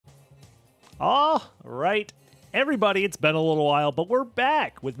All right, everybody, it's been a little while, but we're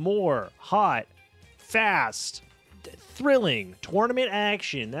back with more hot, fast, thrilling tournament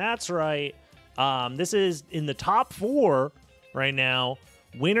action. That's right. This is in the top 4 right now.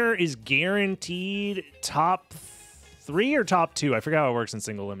 Winner is guaranteed top 3 or top 2. I forgot how it works in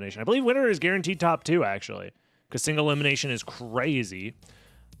single elimination. I believe winner is guaranteed top 2, actually, because single elimination is crazy,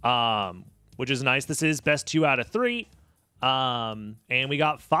 which is nice. This is best 2 out of 3. And we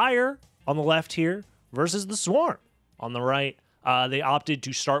got Fire on the left here versus the Swarm on the right. They opted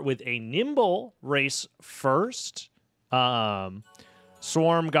to start with a Nimble race first. Swarm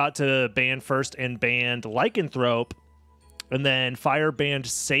got to ban first and banned Lycanthrope, and then Fire banned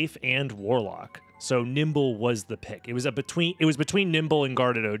Safe and Warlock. So Nimble was the pick. It was between Nimble and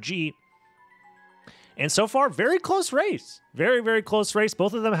Guarded OG. And so far, very close race. Very, very close race.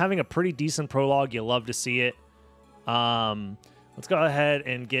 Both of them having a pretty decent prologue. You love to see it. Let's go ahead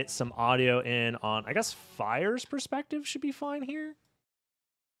and get some audio in on, I guess, Fire's perspective should be fine here.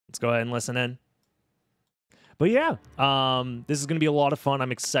 Let's go ahead and listen in. But yeah, this is going to be a lot of fun.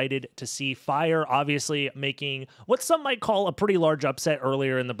 I'm excited to see Fire obviously making what some might call a pretty large upset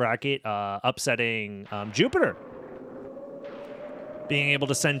earlier in the bracket, upsetting Jupiter. Being able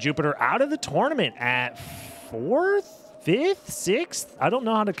to send Jupiter out of the tournament at 4th, 5th, 6th. I don't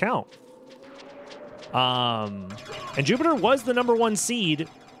know how to count. And Jupiter was the #1 seed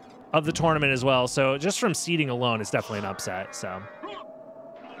of the tournament as well. So just from seeding alone, it's definitely an upset. So,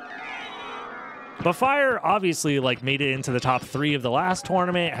 but Fire obviously like made it into the top 3 of the last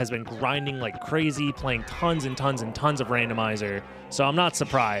tournament, has been grinding like crazy, playing tons and tons and tons of Randomizer. So I'm not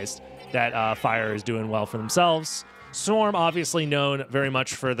surprised that Fire is doing well for themselves. Swarm obviously known very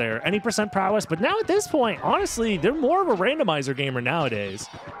much for their any percent prowess, but now at this point, honestly, they're more of a Randomizer gamer nowadays.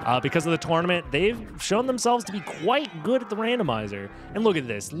 Because of the tournament, they've shown themselves to be quite good at the Randomizer. And look at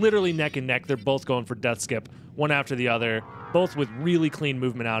this, literally neck and neck. They're both going for death skip, one after the other, both with really clean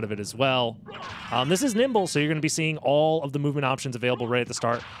movement out of it as well. This is Nimble, so you're going to be seeing all of the movement options available right at the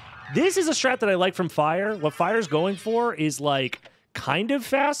start. This is a strat that I like from Fire. What Fire's going for is like kind of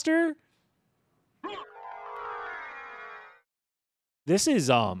faster. This is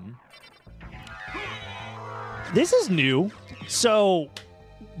new. So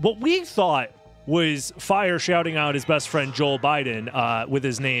what we thought was Fire shouting out his best friend Joel Biden with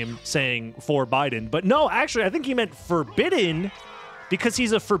his name saying for Biden. But no, actually, I think he meant Forbidden because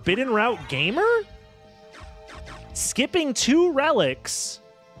he's a Forbidden Route gamer. Skipping 2 relics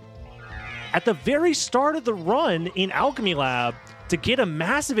at the very start of the run in Alchemy Lab to get a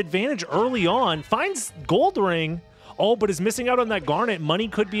massive advantage early on. Finds Gold Ring. Oh, but is missing out on that Garnet. Money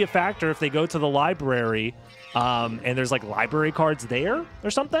could be a factor if they go to the library. And there's like library cards there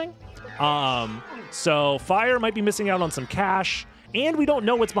or something. So Fire might be missing out on some cash. And we don't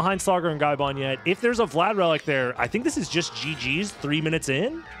know what's behind Slogger and Gaibon yet. If there's a Vlad Relic there, I think this is just GG's 3 minutes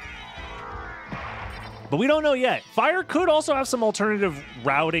in. But we don't know yet. Fire could also have some alternative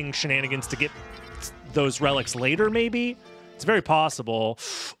routing shenanigans to get those relics later, maybe. It's very possible.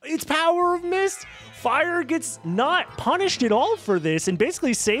 It's Power of Mist. Fire gets not punished at all for this and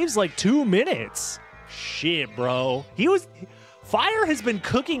basically saves like 2 minutes. Shit, bro. Fire has been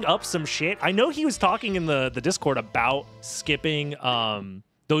cooking up some shit. I know he was talking in the Discord about skipping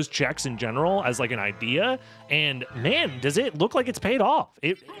those checks in general as like an idea. And man, does it look like it's paid off.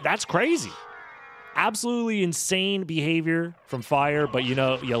 That's crazy. Absolutely insane behavior from Fire, but you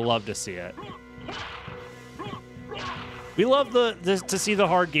know, you love to see it. We love to see the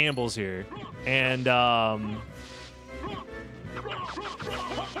hard gambles here. And I'm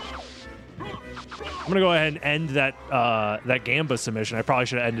gonna go ahead and end that Gamba submission. I probably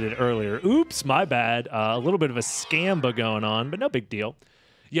should have ended it earlier. Oops, my bad. A little bit of a scamba going on, but no big deal.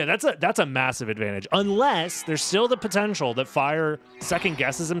 Yeah, that's a massive advantage. Unless there's still the potential that Fire second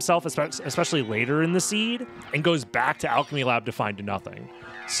guesses himself, especially later in the seed, and goes back to Alchemy Lab to find nothing.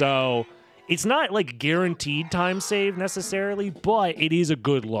 So it's not like guaranteed time save necessarily, but it is a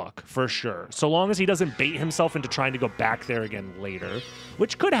good look for sure. So long as he doesn't bait himself into trying to go back there again later,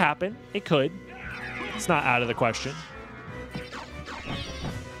 which could happen. It could. It's not out of the question.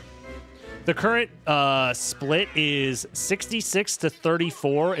 The current split is 66 to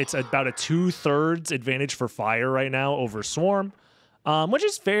 34. It's about a 2/3 advantage for Fire right now over Swarm, which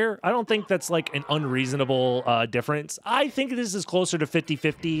is fair. I don't think that's like an unreasonable difference. I think this is closer to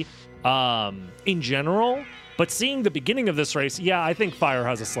 50-50 in general, but seeing the beginning of this race, yeah, I think Fire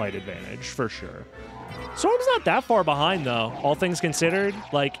has a slight advantage for sure. Swarm's not that far behind though, all things considered.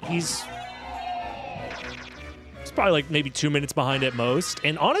 Like he's It's probably like maybe 2 minutes behind at most.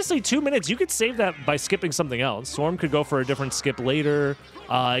 And honestly, 2 minutes, you could save that by skipping something else. Swarm could go for a different skip later.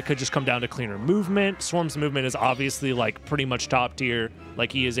 It could just come down to cleaner movement. Swarm's movement is obviously like pretty much top tier.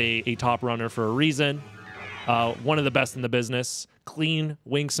 Like he is a top runner for a reason. One of the best in the business. Clean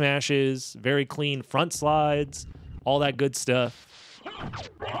wing smashes, very clean front slides, all that good stuff.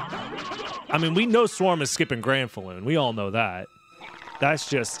 I mean, we know Swarm is skipping Grand Falloon. We all know that. That's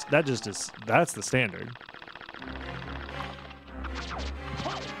the standard.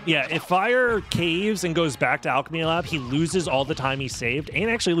 Yeah, if Fire caves and goes back to Alchemy Lab, he loses all the time he saved and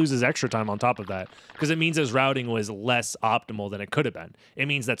actually loses extra time on top of that because it means his routing was less optimal than it could have been. It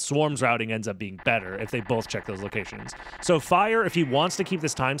means that Swarm's routing ends up being better if they both check those locations. So Fire, if he wants to keep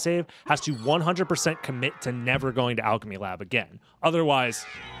this time save, has to 100% commit to never going to Alchemy Lab again. Otherwise,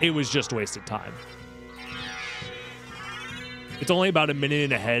 it was just wasted time. It's only about a minute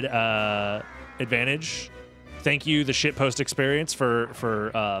and a head advantage. Thank you, the shitpost experience,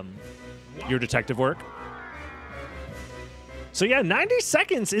 for your detective work. So yeah, 90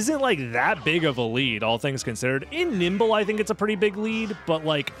 seconds isn't like that big of a lead, all things considered. In Nimble, I think it's a pretty big lead, but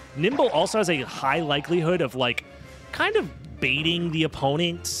like Nimble also has a high likelihood of like kind of baiting the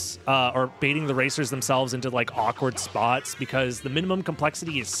opponents or baiting the racers themselves into like awkward spots because the minimum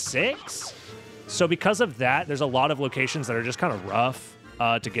complexity is 6. So because of that, there's a lot of locations that are just kind of rough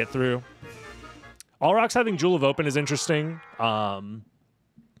to get through. All Rocks having Jewel of Open is interesting.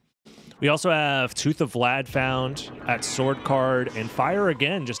 We also have Tooth of Vlad found at Sword Card, and Fire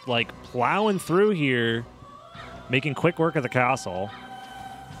again, just like plowing through here, making quick work of the castle.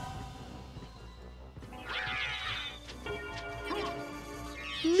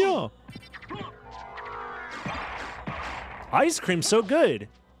 No. Ice cream so good.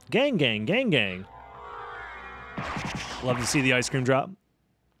 Gang, gang, gang, gang. Love to see the ice cream drop.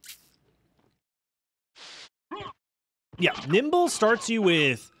 Yeah, Nimble starts you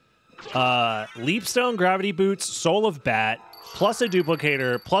with Leapstone, Gravity Boots, Soul of Bat, plus a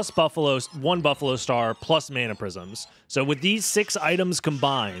Duplicator, plus one Buffalo Star, plus Mana Prisms. So with these 6 items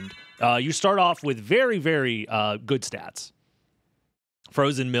combined, you start off with very, very good stats.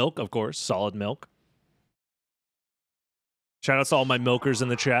 Frozen Milk, of course, solid milk. Shout out to all my milkers in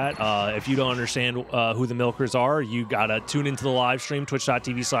the chat. If you don't understand who the milkers are, you gotta tune into the live stream,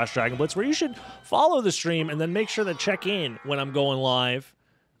 twitch.tv/DragonBlitz, where you should follow the stream and then make sure to check in when I'm going live,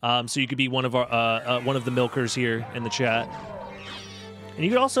 so you could be one of the milkers here in the chat. And you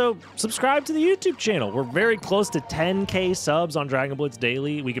can also subscribe to the YouTube channel. We're very close to 10K subs on Dragon Blitz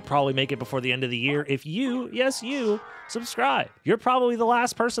Daily. We could probably make it before the end of the year if you, yes you, subscribe. You're probably the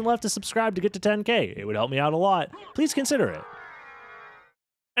last person left to subscribe to get to 10K. It would help me out a lot. Please consider it.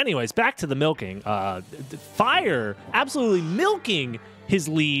 Anyways, back to the milking. Fire absolutely milking his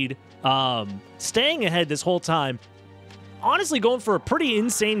lead, staying ahead this whole time. Honestly, going for a pretty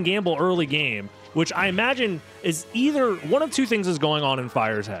insane gamble early game, which I imagine is either one of two things is going on in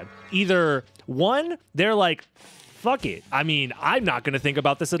Fire's head. Either one, they're like, fuck it. I mean, I'm not going to think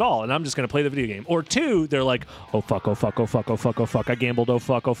about this at all, and I'm just going to play the video game. Or two, they're like, oh, fuck, oh, fuck, oh, fuck, oh, fuck, oh, fuck. I gambled, oh,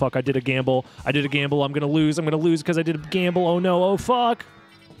 fuck, I did a gamble. I'm going to lose because I did a gamble. Oh, no, oh, fuck.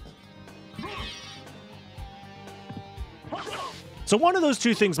 So one of those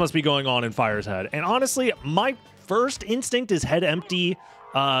two things must be going on in Fire's head. And honestly, my first instinct is head empty,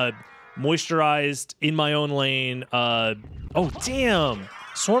 moisturized, in my own lane. Oh, damn.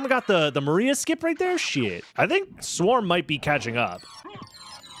 Swarm got the Maria skip right there? Shit. I think Swarm might be catching up.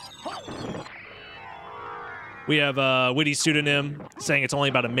 We have Witty Pseudonym saying it's only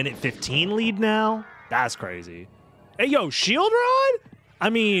about a minute 15 lead now. That's crazy. Hey, yo, Shield Rod? I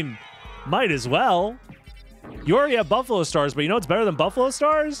mean, might as well. You already have Buffalo Stars, but you know what's better than Buffalo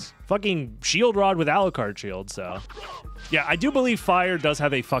Stars? Fucking Shield Rod with Alucard Shield, so. Yeah, I do believe Fire does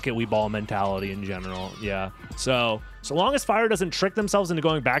have a fuck it, we ball mentality in general, yeah. So long as Fire doesn't trick themselves into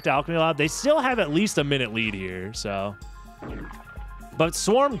going back to Alchemy Lab, they still have at least a minute lead here, so. But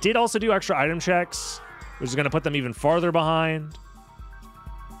Swarm did also do extra item checks, which is going to put them even farther behind.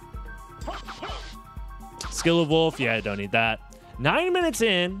 Skill of Wolf, yeah, I don't need that. 9 minutes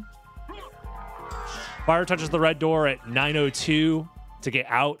in. Fire touches the red door at 9:02 to get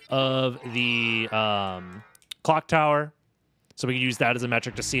out of the clock tower. So we can use that as a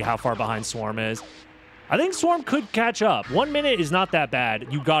metric to see how far behind Swarm is. I think Swarm could catch up. 1 minute is not that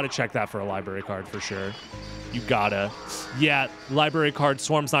bad. You got to check that for a library card for sure. You gotta. Yeah, library card.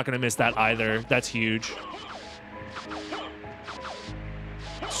 Swarm's not going to miss that either. That's huge.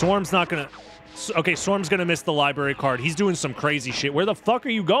 Swarm's not going to... Okay, Swarm's going to miss the library card. He's doing some crazy shit. Where the fuck are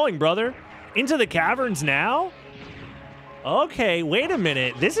you going, brother? Into the caverns now? Okay, wait a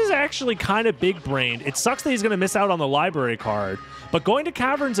minute. This is actually kind of big-brained. It sucks that he's going to miss out on the library card, but going to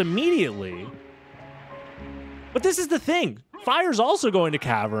caverns immediately. But this is the thing. Fire's also going to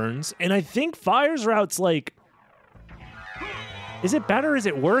caverns, and I think Fire's route's like... Is it better? Is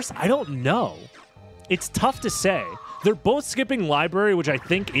it worse? I don't know. It's tough to say. They're both skipping library, which I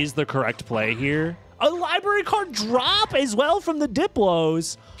think is the correct play here. A library card drop as well from the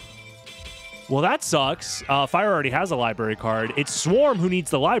Diplos. Well, that sucks. Fire already has a library card. It's Swarm who needs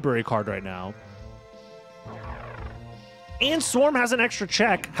the library card right now. And Swarm has an extra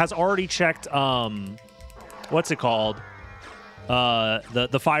check, has already checked, what's it called?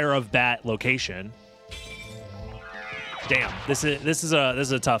 The Fire of Bat location. Damn, this is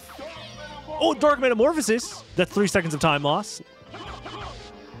a tough. Oh, Dark Metamorphosis. That's 3 seconds of time loss.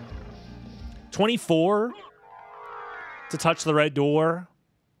 24 to touch the red door.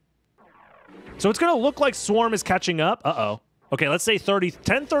 So it's going to look like Swarm is catching up. Uh-oh. Okay, let's say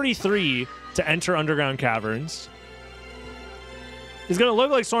 10:33 to enter Underground Caverns. It's going to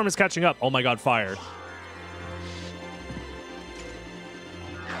look like Swarm is catching up. Oh my god, Fire.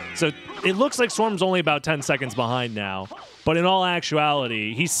 So it looks like Swarm's only about 10 seconds behind now. But in all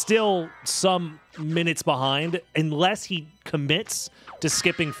actuality, he's still some minutes behind unless he commits to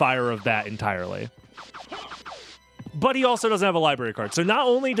skipping Fire of Bat entirely. But he also doesn't have a library card. So not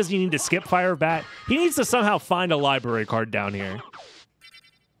only does he need to skip Fire of Bat, he needs to somehow find a library card down here.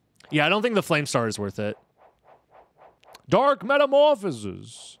 Yeah, I don't think the Flame Star is worth it. Dark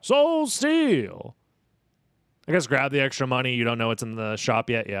Metamorphosis. Soul Steel. I guess grab the extra money. You don't know what's in the shop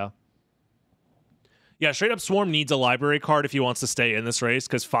yet. Yeah. Yeah, straight up Swarm needs a library card if he wants to stay in this race,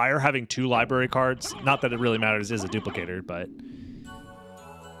 because Fire having 2 library cards, not that it really matters, is a duplicator, but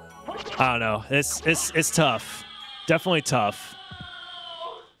I don't know. It's tough. Definitely tough.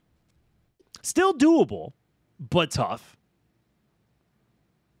 Still doable, but tough.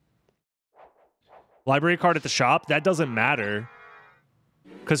 Library card at the shop, that doesn't matter.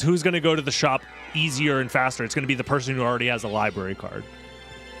 Because who's going to go to the shop easier and faster? It's going to be the person who already has a library card.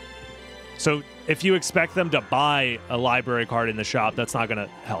 So if you expect them to buy a library card in the shop, that's not going to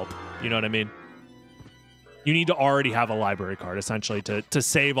help. You know what I mean? You need to already have a library card, essentially, to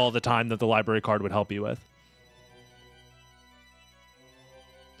save all the time that the library card would help you with.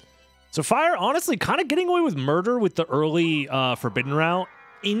 So Fire, honestly, kind of getting away with murder with the early Forbidden route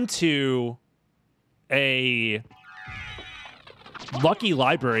into a lucky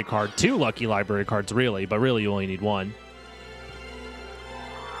library card. 2 lucky library cards, really, but really you only need 1.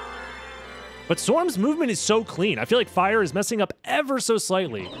 But Swarm's movement is so clean. I feel like Fire is messing up ever so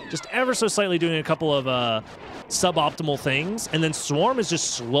slightly. Just ever so slightly doing a couple of suboptimal things. And then Swarm is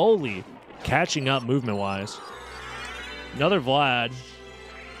just slowly catching up movement-wise. Another Vlad.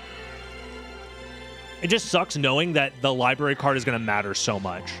 It just sucks knowing that the library card is going to matter so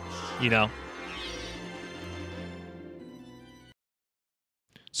much, you know?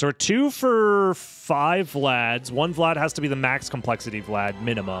 So we're 2 for 5 Vlads. 1 Vlad has to be the max complexity Vlad,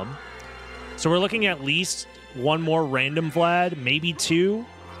 minimum. So we're looking at least 1 more random Vlad, maybe 2.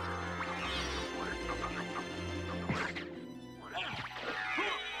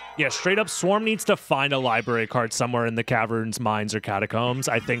 Yeah, straight up, Swarm needs to find a library card somewhere in the caverns, mines, or catacombs,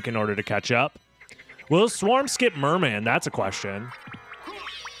 I think, in order to catch up. Will Swarm skip Merman? That's a question.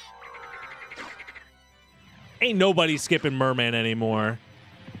 Ain't nobody skipping Merman anymore.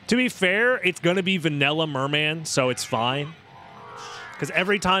 To be fair, it's going to be vanilla Merman, so it's fine. Because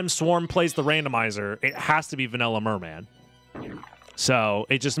every time Swarm plays the randomizer, it has to be vanilla Merman. So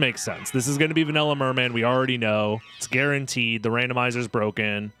it just makes sense. This is going to be vanilla Merman. We already know. It's guaranteed. The randomizer's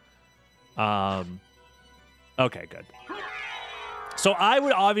broken. Okay, good. So I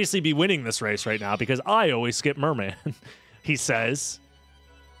would obviously be winning this race right now because I always skip Merman, he says.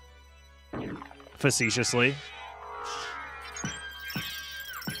 Facetiously.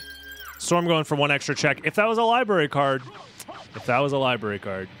 Storm going for 1 extra check. If that was a library card. If that was a library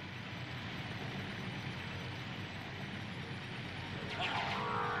card.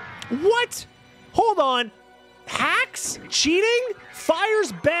 What? Hold on. Hacks? Cheating?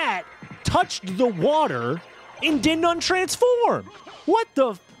 Fire's bat touched the water and didn't untransform. What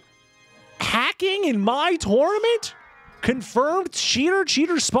the? Hacking in my tournament? Confirmed cheater?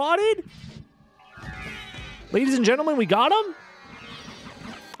 Cheater spotted? Ladies and gentlemen, we got him?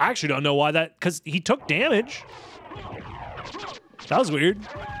 I actually don't know why that... Because he took damage. That was weird.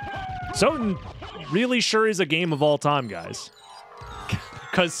 SotN really sure is a game of all time, guys.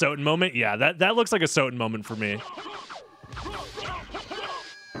 Because SotN moment? Yeah, that looks like a SotN moment for me.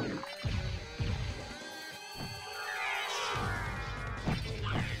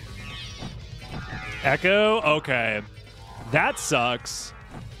 Echo? Okay. That sucks.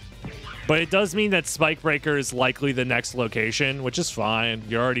 But it does mean that Spike Breaker is likely the next location, which is fine.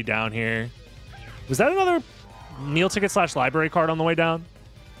 You're already down here. Was that another meal ticket / library card on the way down?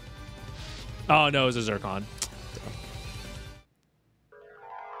 Oh, no, it was a Zircon.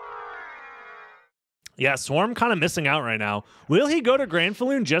 Yeah, Swarm kind of missing out right now. Will he go to Grand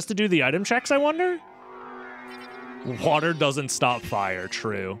Falloon just to do the item checks, I wonder? Water doesn't stop fire,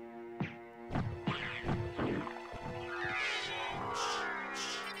 true.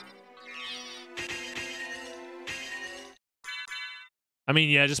 I mean,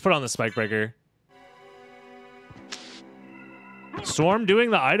 yeah, just put on the Spike Breaker. Swarm doing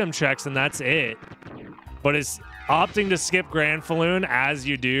the item checks, and that's it. But it's opting to skip Grand Falloon, as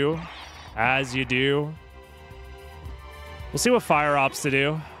you do. As you do. We'll see what Fire opts to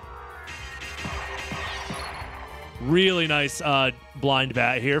do. Really nice blind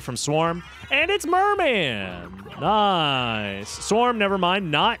bat here from Swarm. And it's Merman. Nice. Swarm, never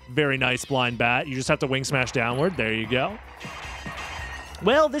mind. Not very nice blind bat. You just have to wing smash downward. There you go.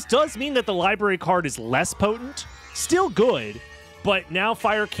 Well, this does mean that the library card is less potent. Still good. But now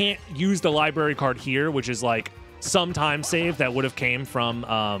Fire can't use the library card here, which is like some time save that would have came from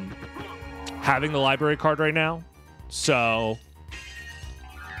having the library card right now. So,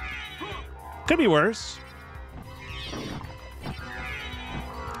 could be worse.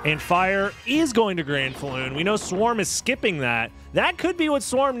 And Fire is going to Grand Falloon. We know Swarm is skipping that. That could be what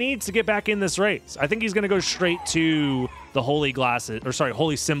Swarm needs to get back in this race. I think he's going to go straight to the Holy Glasses, or sorry,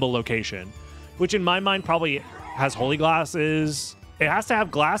 Holy Symbol location, which in my mind probably has Holy Glasses. It has to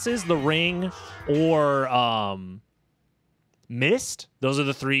have Glasses, the Ring, or Mist. Those are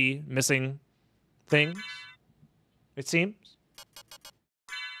the three missing things, it seems.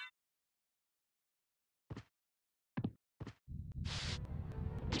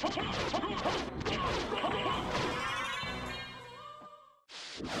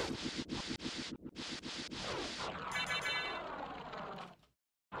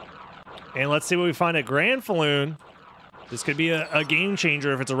 And let's see what we find at Grand Falloon. This could be a game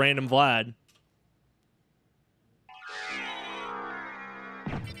changer if it's a random Vlad.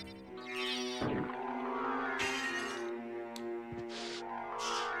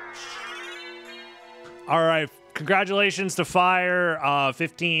 All right, congratulations to Fire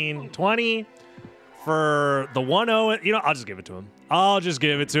 1520 for the 1-0. You know, I'll just give it to him. I'll just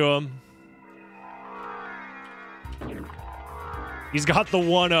give it to him. He's got the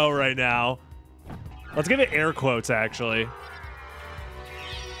 1-0 right now. Let's give it air quotes, actually.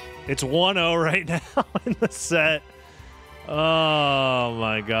 It's 1-0 right now in the set. Oh,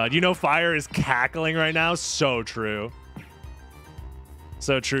 my God. You know Fire is cackling right now? So true.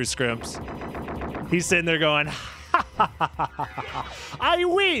 So true, Scrimps. He's sitting there going, ha, ha, ha, ha, ha. I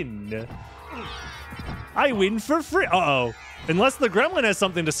win. I win for free. Uh-oh. Unless the Gremlin has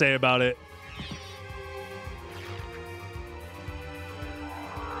something to say about it.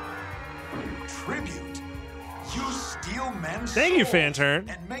 Tribute. You steal men's Thank you, souls Fantern,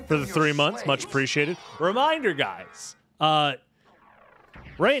 and make for them the your 3 months. slaves. Much appreciated. Reminder, guys. Right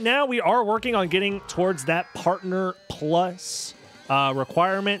now, we are working on getting towards that Partner Plus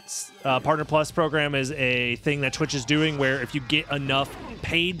requirements. Partner Plus program is a thing that Twitch is doing where if you get enough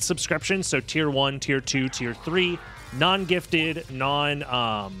paid subscriptions, so Tier 1, Tier 2, Tier 3, non-gifted,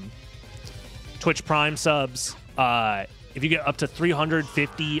 non-Twitch Prime subs, if you get up to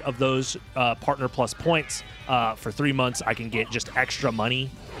 350 of those Partner Plus points for 3 months, I can get just extra money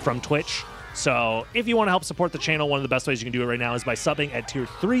from Twitch. So if you want to help support the channel, one of the best ways you can do it right now is by subbing at Tier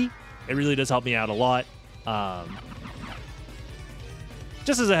 3. It really does help me out a lot.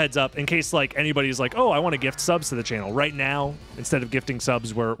 Just as a heads up, in case like anybody's like, oh, I want to gift subs to the channel. Right now, instead of gifting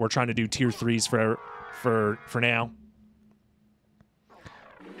subs, we're trying to do Tier 3s for now.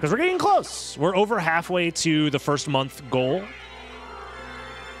 Because we're getting close. We're over halfway to the first month goal.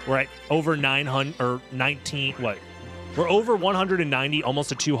 We're at over 900 or 19. What? We're over 190, almost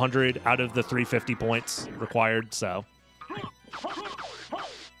to 200 out of the 350 points required. So,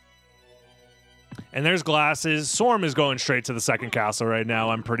 and there's Glasses. Swarm is going straight to the second castle right now,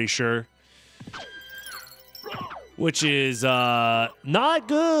 I'm pretty sure. Which is not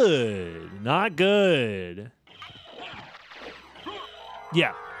good. Not good.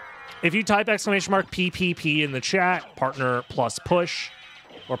 Yeah. If you type !PPP in the chat, Partner Plus Push,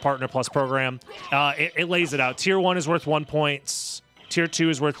 or Partner Plus Program, it lays it out. Tier 1 is worth 1 point, Tier 2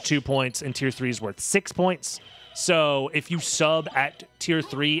 is worth 2 points, and Tier 3 is worth 6 points. So if you sub at Tier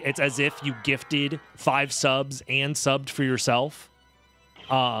 3, it's as if you gifted 5 subs and subbed for yourself.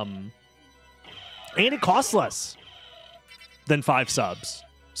 And it costs less than 5 subs.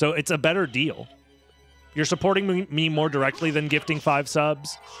 So it's a better deal. You're supporting me more directly than gifting 5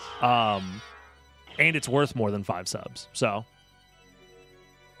 subs. And it's worth more than 5 subs. So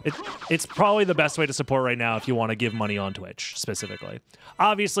it's probably the best way to support right now if you want to give money on Twitch specifically.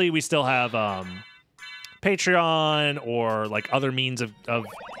 Obviously, we still have Patreon or like other means of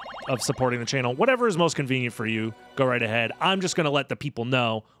supporting the channel. Whatever is most convenient for you, go right ahead. I'm just going to let the people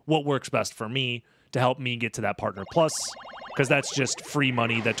know what works best for me to help me get to that Partner Plus, because that's just free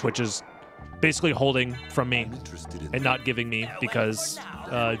money that Twitch is basically holding from me and not giving me because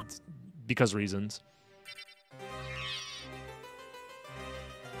reasons.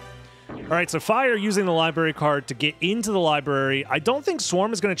 All right, so Fire using the library card to get into the library. I don't think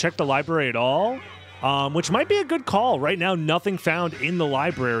Swarm is going to check the library at all, which might be a good call. Right now, nothing found in the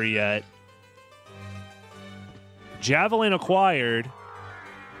library yet. Javelin acquired.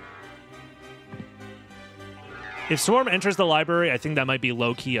 If Swarm enters the library, I think that might be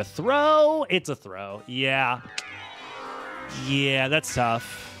low-key a throw. It's a throw. Yeah. Yeah, that's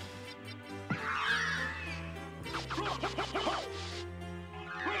tough.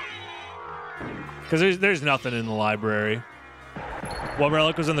 Because there's nothing in the library. What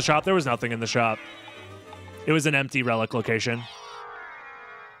relic was in the shop? There was nothing in the shop. It was an empty relic location.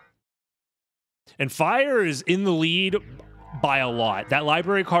 And Fire is in the lead by a lot. That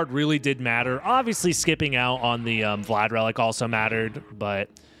library card really did matter. Obviously, skipping out on the Vlad relic also mattered. But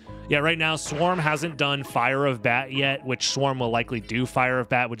yeah, right now, Swarm hasn't done Fire of Bat yet, which Swarm will likely do Fire of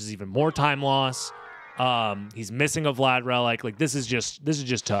Bat, which is even more time loss. He's missing a Vlad relic. Like, this is just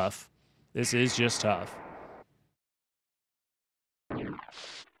tough. This is just tough.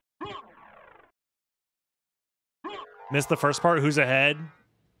 Missed the first part. Who's ahead?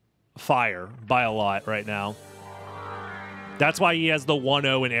 Fire by a lot right now. That's why he has the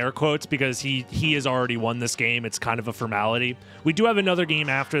 1-0 in air quotes, because he has already won this game. It's kind of a formality. We do have another game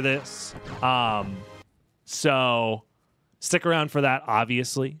after this. So stick around for that,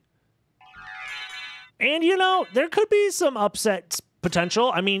 obviously. And, you know, there could be some upsets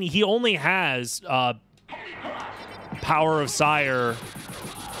potential. I mean, he only has Power of Sire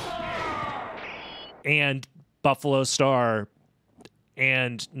and Buffalo Star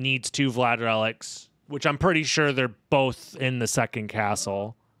and needs 2 Vlad relics, which I'm pretty sure they're both in the second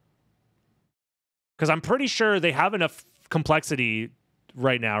castle. Because I'm pretty sure they have enough complexity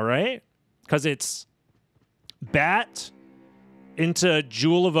right now, right? Because it's Bat into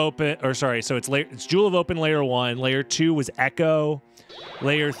Jewel of Open, or sorry, so it's Jewel of Open layer 1, layer 2 was Echo,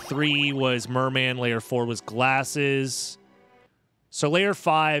 layer 3 was Merman, layer 4 was Glasses. So layer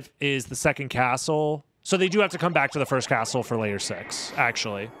 5 is the second castle. So they do have to come back to the first castle for layer 6,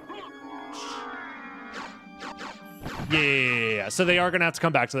 actually. Yeah. So they are going to have to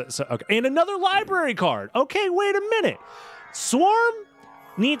come back to that. So, okay. And another library card. Okay, wait a minute. Swarm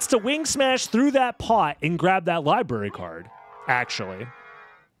needs to wing smash through that pot and grab that library card, actually.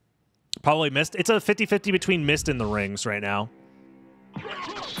 Probably missed. It's a 50-50 between Mist and the rings right now.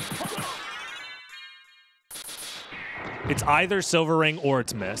 It's either Silver Ring or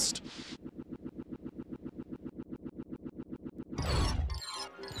it's Mist.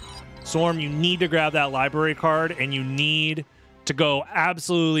 Swarm, you need to grab that library card, and you need to go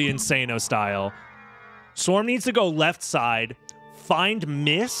absolutely Insano style. Swarm needs to go left side, find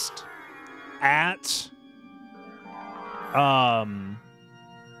Mist at...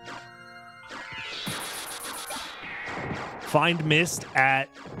 find Mist at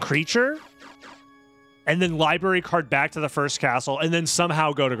Creature, and then library card back to the first castle, and then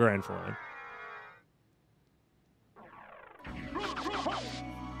somehow go to Grand Flame.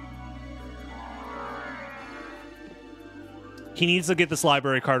 He needs to get this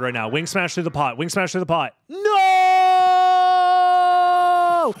library card right now. Wing smash through the pot. Wing smash through the pot. No!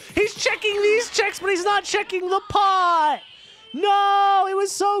 He's checking these checks, but he's not checking the pot. No, it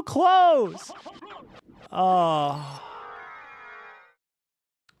was so close. Oh.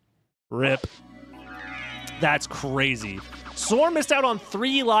 Rip. That's crazy. Swarm missed out on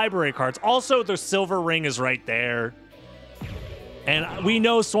 3 library cards. Also, the Silver Ring is right there. And we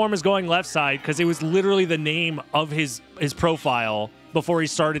know Swarm is going left side because it was literally the name of his profile before he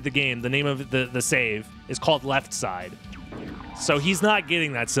started the game. The name of the save is called left side. So he's not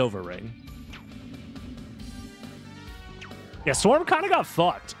getting that Silver Ring. Yeah, Swarm kind of got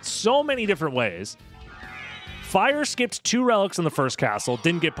fucked so many different ways. Fire skipped 2 relics in the first castle,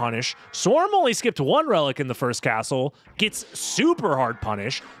 didn't get punished. Swarm only skipped 1 relic in the first castle, gets super hard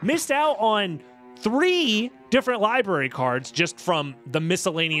punished. Missed out on 3 different library cards just from the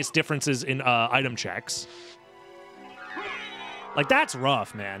miscellaneous differences in item checks. Like, that's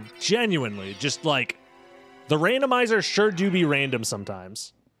rough, man. Genuinely. Just, like, the randomizer sure do be random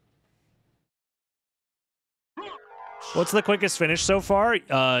sometimes. What's the quickest finish so far?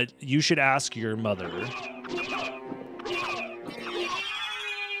 You should ask your mother.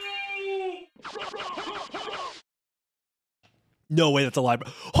 No way, that's a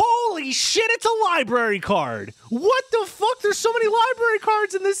library. Holy shit, it's a library card. What the fuck? There's so many library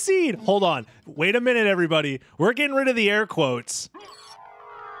cards in this scene. Hold on. Wait a minute, everybody. We're getting rid of the air quotes.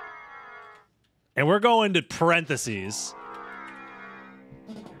 And we're going to parentheses.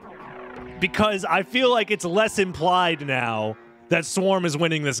 Because I feel like it's less implied now that Swarm is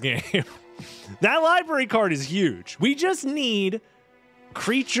winning this game. That library card is huge. We just need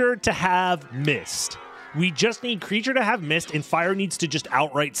Creature to have Mist. We just need Creature to have Mist, and Fire needs to just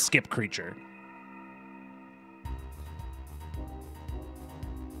outright skip Creature.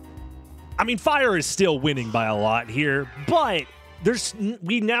 I mean, Fire is still winning by a lot here, but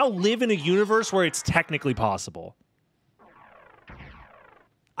we now live in a universe where it's technically possible.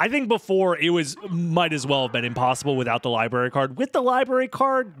 I think before it might as well have been impossible without the library card. With the library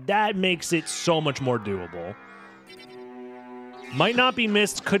card, that makes it so much more doable. Might not be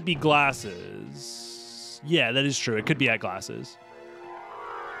Mist, could be Glasses. Yeah, that is true. It could be at Glasses.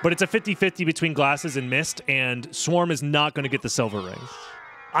 But it's a 50-50 between Glasses and Mist, and Swarm is not going to get the silver ring.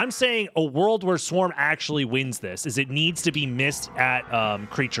 I'm saying a world where Swarm actually wins this is it needs to be Mist at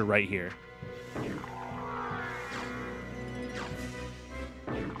Creature right here.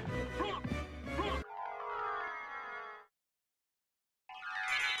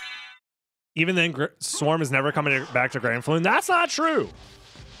 Even then, Swarm is never coming back to Grand Floon. That's not true.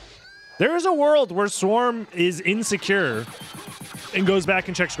 There is a world where Swarm is insecure and goes back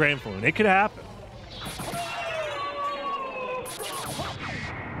and checks Grand Floon. It could happen.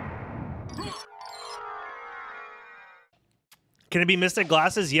 Can it be Mystic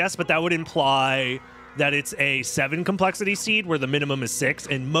Glasses? Yes, but that would imply that it's a 7 complexity seed where the minimum is 6,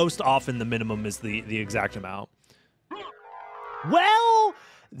 and most often the minimum is the exact amount. Well,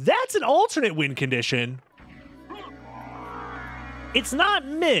 that's an alternate win condition. It's not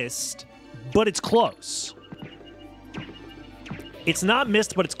Mist, but it's close. It's not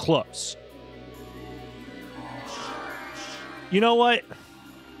Mist, but it's close. You know what?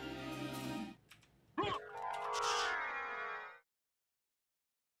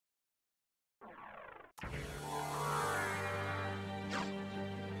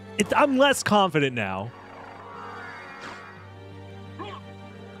 I'm less confident now.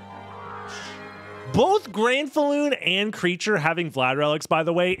 Both Grand Floon and Creature having Vlad Relics, by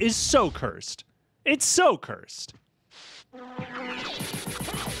the way, is so cursed. It's so cursed.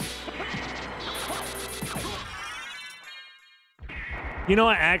 You know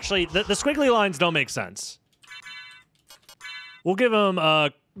what? Actually, the squiggly lines don't make sense. We'll give them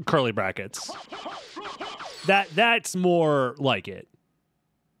curly brackets. That's more like it.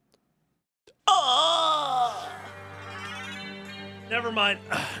 Never mind.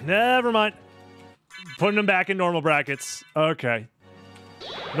 Never mind. Putting them back in normal brackets. Okay.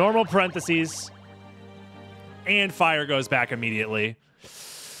 Normal parentheses. And Fire goes back immediately.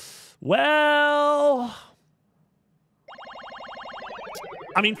 Well,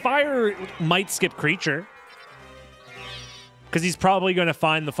 I mean, Fire might skip Creature. Because he's probably going to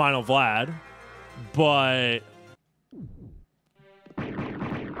find the final Vlad. But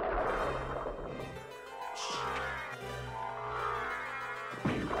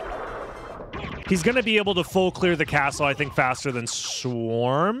he's going to be able to full clear the castle, I think, faster than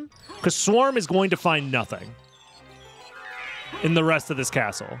Swarm. Because Swarm is going to find nothing in the rest of this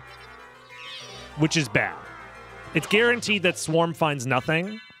castle. Which is bad. It's guaranteed that Swarm finds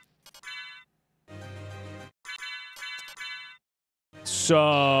nothing. So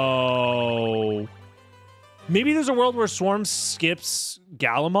maybe there's a world where Swarm skips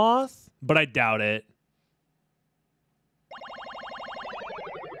Galamoth, but I doubt it.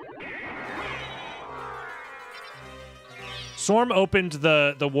 Swarm opened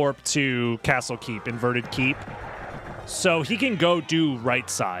the warp to Castle Keep, Inverted Keep. So he can go do right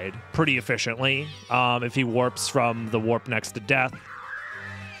side pretty efficiently if he warps from the warp next to Death.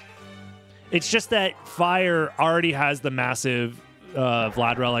 It's just that Fire already has the massive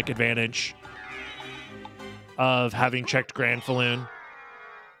Vlad Relic advantage of having checked Grand Floon.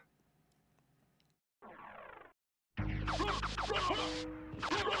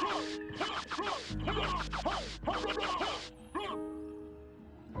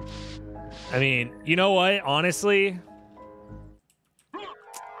 I mean, you know what? Honestly,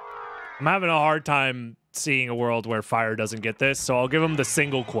 I'm having a hard time seeing a world where Fire doesn't get this, so I'll give him the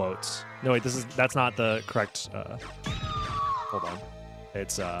single quotes. No, wait, that's not the correct. Hold on.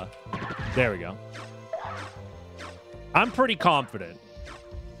 It's there we go. I'm pretty confident.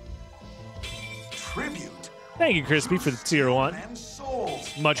 Tribute. Thank you, Crispy, for the tier 1. men's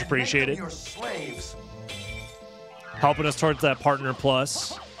souls Much and appreciated. Make them your slaves. Helping us towards that partner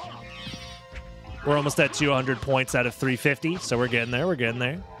plus. We're almost at 200 points out of 350, so we're getting there. We're getting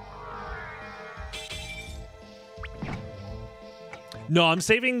there. No, I'm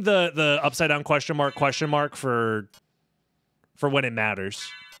saving the upside down question mark for when it matters.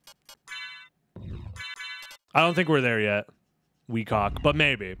 I don't think we're there yet, Weecock, but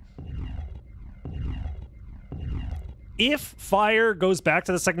maybe. If Fire goes back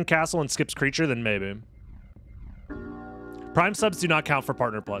to the second castle and skips creature, then maybe. Prime subs do not count for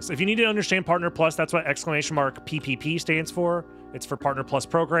Partner Plus. If you need to understand Partner Plus, that's what exclamation mark PPP stands for. It's for Partner Plus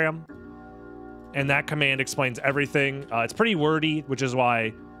Program. And that command explains everything. It's pretty wordy, which is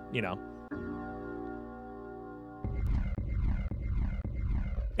why, you know.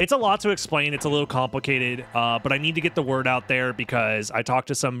 It's a lot to explain. It's a little complicated, but I need to get the word out there because I talked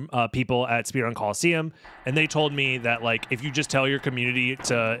to some people at Speedrun Coliseum, and they told me that, like, if you just tell your community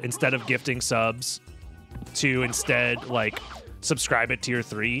to, instead of gifting subs, to instead, like, subscribe at tier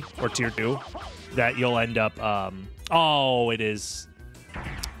 3 or tier 2, that you'll end up, oh, it is,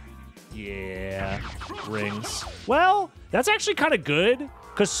 yeah, rings. Well, that's actually kind of good,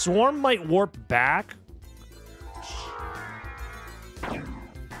 because Swarm might warp back.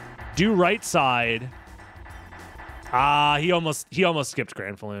 Do right side. Ah, he almost skipped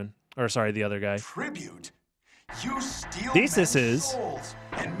Grand Falloon. Or sorry, the other guy. Tribute. You steal Thesis men's is souls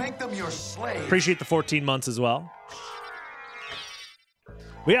and make them your slaves. appreciate the 14 months as well.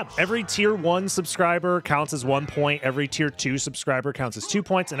 But yeah, every tier 1 subscriber counts as 1 point, every tier 2 subscriber counts as 2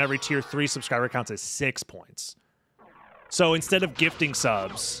 points, and every tier 3 subscriber counts as 6 points. So instead of gifting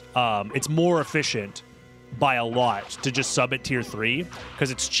subs, it's more efficient by a lot to just sub at tier 3 because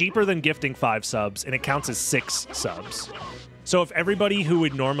it's cheaper than gifting 5 subs and it counts as 6 subs. So if everybody who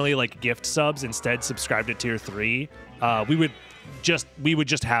would normally like gift subs instead subscribed at tier 3, we would just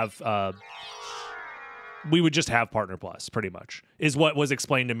have Partner Plus, pretty much, is what was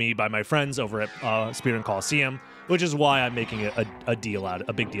explained to me by my friends over at Speedrun Coliseum, which is why I'm making it a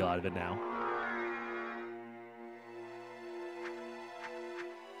big deal out of it now.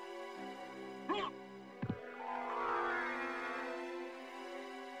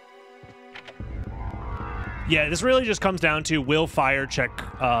 Yeah, this really just comes down to will Fire check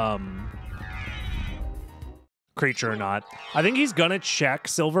creature or not. I think he's gonna check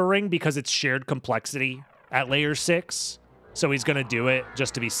Silver Ring because it's shared complexity at layer 6. So he's gonna do it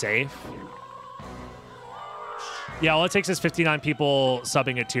just to be safe. Yeah, all it takes is 59 people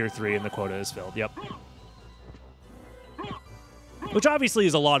subbing at tier 3 and the quota is filled. Yep. Which obviously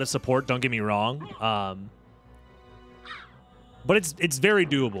is a lot of support, don't get me wrong. But it's very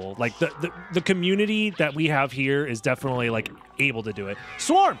doable. Like the community that we have here is definitely like able to do it.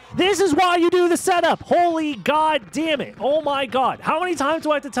 Swarm, this is why you do the setup. Holy god damn it. Oh my god. How many times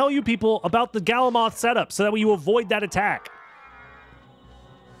do I have to tell you people about the Galamoth setup so that you avoid that attack?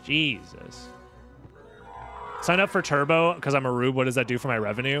 Jesus. Sign up for Turbo because I'm a rube. What does that do for my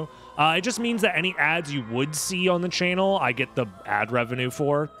revenue? It just means that any ads you would see on the channel, I get the ad revenue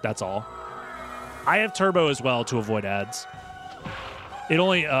for. That's all. I have Turbo as well to avoid ads. It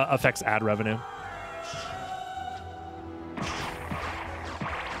only affects ad revenue.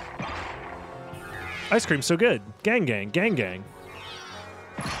 Ice cream's so good. Gang, gang, gang, gang.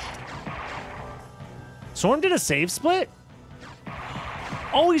 Swarm did a save split?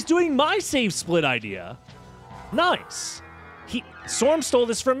 Oh, he's doing my save split idea. Nice. Swarm stole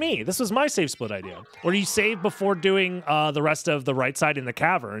this from me. This was my save split idea. Where you save before doing the rest of the right side in the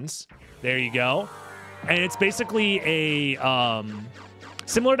caverns. There you go. And it's basically a...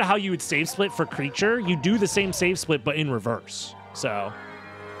 similar to how you would save split for creature, you do the same save split, but in reverse. So,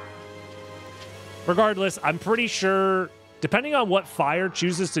 regardless, I'm pretty sure, depending on what Fire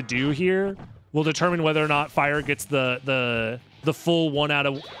chooses to do here, will determine whether or not Fire gets the full 1 out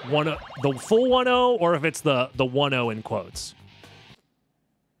of 1, the full 1-0, or if it's the 1-0 in quotes.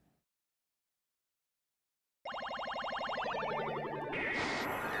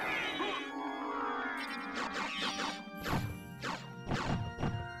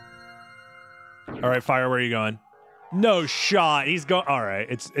 All right, Fire, where are you going? No shot. He's going. All right,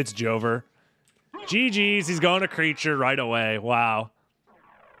 it's Jover. GG's. He's going to creature right away. Wow.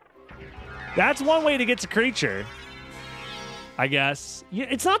 That's one way to get to creature, I guess. Yeah,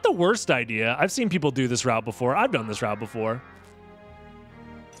 it's not the worst idea. I've seen people do this route before. I've done this route before.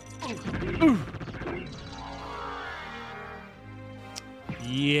 Ooh.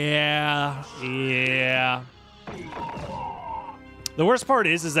 Yeah. Yeah. The worst part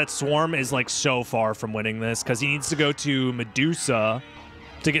is that Swarm is like so far from winning this because he needs to go to Medusa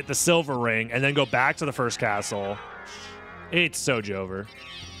to get the silver ring and then go back to the first castle. It's so Jover.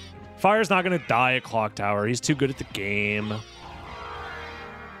 Fire's not going to die at Clock Tower. He's too good at the game.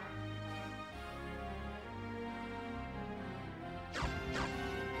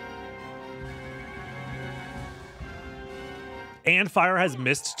 And Fire has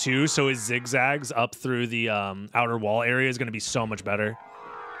mist too, so his zigzags up through the outer wall area is going to be so much better.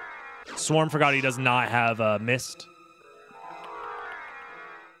 Swarm forgot he does not have mist.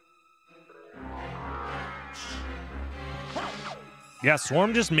 Yeah,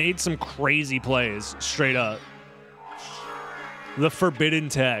 Swarm just made some crazy plays, straight up. The forbidden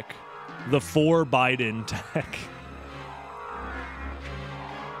tech. The for Biden tech.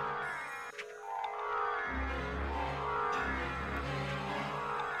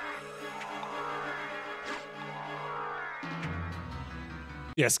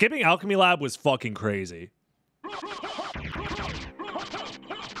 Yeah, skipping Alchemy Lab was fucking crazy.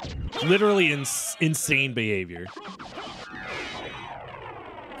 Literally insane behavior.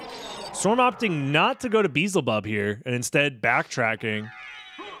 Storm opting not to go to Beelzebub here and instead backtracking.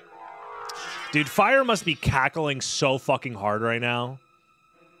 Dude, Fire must be cackling so fucking hard right now.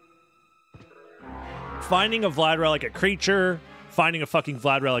 Finding a Vlad Relic at Creature, finding a fucking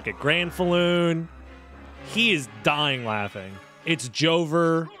Vlad Relic at Grand Falloon. He is dying laughing. It's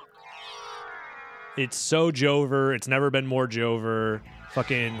Jover. It's so Jover. It's never been more Jover.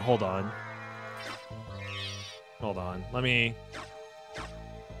 Fucking, hold on. Hold on. Let me...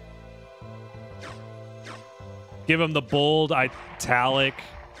 give him the bold italic.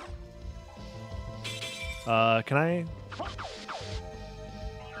 Can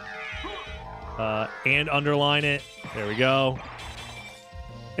I? And underline it. There we go.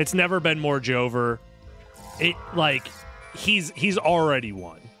 It's never been more Jover. It, like... He's already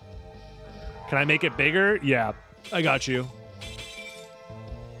won. Can I make it bigger? Yeah, I got you.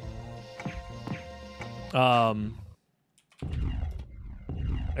 There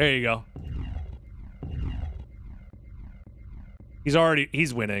you go. He's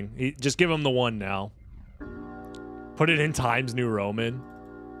winning. Just give him the one now. Put it in Times New Roman.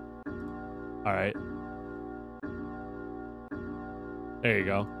 All right. There you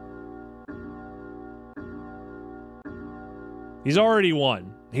go. He's already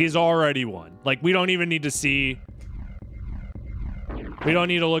won. He's already won. Like, we don't even need to see... We don't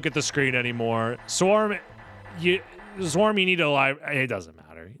need to look at the screen anymore. Swarm, you need to live... It doesn't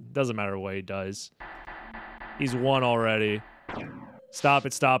matter. It doesn't matter what he does. He's won already. Stop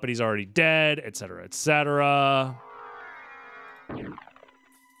it, stop it. He's already dead, etc., etc.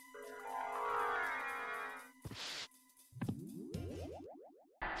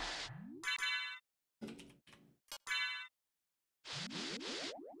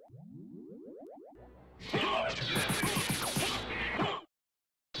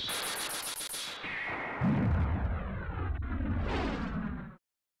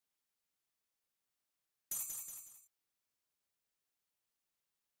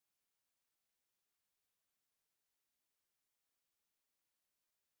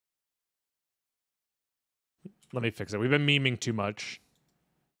 Let me fix it. We've been memeing too much.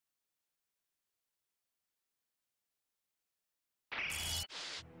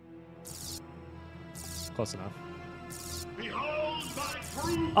 Close enough.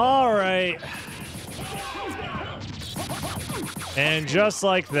 All right. And just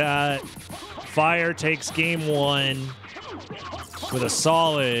like that, Fire takes game one with a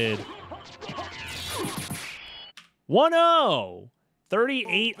solid 1-0.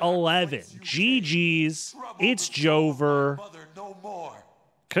 38-11. GG's. It's Jover.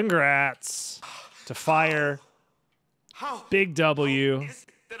 Congrats to Fire. Big W. And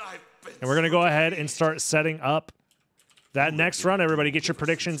we're going to go ahead and start setting up that next run. Everybody get your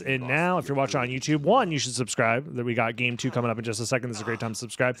predictions in now. If you're watching on YouTube, one, you should subscribe. We got game 2 coming up in just a second. This is a great time to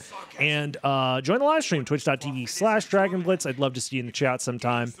subscribe. And join the live stream, twitch.tv/DragonBlitz. I'd love to see you in the chat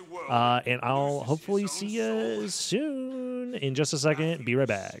sometime. And I'll hopefully see you soon. In just a second. Be right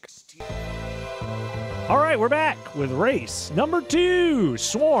back. All right, we're back with race number 2.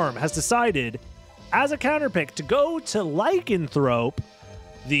 Swarm has decided, as a counter pick, to go to Lycanthrope,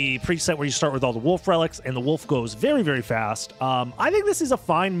 the preset where you start with all the wolf relics, and the wolf goes very, very fast. I think this is a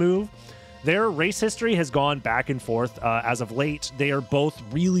fine move. Their race history has gone back and forth as of late. They are both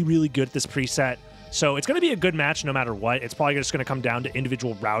really, really good at this preset. So it's going to be a good match no matter what. It's probably just going to come down to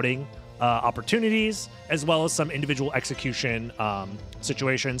individual routing opportunities, as well as some individual execution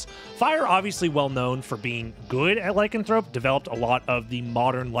situations. Fire, obviously well known for being good at Lycanthrope, developed a lot of the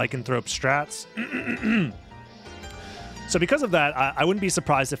modern Lycanthrope strats. So because of that, I wouldn't be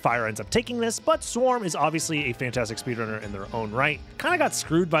surprised if Fire ends up taking this, but Swarm is obviously a fantastic speedrunner in their own right. Kind of got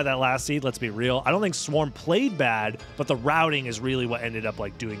screwed by that last seed, let's be real. I don't think Swarm played bad, but the routing is really what ended up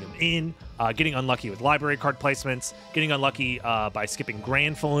like doing him in. Getting unlucky with library card placements, getting unlucky by skipping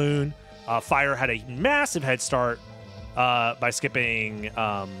Grand Falloon. Fire had a massive head start by skipping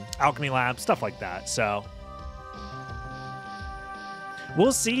Alchemy Lab, stuff like that. So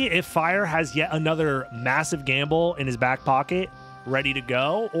we'll see if Fire has yet another massive gamble in his back pocket ready to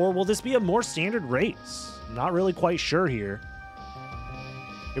go, or will this be a more standard race? I'm not really quite sure here.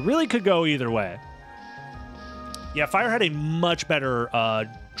 It really could go either way. Yeah, Fire had a much better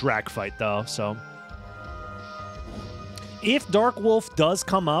drag fight, though, so. If Dark Wolf does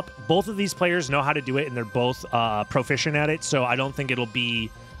come up, both of these players know how to do it, and they're both proficient at it, so I don't think it'll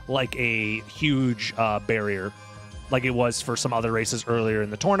be like a huge barrier like it was for some other races earlier in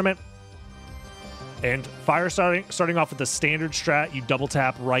the tournament. And Fire starting off with the standard strat, you double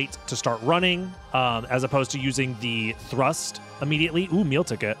tap right to start running, as opposed to using the thrust immediately. Ooh, meal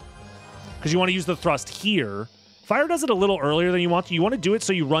ticket. Because you want to use the thrust here. Fire does it a little earlier than you want to. You want to do it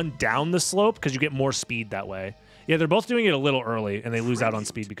so you run down the slope because you get more speed that way. Yeah, they're both doing it a little early, and they lose out on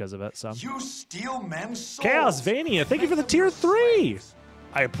speed because of it. So You steal men's souls. Chaos Vania, thank you for the tier 3.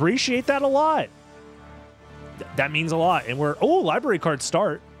 I appreciate that a lot. That means a lot. And we're, oh, library card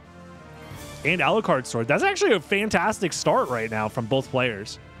start. And Alucard sword. That's actually a fantastic start right now from both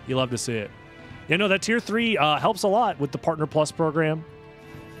players. You love to see it. Yeah, no, that tier 3 helps a lot with the Partner Plus program.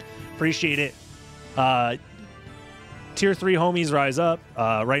 Appreciate it. Tier 3 homies rise up.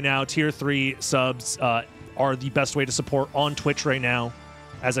 Right now, tier 3 subs are the best way to support on Twitch right now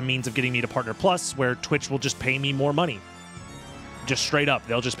as a means of getting me to Partner Plus, where Twitch will just pay me more money. Just straight up.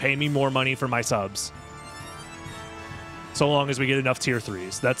 They'll just pay me more money for my subs. So long as we get enough tier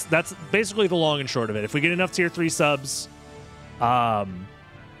 3s. That's basically the long and short of it. If we get enough tier 3 subs, I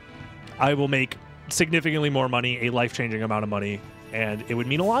will make significantly more money, a life-changing amount of money, and it would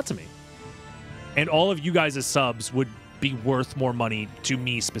mean a lot to me. And all of you guys' subs would be worth more money to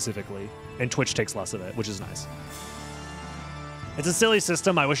me specifically, and Twitch takes less of it, which is nice. It's a silly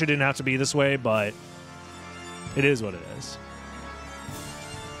system. I wish it didn't have to be this way, but it is what it is.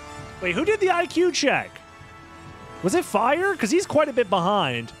 Wait, who did the IQ check? Was it Fire? Because he's quite a bit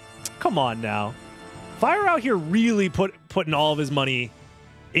behind. Come on now. Fire out here really putting all of his money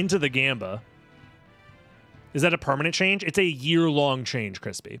into the Gamba. Is that a permanent change? It's a year-long change,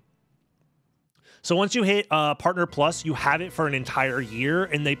 Crispy. So once you hit Partner Plus, you have it for an entire year,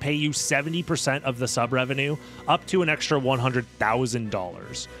 and they pay you 70% of the sub revenue, up to an extra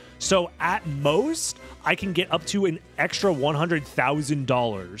 $100,000. So at most, I can get up to an extra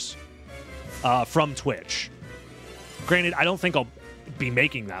 $100,000 from Twitch. Granted, I don't think I'll be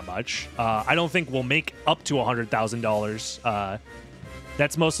making that much. I don't think we'll make up to $100,000.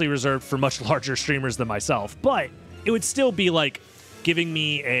 That's mostly reserved for much larger streamers than myself. But it would still be like giving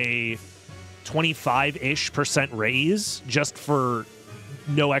me a 25-ish% raise just for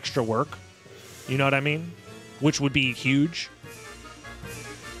no extra work. You know what I mean? Which would be huge.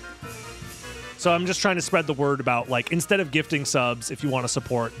 So I'm just trying to spread the word about, like, instead of gifting subs, if you want to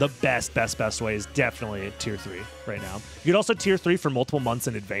support, the best way is definitely at tier 3 right now. You could also tier 3 for multiple months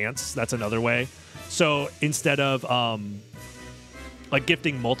in advance. That's another way. So instead of like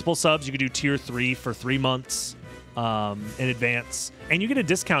gifting multiple subs, you could do tier 3 for 3 months in advance, and you get a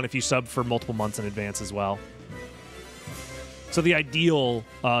discount if you sub for multiple months in advance as well. So the ideal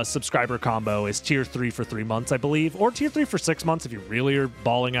subscriber combo is tier 3 for 3 months, I believe, or tier 3 for 6 months if you really are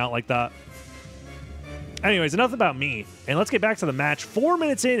balling out like that. Anyways, enough about me, and let's get back to the match. 4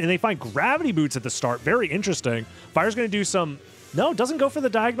 minutes in, and they find gravity boots at the start. Very interesting. Fire's going to do some... No, doesn't go for the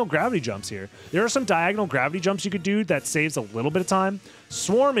diagonal gravity jumps here. There are some diagonal gravity jumps you could do that saves a little bit of time.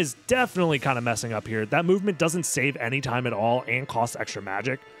 Swarm is definitely kind of messing up here. That movement doesn't save any time at all and costs extra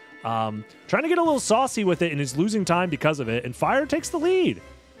magic. Trying to get a little saucy with it and is losing time because of it, and Fire takes the lead.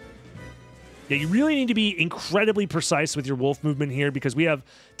 Yeah, you really need to be incredibly precise with your wolf movement here because we have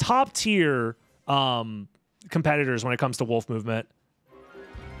top tier competitors when it comes to wolf movement.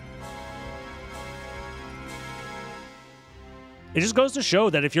 It just goes to show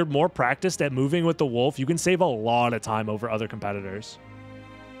that if you're more practiced at moving with the wolf, you can save a lot of time over other competitors.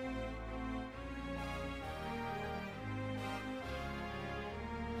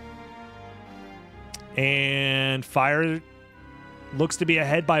 And Fire looks to be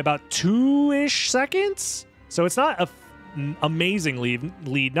ahead by about 2-ish seconds. So it's not an amazing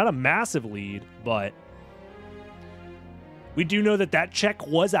lead, not a massive lead, but We do know that that check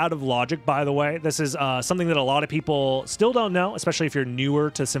was out of logic, by the way. This is something that a lot of people still don't know, especially if you're newer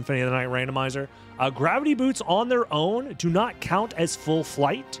to Symphony of the Night Randomizer. Gravity boots on their own do not count as full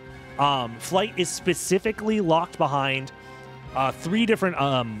flight. Flight is specifically locked behind 3 different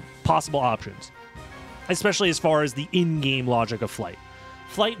possible options, especially as far as the in-game logic of flight.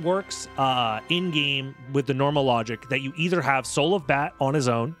 Flight works in-game with the normal logic that you either have Soul of Bat on his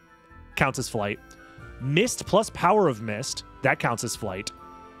own, counts as flight, Mist plus Power of Mist, that counts as flight,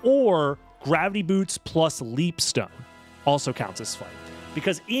 or Gravity Boots plus Leap Stone also counts as flight.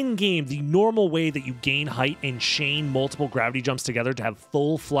 Because in-game, the normal way that you gain height and chain multiple gravity jumps together to have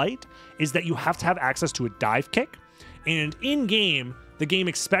full flight is that you have to have access to a dive kick, and in-game, the game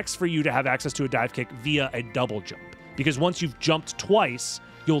expects for you to have access to a dive kick via a double jump. Because once you've jumped twice,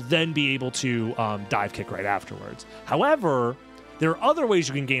 you'll then be able to dive kick right afterwards. However, there are other ways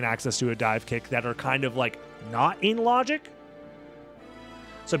you can gain access to a dive kick that are kind of like not in logic.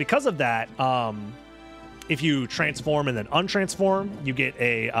 So because of that, if you transform and then untransform, you get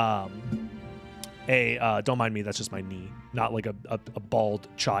a don't mind me, that's just my knee, not like a bald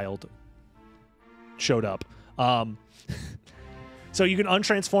child showed up. So you can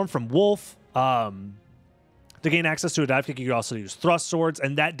untransform from Wolf. To gain access to a dive kick, you can also use thrust swords,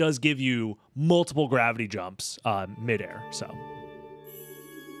 and that does give you multiple gravity jumps midair. So,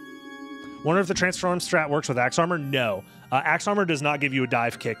 wonder if the transform strat works with Axe Armor? No. Axe Armor does not give you a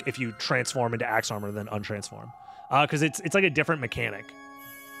dive kick if you transform into Axe Armor then untransform, because it's like a different mechanic.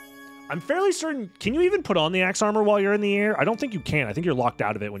 I'm fairly certain. Can you even put on the Axe Armor while you're in the air? I don't think you can. I think you're locked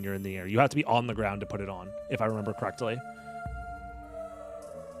out of it when you're in the air. You have to be on the ground to put it on, if I remember correctly.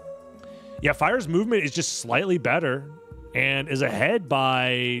 Yeah, Fire's movement is just slightly better and is ahead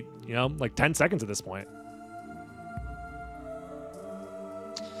by, you know, like 10 seconds at this point.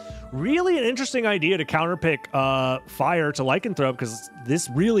 Really an interesting idea to counterpick Fire to Lycanthrope, because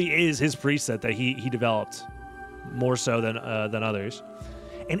this really is his preset that he developed more so than others.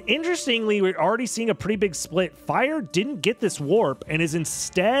 And interestingly, we're already seeing a pretty big split. Fire didn't get this warp and is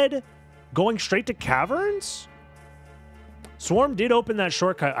instead going straight to Caverns. Swarm did open that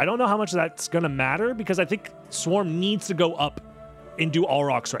shortcut. I don't know how much that's going to matter, because I think Swarm needs to go up and do all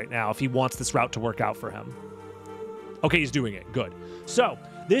rocks right now if he wants this route to work out for him. Okay, he's doing it. Good. So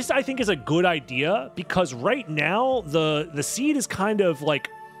this, I think, is a good idea, because right now the seed is kind of like...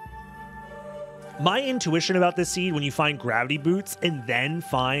 My intuition about this seed, when you find Gravity Boots and then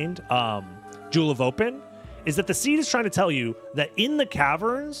find Jewel of Open, is that the seed is trying to tell you that in the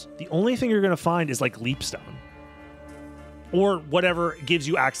caverns, the only thing you're going to find is like Leap Stone, or whatever gives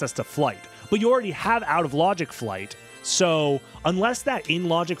you access to flight. But you already have out of logic flight, so unless that in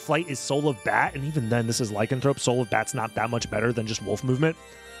logic flight is Soul of Bat, and even then this is Lycanthrope, Soul of Bat's not that much better than just Wolf movement,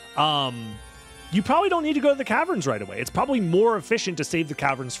 you probably don't need to go to the caverns right away. It's probably more efficient to save the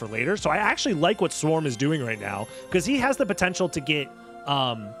caverns for later. So I actually like what Swarm is doing right now, because he has the potential to get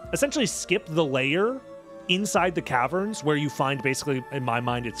essentially skip the layer inside the caverns where you find, basically, in my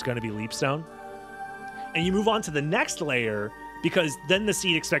mind, it's going to be Leapstone. And you move on to the next layer, because then the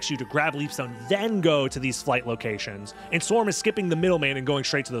seed expects you to grab Leapstone, then go to these flight locations. And Swarm is skipping the middleman and going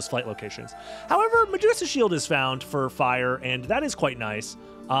straight to those flight locations. However, Medusa Shield is found for Fire, and that is quite nice.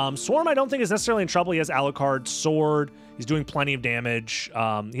 Swarm, I don't think, is necessarily in trouble. He has Alucard's sword. He's doing plenty of damage.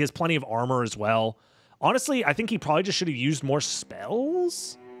 He has plenty of armor as well. Honestly, I think he probably just should have used more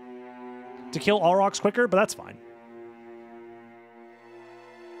spells to kill Aurochs quicker, but that's fine.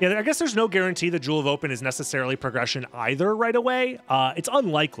 Yeah, I guess there's no guarantee that Jewel of Open is necessarily progression either right away. It's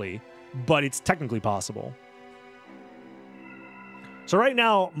unlikely, but it's technically possible. So right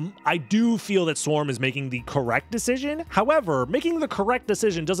now, I do feel that Swarm is making the correct decision. However, making the correct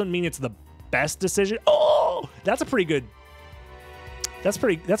decision doesn't mean it's the best decision. Oh, that's a pretty good. That's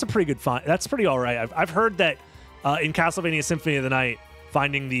pretty good. That's pretty all right. I've heard that in Castlevania Symphony of the Night,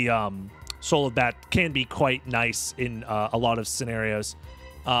 finding the Soul of Bat can be quite nice in a lot of scenarios.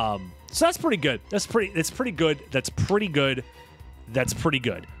 So that's pretty good. That's pretty good. That's pretty good. That's pretty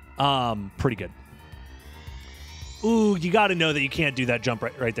good. Pretty good. Ooh, you got to know that you can't do that jump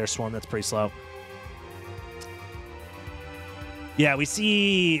right there, Swarm. That's pretty slow. Yeah, we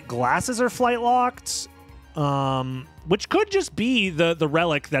see glasses are flight locked, which could just be the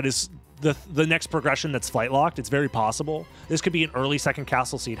relic that is the next progression that's flight locked. It's very possible. This could be an early second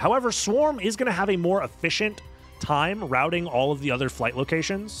castle seed. However, Swarm is going to have a more efficient time routing all of the other flight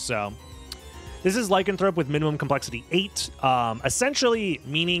locations. So this is Lycanthrope with minimum complexity 8, essentially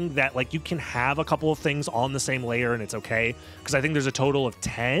meaning that like you can have a couple of things on the same layer and it's okay, because I think there's a total of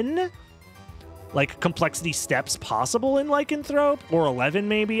 10 like complexity steps possible in Lycanthrope, or 11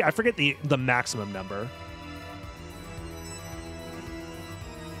 maybe. I forget the maximum number.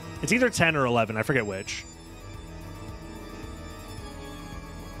 It's either 10 or 11. I forget which.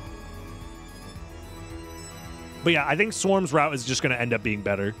 But yeah, I think Swarm's route is just going to end up being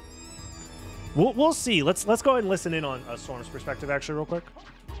better. We'll see. Let's go ahead and listen in on Swarm's perspective, actually, real quick.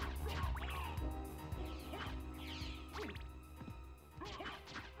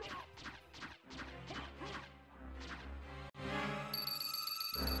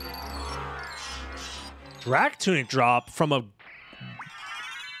 Rack Tunic drop from a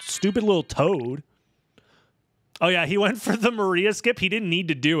stupid little toad. Oh, yeah, he went for the Maria skip. He didn't need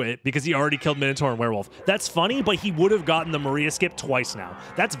to do it because he already killed Minotaur and Werewolf. That's funny, but he would have gotten the Maria skip twice now.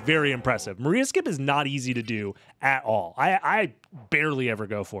 That's very impressive. Maria skip is not easy to do at all. I barely ever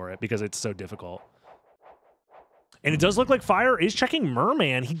go for it because it's so difficult. And it does look like Fire is checking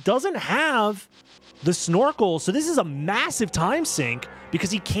Merman. He doesn't have the snorkel, so this is a massive time sink because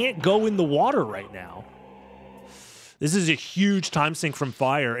he can't go in the water right now. This is a huge time sink from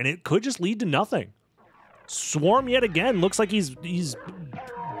Fire, and it could just lead to nothing. Swarm yet again looks like he's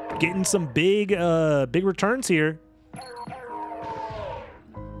getting some big returns here.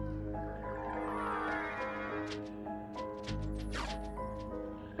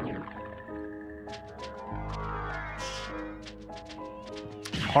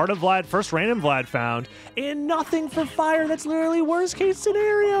 Heart of Vlad, first random Vlad found, and nothing for Fire. That's literally worst case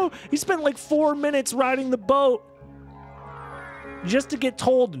scenario. He spent like 4 minutes riding the boat just to get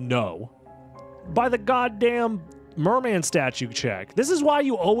told no by the goddamn Merman statue check. This is why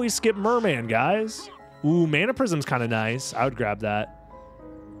you always skip Merman, guys. Ooh, Mana Prism's kind of nice. I would grab that.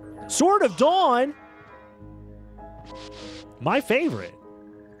 Sword of Dawn. My favorite.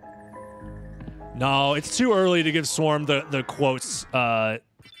 No, it's too early to give Swarm the quotes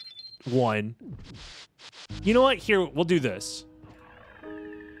one. You know what? Here, we'll do this.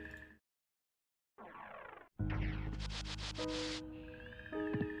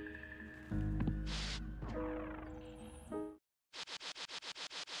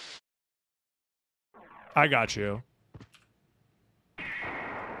 I got you.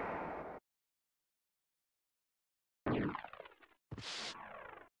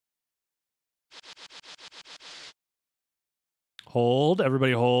 Hold.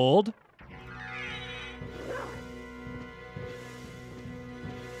 Everybody hold.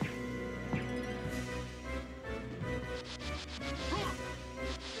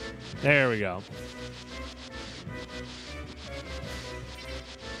 There we go.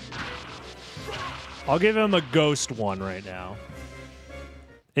 I'll give him a ghost one right now.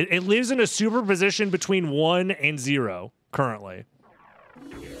 It lives in a superposition between 1 and 0 currently.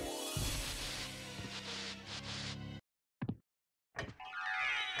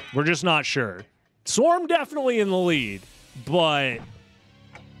 We're just not sure. Swarm definitely in the lead, but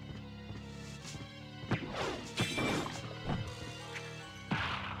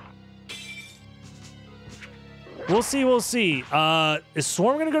we'll see, we'll see. Is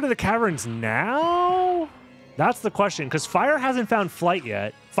Swarm gonna go to the caverns now? That's the question, because Fire hasn't found Flight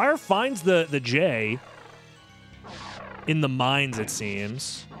yet. Fire finds the J in the mines, it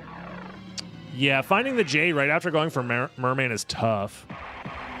seems. Yeah, finding the J right after going for Merman is tough.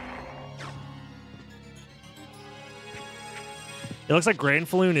 It looks like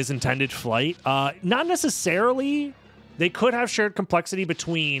Granfaloon is intended Flight. Not necessarily. They could have shared complexity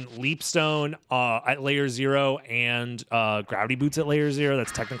between Leapstone at layer 0 and Gravity Boots at layer 0.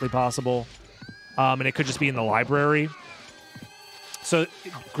 That's technically possible. And it could just be in the library. So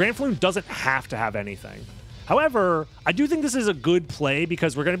Granfaloon doesn't have to have anything. However, I do think this is a good play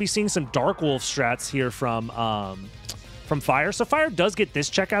because we're going to be seeing some Dark Wolf strats here from Fire. So Fire does get this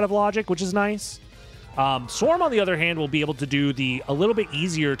check out of Logic, which is nice. Swarm, on the other hand, will be able to do a little bit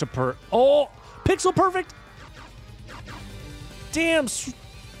easier to Oh, Pixel Perfect! Damn,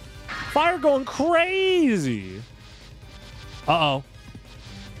 Fire going crazy. Uh-oh.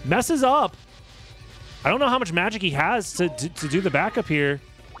 Messes up. I don't know how much magic he has to do the backup here.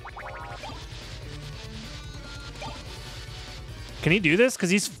 Can he do this?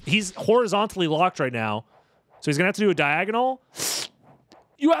 Because he's horizontally locked right now. So he's going to have to do a diagonal.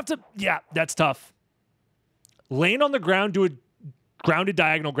 You have to... Yeah, that's tough. Land on the ground, do a grounded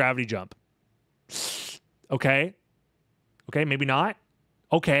diagonal gravity jump. Okay. Okay, maybe not.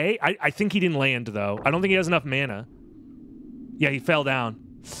 Okay, I think he didn't land, though. I don't think he has enough mana. Yeah, he fell down.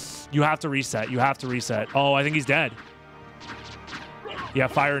 You have to reset. You have to reset. Oh, I think he's dead. Yeah,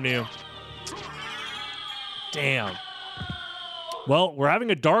 Fire knew. Damn. Well, we're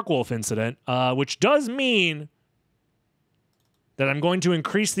having a Dark Wolf incident, which does mean that I'm going to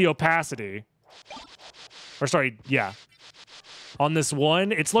increase the opacity. Or sorry, yeah. On this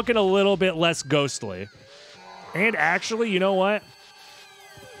one, it's looking a little bit less ghostly. And actually, you know what?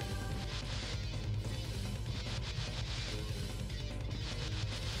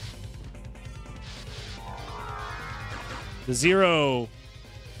 The Zero,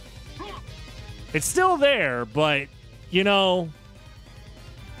 it's still there, but, you know,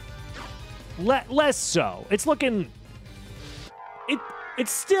 less so. It's looking...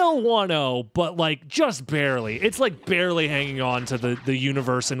 It's still 1-0, but, like, just barely. It's, like, barely hanging on to the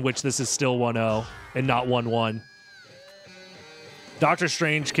universe in which this is still 1-0 and not 1-1. Doctor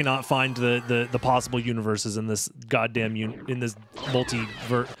Strange cannot find the possible universes in this goddamn in this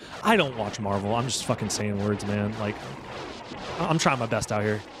multiverse. I don't watch Marvel. I'm just fucking saying words, man. Like, I'm trying my best out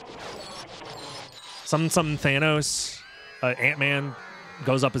here. Some Thanos, Ant-Man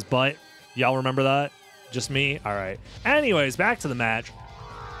goes up his butt. Y'all remember that? Just me? All right. Anyways, back to the match.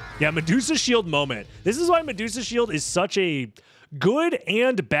 Yeah, Medusa Shield moment. This is why Medusa Shield is such a good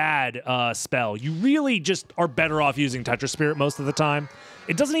and bad spell. You really just are better off using Tetra Spirit most of the time.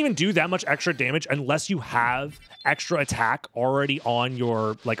 It doesn't even do that much extra damage unless you have extra attack already on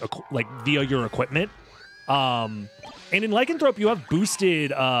your like via your equipment. And in Lycanthrope, you have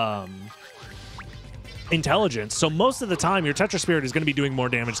boosted intelligence, so most of the time your Tetra Spirit is going to be doing more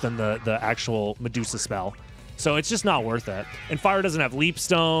damage than the actual Medusa spell. So it's just not worth it. And Fire doesn't have Leap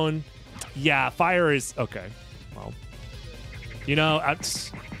Stone. Yeah, Fire is okay. Well, you know,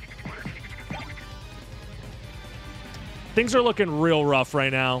 things are looking real rough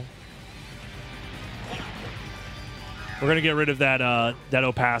right now. We're gonna get rid of that that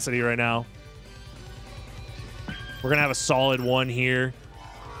opacity right now. We're gonna have a solid 1 here.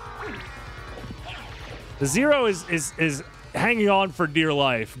 The Zero is hanging on for dear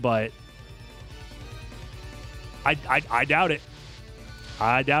life, but I doubt it.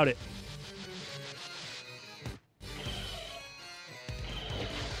 I doubt it.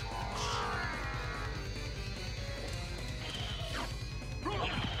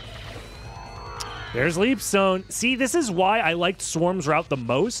 There's Leap Stone. See, this is why I liked Swarm's route the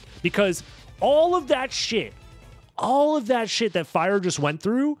most, because all of that shit that Fire just went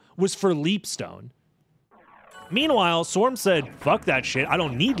through was for Leap Stone. Meanwhile, Swarm said, fuck that shit. I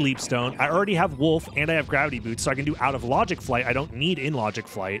don't need Leap Stone. I already have Wolf and I have Gravity Boots, so I can do out of Logic Flight. I don't need in Logic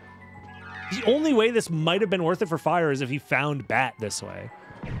Flight. The only way this might have been worth it for Fire is if he found Bat this way.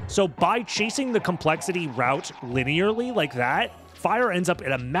 So by chasing the complexity route linearly like that, Fire ends up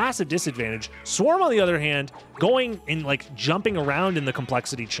at a massive disadvantage. Swarm, on the other hand, going and like jumping around in the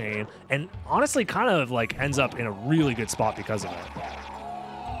complexity chain, and honestly kind of like ends up in a really good spot because of it.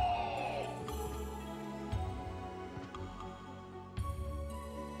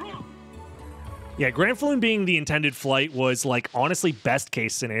 Yeah, Grand Floon being the intended flight was like honestly best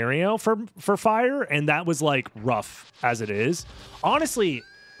case scenario for Fire, and that was like rough as it is. Honestly,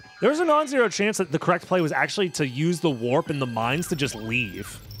 there's a non-zero chance that the correct play was actually to use the warp and the mines to just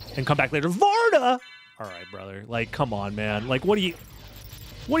leave and come back later. Varda! All right, brother. Like, come on, man. Like, what do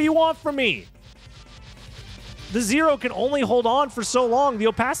you want from me? The Zero can only hold on for so long. The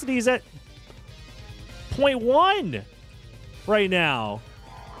opacity is at 0.1 right now.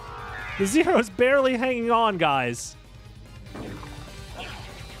 The Zero is barely hanging on, guys.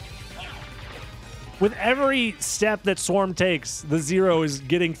 With every step that Swarm takes, the Zero is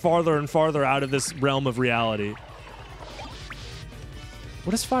getting farther and farther out of this realm of reality.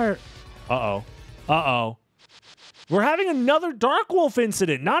 What is Fire? Uh-oh. Uh-oh. We're having another Dark Wolf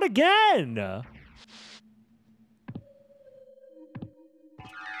incident. Not again.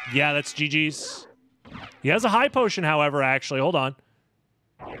 Yeah, that's GG's. He has a high potion, however, actually. Hold on.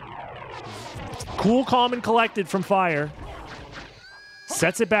 Cool, calm, and collected from Fire.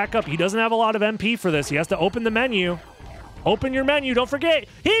 Sets it back up. He doesn't have a lot of MP for this. He has to open the menu. Open your menu. Don't forget.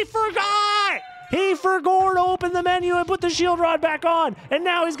 He forgot! He forgot to open the menu and put the shield rod back on. And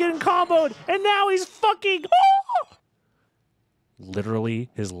now he's getting comboed. And now he's fucking... Oh! Literally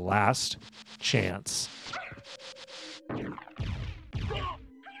his last chance.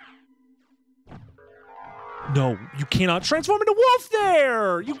 No, you cannot transform into Wolf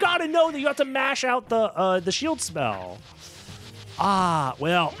there! You gotta know that you have to mash out the shield spell. Ah,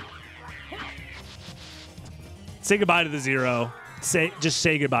 well. Say goodbye to the Zero. Just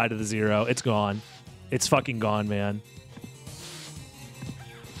say goodbye to the Zero. It's gone. It's fucking gone, man.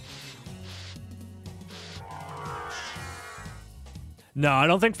 No, I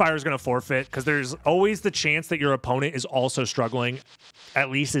don't think Fire's going to forfeit, because there's always the chance that your opponent is also struggling, at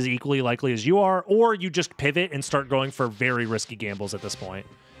least as equally likely as you are, or you just pivot and start going for very risky gambles at this point.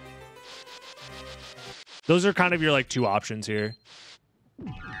 Those are kind of your like 2 options here.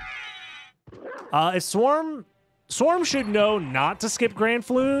 If Swarm should know not to skip Grand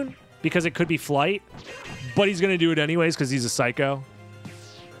Floon because it could be flight, but he's going to do it anyways because he's a psycho.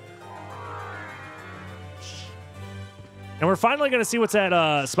 And we're finally going to see what's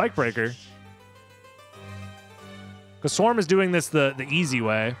at Spike Breaker. Because Swarm is doing this the easy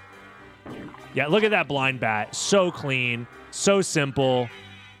way. Yeah, look at that blind bat. So clean. So simple.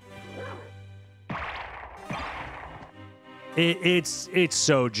 It's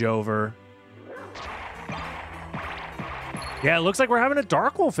so Jover. Yeah, it looks like we're having a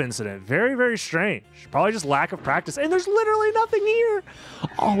Dark Wolf incident. Very, very strange. Probably just lack of practice. And there's literally nothing here.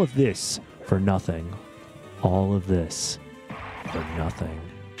 All of this for nothing. All of this for nothing.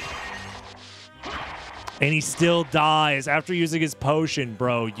 And he still dies after using his potion,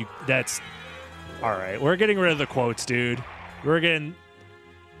 bro. That's... All right, we're getting rid of the quotes, dude. We're getting...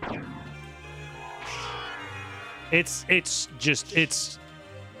 It's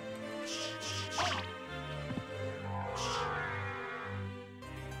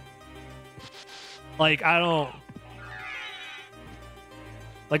like, I don't...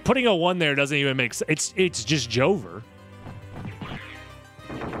 Like, putting a 1 there doesn't even make sense. It's just Jover.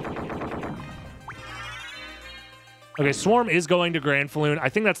 Okay, Swarm is going to Grand Falloon. I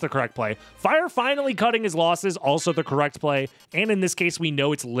think that's the correct play. Fire finally cutting his losses, also the correct play. And in this case, we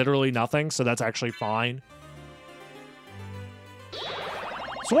know it's literally nothing, so that's actually fine.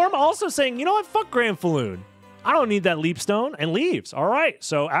 Swarm also saying, you know what, fuck Grand Falloon. I don't need that Leap Stone, and leaves. All right,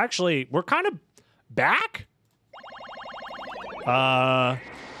 so actually, we're kind of back?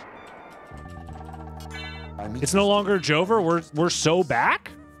 It's no longer Jover. We're so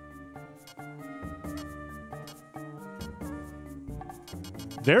back?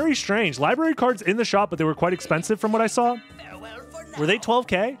 Very strange. Library cards in the shop, but they were quite expensive from what I saw. Were they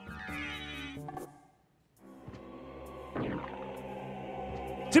 12K?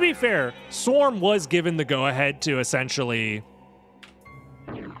 To be fair, Swarm was given the go-ahead to essentially...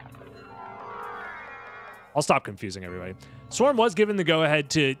 I'll stop confusing everybody. Swarm was given the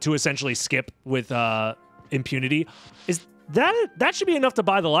go-ahead to essentially skip with impunity. Is that should be enough to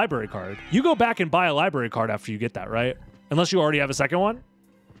buy the library card. You go back and buy a library card after you get that, right? Unless you already have a second one.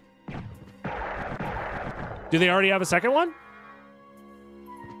 Do they already have a second one?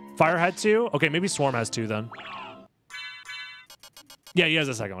 Fire had 2? Okay, maybe Swarm has 2 then. Yeah, he has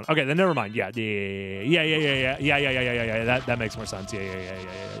a second one. Okay, then never mind. Yeah. That makes more sense.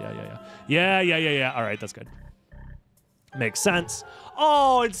 Yeah. All right, that's good. Makes sense.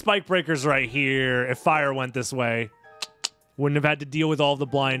 Oh, and Spike Breaker's right here. If Fire went this way, wouldn't have had to deal with all the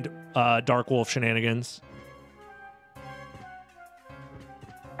blind Dark Wolf shenanigans.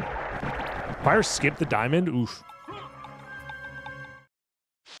 Fire skipped the diamond? Oof.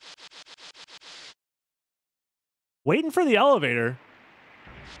 Waiting for the elevator.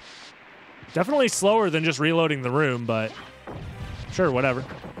 Definitely slower than just reloading the room, but sure, whatever.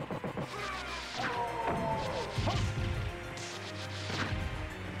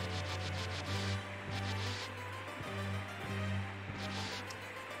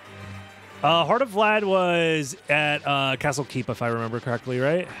 Heart of Vlad was at Castle Keep, if I remember correctly,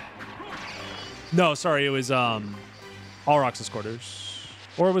 right? No, sorry, it was All Roxas Quarters.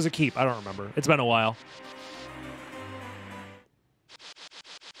 Or it was a Keep, I don't remember. It's been a while.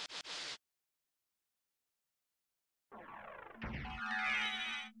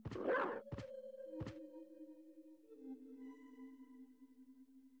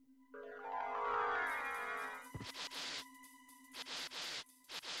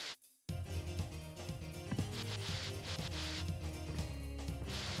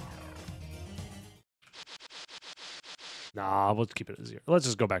 Nah, we'll keep it at 0. Let's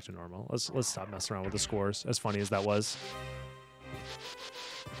just go back to normal. Let's stop messing around with the scores, as funny as that was.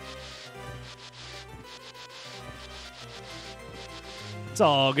 It's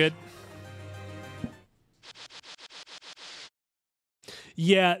all good.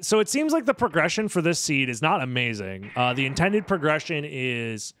 Yeah, so it seems like the progression for this seed is not amazing. The intended progression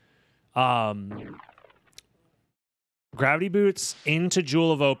is Gravity Boots into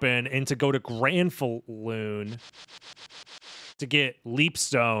Jewel of Open and to go to Grand Falloon to get Leap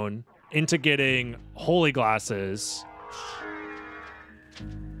Stone into getting Holy Glasses.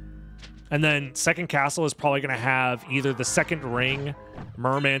 And then second castle is probably going to have either the second ring,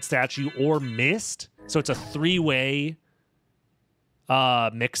 Merman statue, or Mist. So it's a 3-way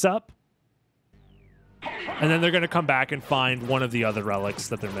mix-up. And then they're going to come back and find one of the other relics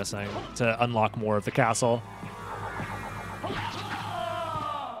that they're missing to unlock more of the castle.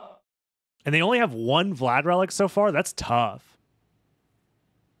 And they only have 1 Vlad relic so far. That's tough.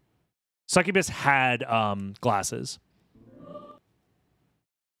 Succubus had glasses.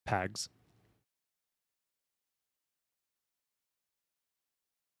 Pags.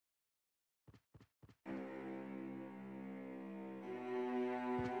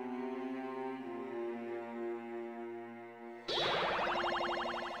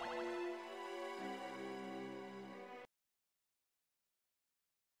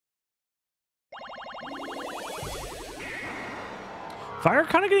 Fire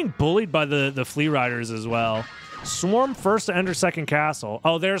kind of getting bullied by the Flea Riders as well. Swarm first to enter second castle.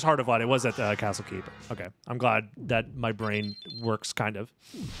 Oh, there's Heart of Light. It was at Castle Keep. Okay, I'm glad that my brain works kind of.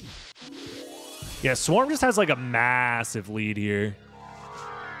 Yeah, Swarm just has like a massive lead here.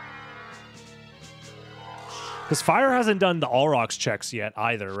 Because Fire hasn't done the All Rocks checks yet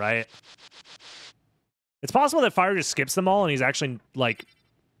either, right? It's possible that Fire just skips them all and he's actually like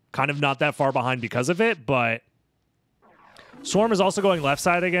kind of not that far behind because of it, but Swarm is also going left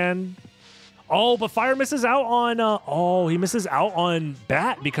side again. Oh, but Fire misses out on... he misses out on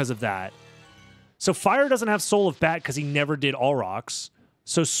Bat because of that. So Fire doesn't have Soul of Bat because he never did All Rocks.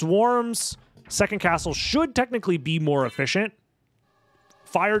 So Swarm's second castle should technically be more efficient.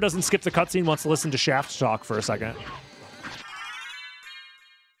 Fire doesn't skip the cutscene, wants to listen to Shaft talk for a second.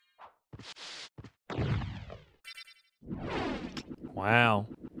 Wow.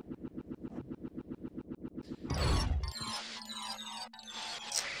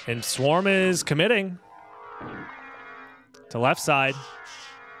 And Swarm is committing to left side.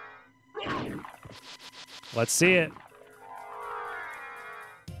 Let's see it.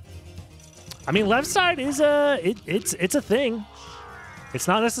 I mean, left side is it's a thing. It's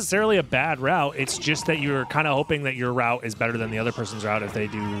not necessarily a bad route. It's just that you're kind of hoping that your route is better than the other person's route if they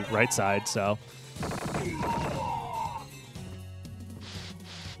do right side. So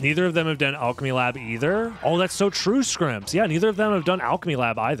neither of them have done Alchemy Lab either. Oh, that's so true, Scrimps. Yeah, neither of them have done Alchemy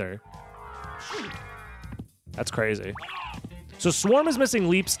Lab either. That's crazy. So Swarm is missing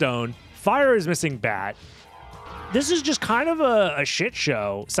Leapstone. Fire is missing Bat. This is just kind of a shit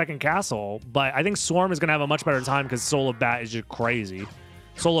show, second castle, but I think Swarm is going to have a much better time because Soul of Bat is just crazy.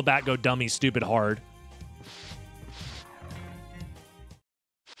 Soul of Bat go dummy stupid hard.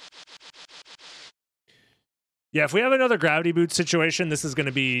 Yeah, if we have another Gravity Boot situation, this is going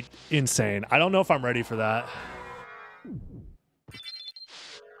to be insane. I don't know if I'm ready for that.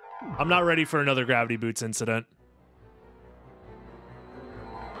 I'm not ready for another Gravity Boots incident.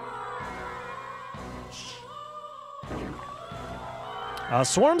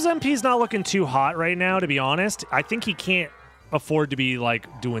 Swarm's MP's not looking too hot right now, to be honest. I think he can't afford to be,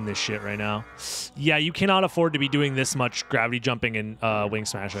 like, doing this shit right now. Yeah, you cannot afford to be doing this much gravity jumping and wing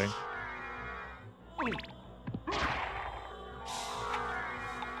smashing.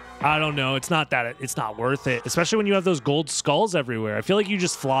 I don't know. It's not worth it, especially when you have those gold skulls everywhere. I feel like you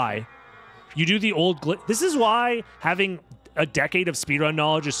just fly. You do the old glitch. This is why having a decade of speedrun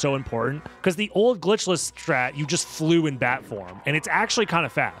knowledge is so important, because the old glitchless strat, you just flew in bat form, and it's actually kind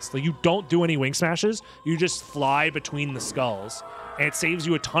of fast. Like, you don't do any wing smashes, you just fly between the skulls, and it saves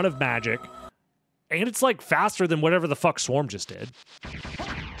you a ton of magic, and it's like faster than whatever the fuck Swarm just did.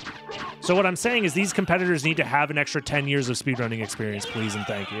 So what I'm saying is these competitors need to have an extra 10 years of speedrunning experience, please and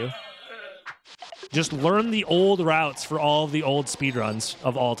thank you. Just learn the old routes for all the old speedruns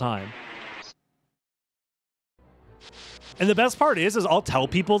of all time. And the best part is I'll tell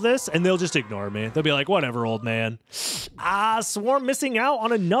people this, and they'll just ignore me. They'll be like, whatever, old man. Swarm missing out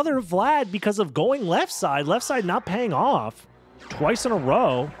on another Vlad because of going left side. Left side not paying off. Twice in a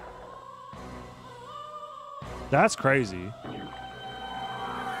row. That's crazy.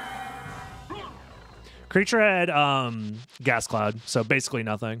 Creature had Gas Cloud, so basically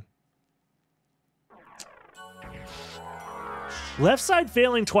nothing. Left side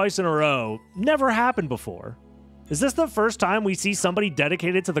failing twice in a row never happened before. Is this the first time we see somebody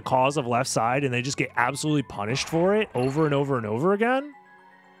dedicated to the cause of left side and they just get absolutely punished for it over and over and over again?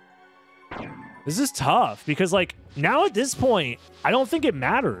 This is tough because, like, now at this point, I don't think it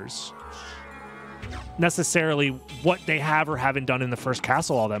matters necessarily what they have or haven't done in the first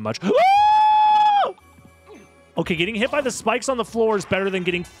castle all that much. Okay, getting hit by the spikes on the floor is better than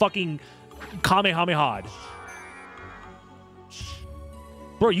getting fucking Kamehameha'd.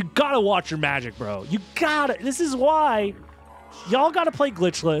 Bro, you gotta watch your magic, bro. You gotta. This is why y'all gotta play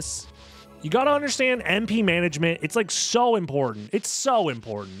glitchless. You gotta understand MP management. It's, like, so important. It's so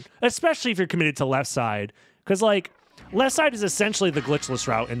important. Especially if you're committed to left side. Because, like, left side is essentially the glitchless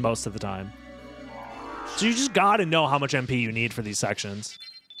route in most of the time. So you just gotta know how much MP you need for these sections.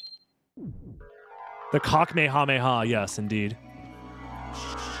 The Kamehameha, yes, indeed.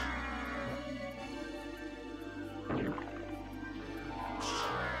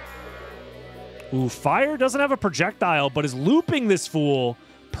 Ooh, Fire doesn't have a projectile, but is looping this fool.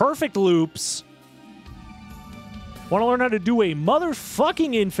 Perfect loops. Want to learn how to do a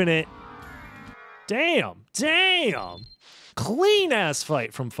motherfucking infinite. Damn. Damn. Clean-ass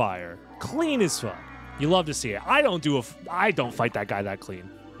fight from Fire. Clean as fuck. You love to see it. I don't fight that guy that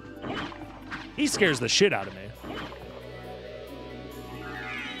clean. He scares the shit out of me.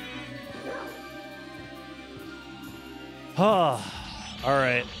 All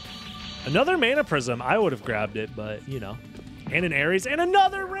right. Another Mana Prism. I would have grabbed it, but, you know. And an Ares. And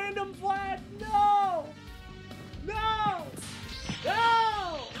another random flag. No! No!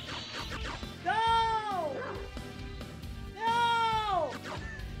 No! No! No!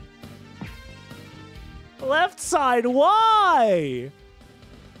 Left side, why?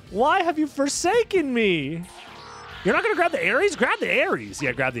 Why have you forsaken me? You're not going to grab the Ares? Grab the Ares.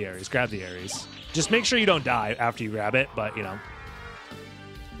 Yeah, grab the Ares. Grab the Ares. Just make sure you don't die after you grab it, but, you know.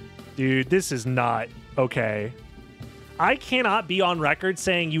 Dude, this is not okay. I cannot be on record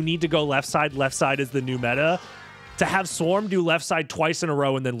saying you need to go left side is the new meta, to have Swarm do left side twice in a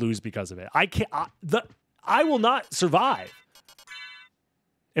row and then lose because of it. I can't. I will not survive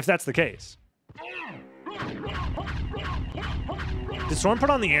if that's the case. Did Swarm put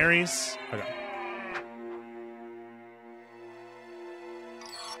on the Ares? Okay.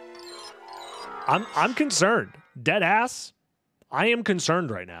 I'm concerned. Dead ass. I am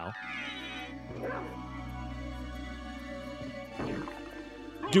concerned right now.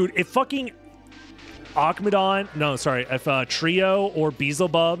 Dude, if fucking Akmadon, no, sorry, if Trio or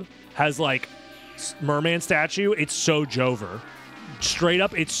Beelzebub has like Merman statue, it's so Jover. Straight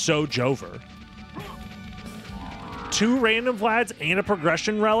up, it's so Jover. 2 random flats and a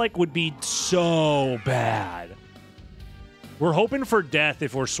progression relic would be so bad. We're hoping for death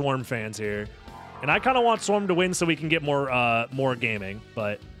if we're Swarm fans here. And I kind of want Swarm to win so we can get more gaming,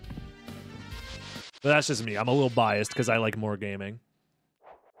 but that's just me. I'm a little biased because I like more gaming.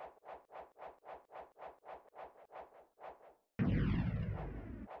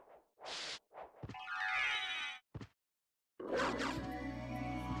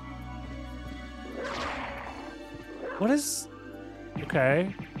 What is...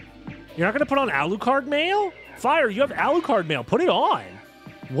 Okay. You're not going to put on Alucard mail? Fire, you have Alucard mail. Put it on.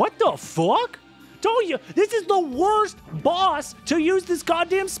 What the fuck? Don't you? This is the worst boss to use this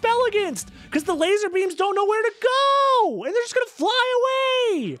goddamn spell against, because the laser beams don't know where to go, and they're just gonna fly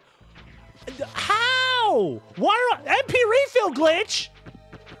away. How? Why are MP refill glitch?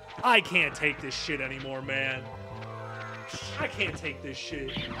 I can't take this shit anymore, man. I can't take this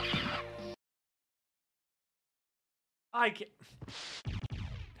shit. I can't.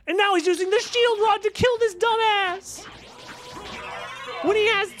 And now he's using the shield rod to kill this dumbass. When he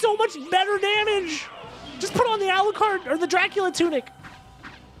has so much better damage. Just put on the Alucard, or the Dracula tunic.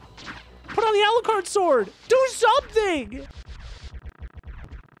 Put on the Alucard sword. Do something.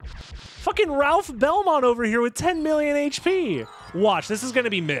 Fucking Ralph Belmont over here with 10 million HP. Watch, this is gonna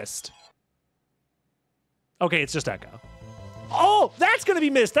be missed. Okay, it's just Echo. Oh, that's gonna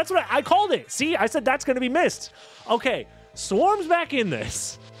be missed. That's what I called it. See, I said that's gonna be missed. Okay, Swarm's back in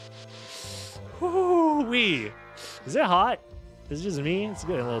this. Woo-wee. Is it hot? Is it just me? It's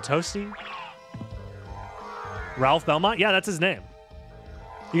getting a little toasty. Ralph Belmont? Yeah, that's his name.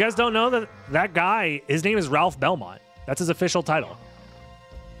 You guys don't know that that guy, his name is Ralph Belmont. That's his official title.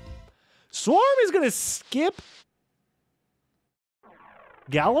 Swarm is going to skip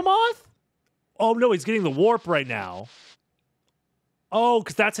Galamoth? Oh, no, he's getting the warp right now. Oh,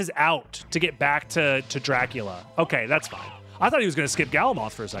 because that's his out to get back to Dracula. Okay, that's fine. I thought he was going to skip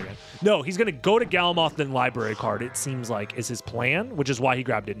Galamoth for a second. No, he's going to go to Galamoth, then library card, it seems like, is his plan, which is why he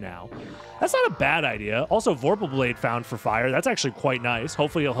grabbed it now. That's not a bad idea. Also, Vorpal Blade found for fire. That's actually quite nice.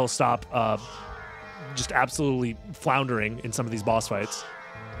 Hopefully, he'll stop just absolutely floundering in some of these boss fights.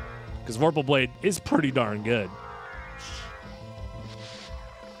 Because Vorpal Blade is pretty darn good.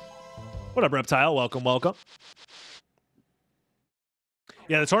 What up, Reptile? Welcome, welcome.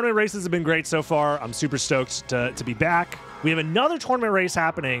 Yeah, the tournament races have been great so far. I'm super stoked to be back. We have another tournament race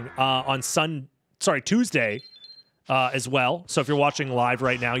happening on Tuesday as well. So if you're watching live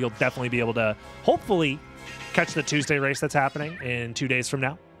right now, you'll definitely be able to hopefully catch the Tuesday race that's happening in 2 days from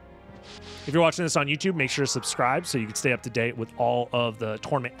now. If you're watching this on YouTube, make sure to subscribe so you can stay up to date with all of the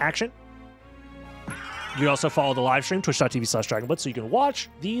tournament action. You can also follow the live stream, twitch.tv/DragonBlitz, so you can watch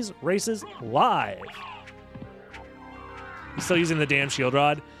these races live. He's still using the damn shield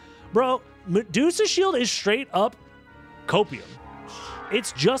rod. Bro, Medusa shield is straight up copium.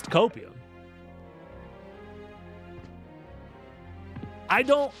 It's just copium.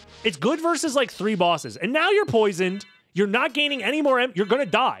 It's good versus like 3 bosses. And now you're poisoned. You're not gaining any more. You're going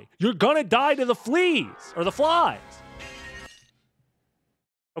to die. You're going to die to the fleas or the flies.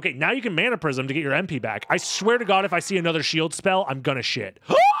 Okay, now you can Mana Prism to get your MP back. I swear to God, if I see another shield spell, I'm going to shit.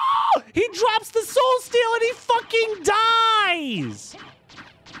 He drops the Soul Steal and he fucking dies!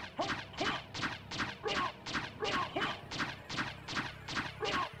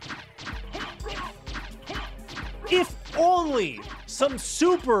 If only some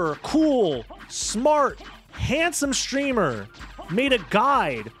super cool, smart, handsome streamer made a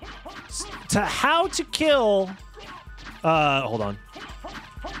guide to how to kill. Hold on.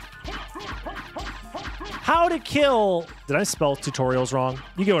 How to kill. Did I spell tutorials wrong?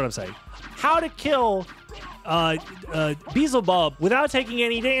 You get what I'm saying. How to kill Beelzebub without taking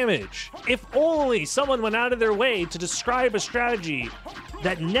any damage. If only someone went out of their way to describe a strategy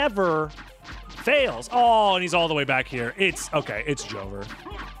that never fails. Oh, and he's all the way back here. It's okay. It's Jover.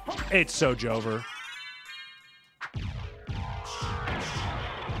 It's so Jover.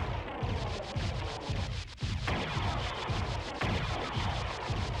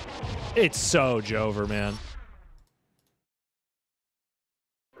 It's so Jover, man.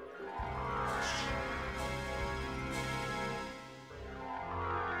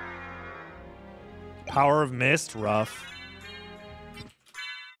 Power of Mist, rough.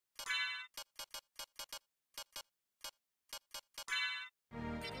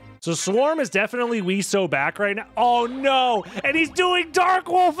 So Swarm is definitely Weeso back right now. Oh no! And he's doing Dark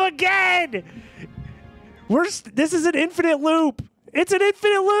Wolf again! This is an infinite loop! It's an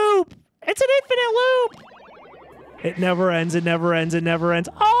infinite loop! It's an infinite loop! It never ends, it never ends, it never ends.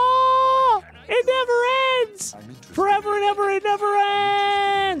 Oh! It never ends! Forever and ever, it never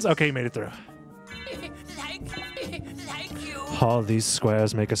ends! Okay, you made it through. Thank you. All these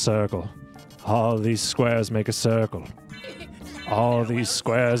squares make a circle. All these squares make a circle. All these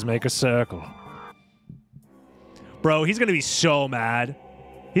squares make a circle. Bro, he's gonna be so mad.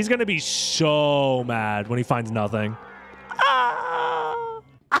 He's gonna be so mad when he finds nothing. Ah!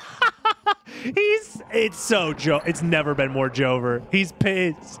 It's so it's never been more Jover. He's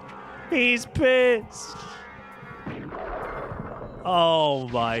pissed. He's pissed. Oh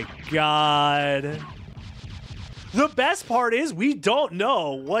my God. The best part is we don't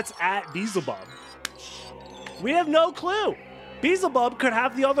know what's at Beelzebub. We have no clue. Beelzebub could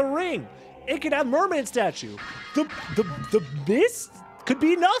have the other ring. It could have Mermaid Statue. The mist could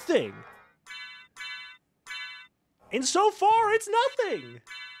be nothing. And so far, it's nothing.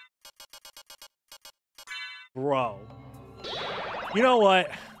 Bro. You know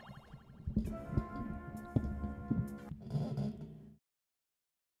what?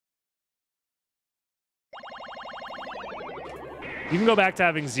 You can go back to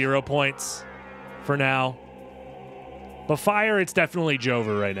having 0 points for now. But Fire, it's definitely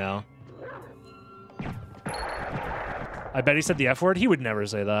Jover right now. I bet he said the F word. He would never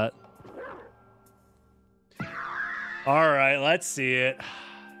say that. All right, let's see it.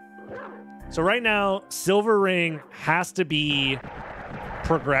 So right now, Silver Ring has to be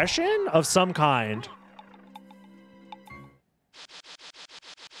progression of some kind.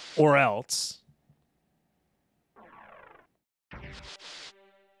 Or else.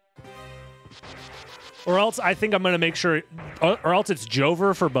 Or else I think I'm going to make sure... Or else it's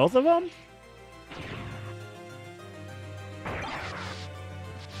Jover for both of them?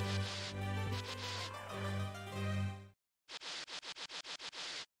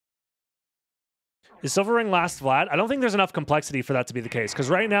 Is Silver Ring last Vlad? I don't think there's enough complexity for that to be the case. Because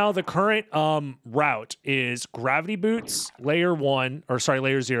right now, the current route is Gravity Boots, Layer 1... Or sorry,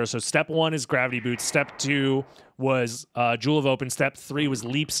 Layer 0. So Step 1 is Gravity Boots. Step 2 was Jewel of Open. Step 3 was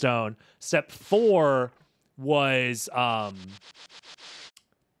Leapstone. Step 4 was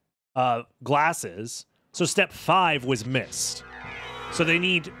Glasses. So Step 5 was Mist. So they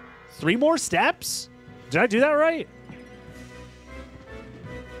need 3 more steps? Did I do that right?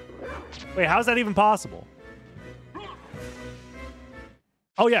 Wait, how is that even possible?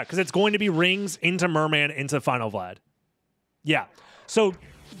 Oh, yeah, because it's going to be rings into Merman into Final Vlad. Yeah. So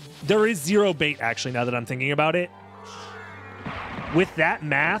there is 0 bait, actually, now that I'm thinking about it. With that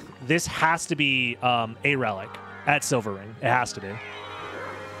math, this has to be a relic at Silver Ring. It has to be.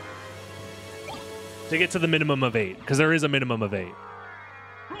 To get to the minimum of 8, because there is a minimum of 8.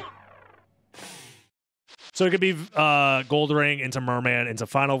 So it could be Gold Ring into Merman into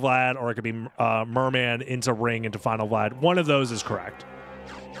Final Vlad, or it could be Merman into Ring into Final Vlad. One of those is correct.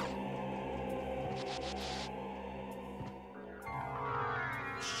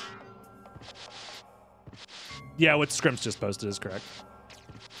 Yeah, what Scrimp's just posted is correct.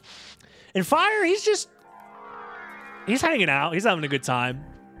 And Fire, he's hanging out. He's having a good time.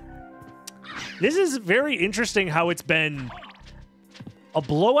 This is very interesting how it's been a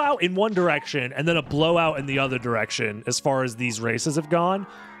blowout in one direction and then a blowout in the other direction as far as these races have gone.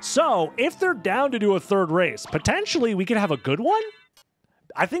 So if they're down to do a third race, potentially we could have a good one.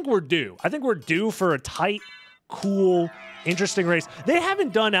 I think we're due. I think we're due for a tight, cool, interesting race. They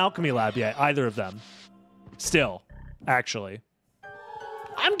haven't done Alchemy Lab yet, either of them. Still, actually.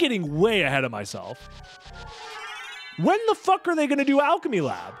 I'm getting way ahead of myself. When the fuck are they going to do Alchemy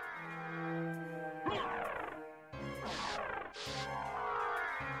Lab?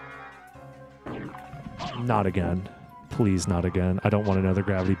 Not again. Please, not again. I don't want another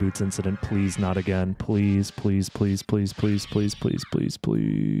gravity boots incident. Please, not again. Please, please, please, please, please, please, please, please,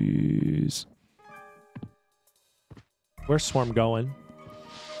 please. Where's Swarm going?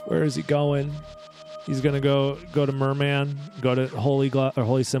 Where is he going? He's gonna go to Merman. Go to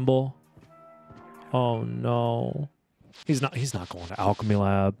Holy Symbol. Oh no. He's not going to Alchemy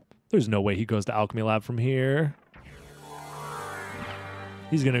Lab. There's no way he goes to Alchemy Lab from here.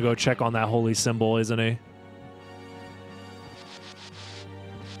 He's gonna go check on that Holy Symbol, isn't he?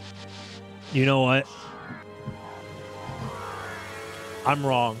 You know what? I'm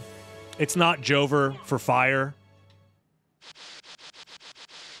wrong. It's not Jover for fire.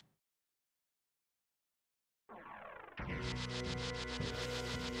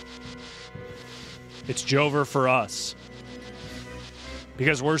 It's Jover for us.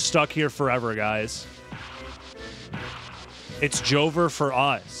 Because we're stuck here forever, guys. It's Jover for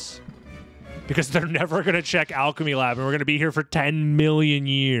us. Because they're never going to check Alchemy Lab, and we're going to be here for 10 million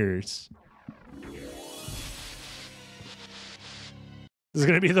years. This is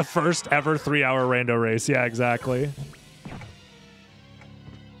going to be the first ever 3-hour rando race. Yeah, exactly.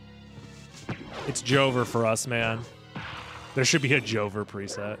 It's Jover for us, man. There should be a Jover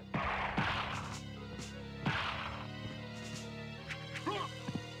preset.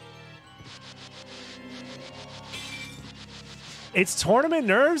 It's tournament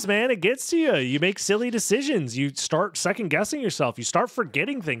nerves, man. It gets to you. You make silly decisions. You start second-guessing yourself. You start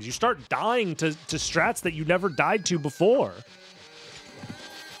forgetting things. You start dying to strats that you never died to before.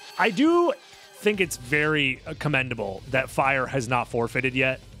 I do think it's very commendable that Fire has not forfeited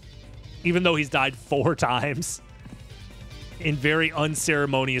yet, even though he's died 4 times in very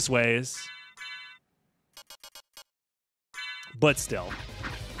unceremonious ways. But still.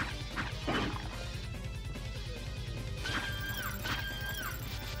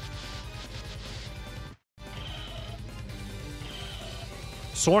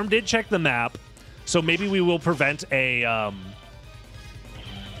 Swarm did check the map, so maybe we will prevent a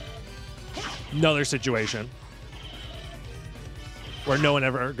another situation where no one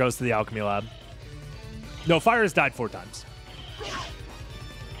ever goes to the Alchemy Lab. No, Fire has died 4 times.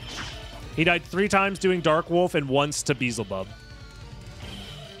 He died 3 times doing Dark Wolf and once to Beelzebub.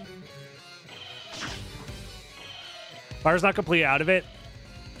 Fire's not completely out of it.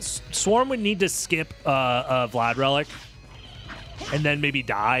 Swarm would need to skip a Vlad Relic and then maybe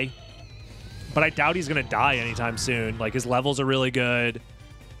die. But I doubt he's going to die anytime soon. Like, his levels are really good.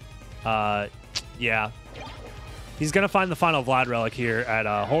 Yeah. He's going to find the final Vlad Relic here at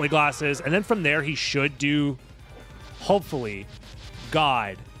Holy Glasses. And then from there, he should do, hopefully,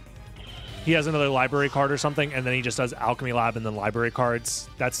 God. He has another library card or something, and then he just does Alchemy Lab and then library cards.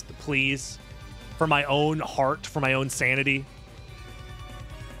 That's, please, for my own heart, for my own sanity.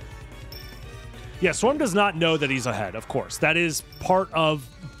 Yeah, Swarm does not know that he's ahead, of course. That is part of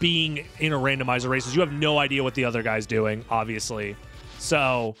being in a randomizer races. You have no idea what the other guy's doing, obviously.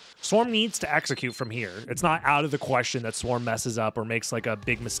 So Swarm needs to execute from here. It's not out of the question that Swarm messes up or makes like a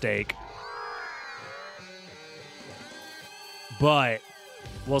big mistake. But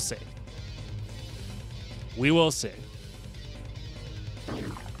we'll see. We will see.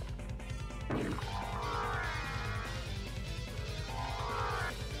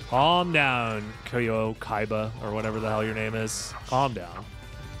 Calm down, Koyo Kaiba, or whatever the hell your name is. Calm down.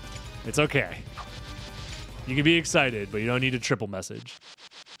 It's okay. You can be excited, but you don't need a triple message.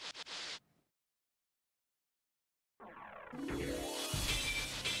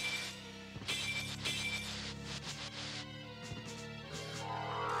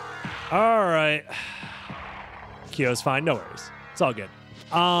 All right. Kyo's fine. No worries. It's all good.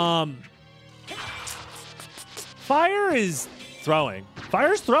 Fire is throwing.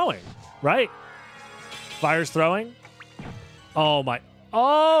 Fire's throwing, right? Fire's throwing. Oh, my.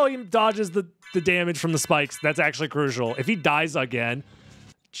 Oh, he dodges the damage from the spikes. That's actually crucial. If he dies again,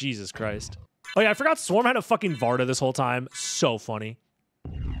 Jesus Christ. Oh, yeah, I forgot Swarm had a fucking Varda this whole time. So funny.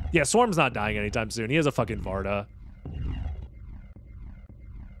 Yeah, Swarm's not dying anytime soon. He has a fucking Varda.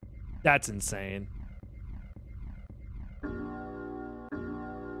 That's insane.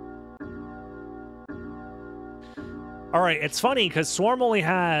 All right, it's funny because Swarm only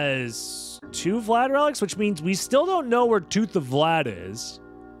has 2 Vlad relics, which means we still don't know where Tooth of Vlad is.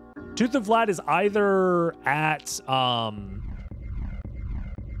 Tooth of Vlad is either at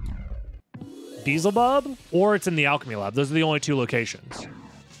Beelzebub or it's in the Alchemy Lab. Those are the only 2 locations.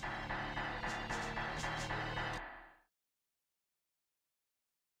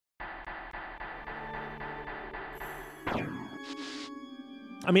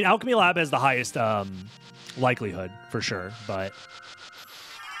 I mean, Alchemy Lab has the highest likelihood, for sure, but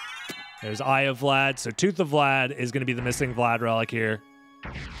There's Eye of Vlad. So Tooth of Vlad is going to be the missing Vlad relic here.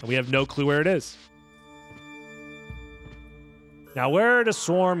 And we have no clue where it is. Now, where does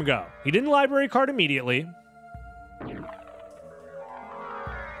Swarm go? He didn't library card immediately.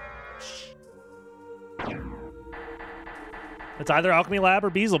 It's either Alchemy Lab or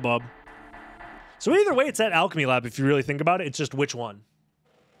Beelzebub. So either way, it's at Alchemy Lab if you really think about it. It's just which one.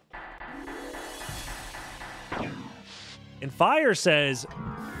 And Fire says,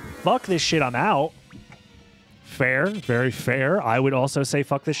 fuck this shit, I'm out. Fair, very fair. I would also say,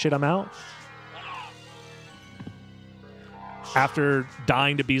 fuck this shit, I'm out. After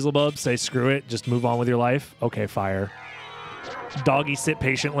dying to Beelzebub, say, screw it, just move on with your life. Okay, Fire. Doggy sit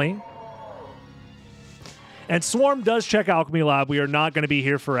patiently. And Swarm does check Alchemy Lab. We are not going to be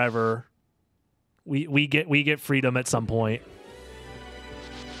here forever. We get freedom at some point.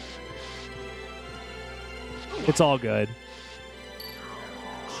 It's all good.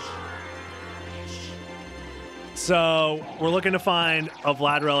 So we're looking to find a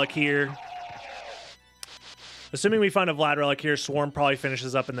Vlad relic here. Assuming we find a Vlad relic here, Swarm probably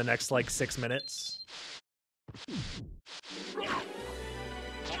finishes up in the next like 6 minutes.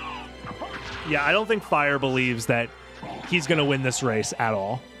 Yeah, I don't think Fire believes that he's going to win this race at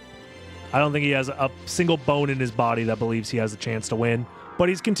all. I don't think he has a single bone in his body that believes he has a chance to win, but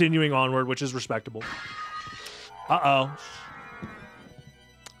he's continuing onward, which is respectable. Uh-oh.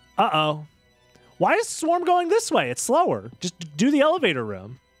 Uh-oh. Why is Swarm going this way? It's slower. Just do the elevator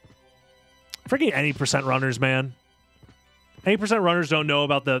room. Freaking any percent runners, man. Any percent runners don't know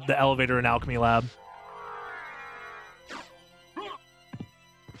about the elevator in Alchemy Lab.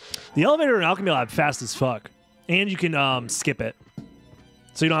 The elevator in Alchemy Lab fast as fuck. And you can skip it.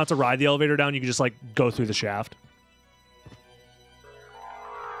 So you don't have to ride the elevator down. You can just like go through the shaft.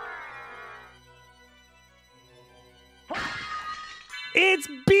 It's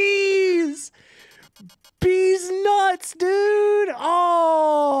bees! Bees nuts, dude!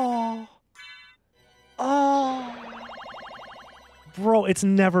 Oh! Oh! Bro, it's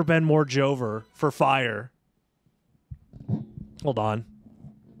never been more Jover for Fire. Hold on.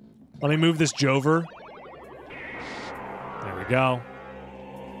 Let me move this Jover. There we go.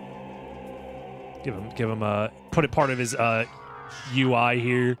 Give him a put it part of his UI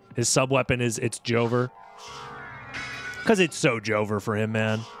here. His sub weapon is it's Jover. Cause it's so Jover for him,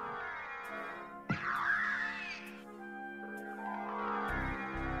 man.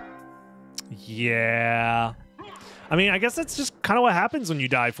 Yeah. I mean, I guess that's just kind of what happens when you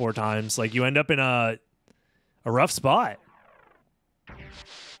die 4 times. Like you end up in a rough spot.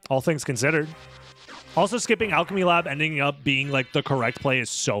 All things considered. Also, skipping Alchemy Lab ending up being like the correct play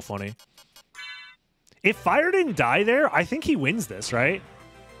is so funny. If Fire didn't die there, I think he wins this, right?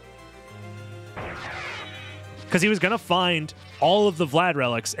 Because he was going to find all of the Vlad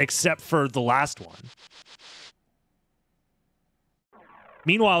relics except for the last one.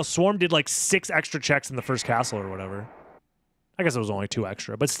 Meanwhile, Swarm did like 6 extra checks in the first castle or whatever. I guess it was only 2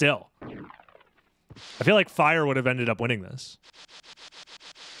 extra, but still. I feel like Fire would have ended up winning this.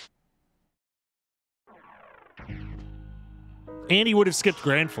 And he would have skipped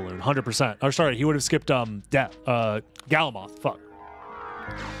Grand Falloon, 100%. Or sorry, he would have skipped Galamoth. Fuck.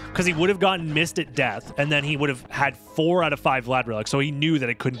 Because he would have gotten missed at death, and then he would have had 4 out of 5 Vlad relics, so he knew that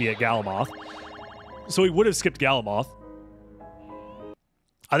it couldn't be a Galamoth. So he would have skipped Galamoth.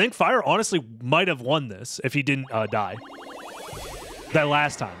 I think Fire honestly might have won this if he didn't die. That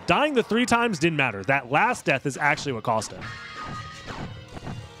last time. Dying the 3 times didn't matter. That last death is actually what cost him.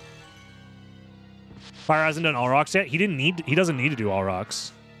 Fire hasn't done all rocks yet. He doesn't need to do all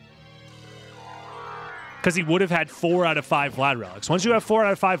rocks. Because he would have had 4 out of 5 Vlad relics. Once you have 4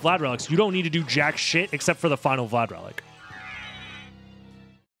 out of 5 Vlad relics, you don't need to do jack shit except for the final Vlad relic.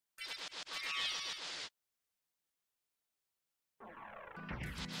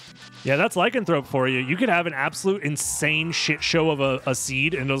 Yeah, that's Lycanthrope for you. You could have an absolute insane shit show of a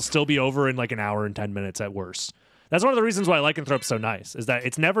seed, and it'll still be over in like an hour and 10 minutes at worst. That's one of the reasons why Lycanthrope's so nice, is that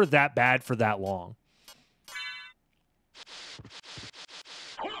it's never that bad for that long.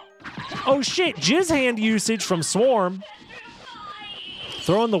 Oh shit, Jizz Hand usage from Swarm.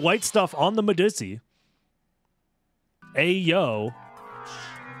 Throwing the white stuff on the Medusi. Ayo.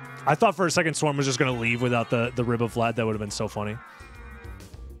 I thought for a second Swarm was just going to leave without the Rib of Vlad. That would have been so funny.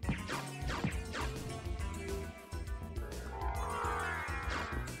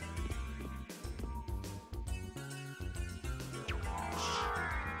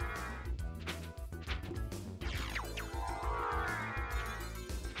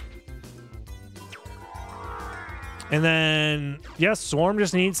 And then, yes, Swarm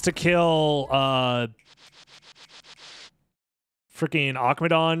just needs to kill freaking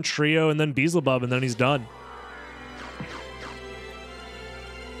Akmadon, Trio, and then Beelzebub, and then he's done.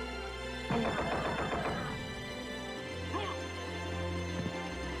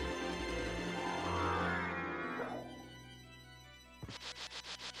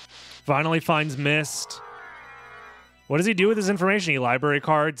 Finally finds Mist. What does he do with his information? He library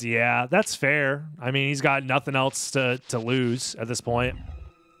cards? Yeah, that's fair. I mean, he's got nothing else to lose at this point.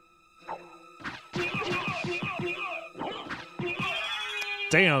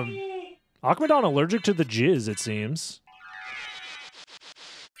 Damn. Akmadon allergic to the jizz, it seems.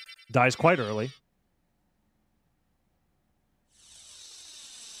 Dies quite early.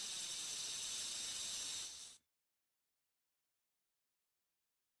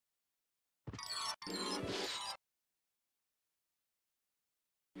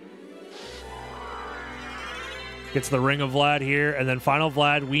 Gets the Ring of Vlad here, and then final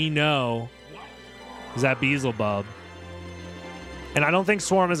Vlad, we know, is that Beelzebub. And I don't think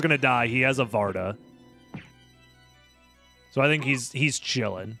Swarm is going to die. He has a Varda. So I think he's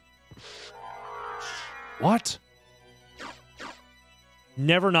chilling. What?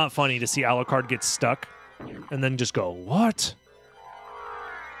 Never not funny to see Alucard get stuck and then just go, what?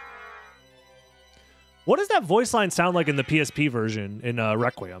 What does that voice line sound like in the PSP version in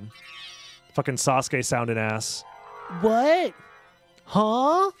Requiem? Fucking Sasuke sounding ass. What?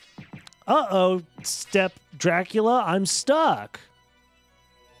 Huh? Uh-oh, Step Dracula, I'm stuck.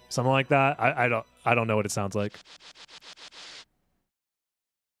 Something like that. I don't know what it sounds like.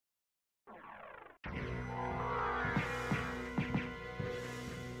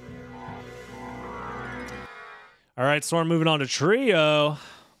 All right, so we're moving on to Trio.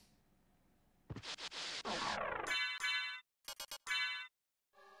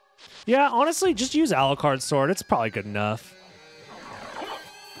 Yeah, honestly, just use Alucard's sword. It's probably good enough.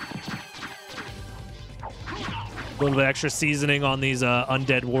 A little bit extra seasoning on these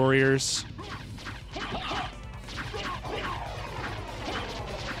undead warriors.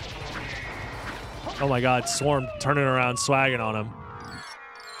 Oh my god, Swarm turning around, swagging on him.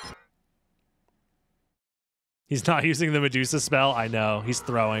 He's not using the Medusa spell? I know, he's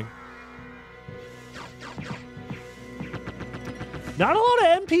throwing. Not a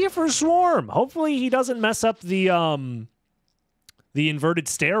lot of MP for Swarm. Hopefully he doesn't mess up the inverted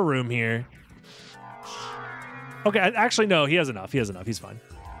stair room here. Okay, actually, no, he has enough. He has enough. He's fine.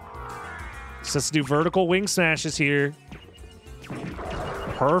 Just has to do vertical wing smashes here.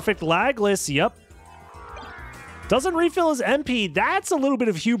 Perfect lagless. Yep. Doesn't refill his MP. That's a little bit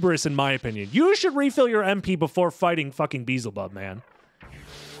of hubris, in my opinion. You should refill your MP before fighting fucking Beelzebub, man.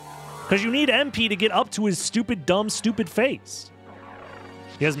 Because you need MP to get up to his stupid, dumb, stupid face.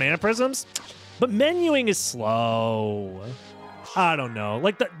 He has mana prisms, but menuing is slow. I don't know.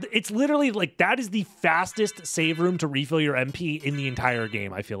 Like, it's literally like that is the fastest save room to refill your MP in the entire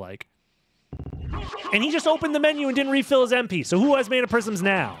game, I feel like. And he just opened the menu and didn't refill his MP. So who has mana prisms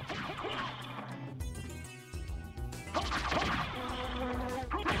now?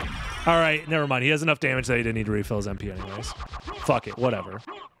 All right, never mind. He has enough damage that he didn't need to refill his MP anyways. Fuck it, whatever.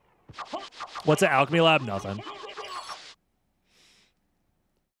 What's an Alchemy Lab? Nothing.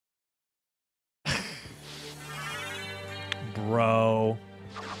 Bro.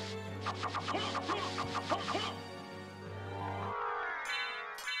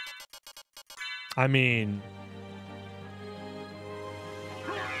 I mean,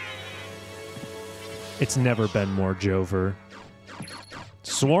 it's never been more Jover.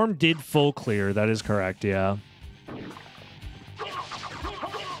 Swarm did full clear. That is correct, yeah.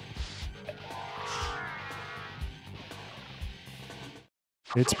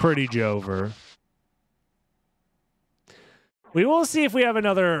 It's pretty Jover. We will see if we have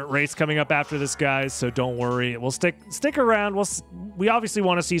another race coming up after this, guys, so don't worry. We'll stick around. We obviously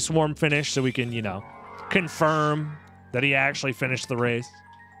want to see Swarm finish so we can, you know, confirm that he actually finished the race.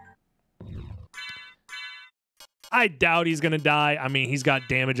 I doubt he's going to die. I mean, he's got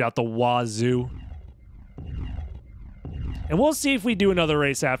damage out the wazoo. And we'll see if we do another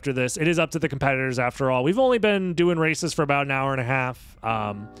race after this. It is up to the competitors after all. We've only been doing races for about an hour and a half.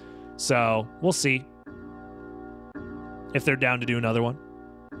 So we'll see if they're down to do another one.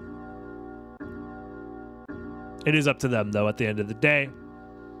 It is up to them, though, at the end of the day.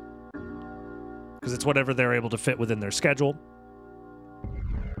 Because it's whatever they're able to fit within their schedule.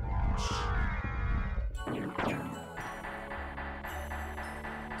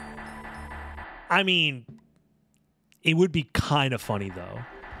 I mean, it would be kind of funny, though.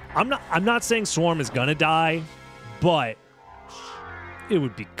 I'm not saying Swarm is gonna die, but it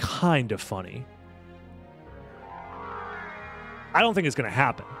would be kind of funny. I don't think it's gonna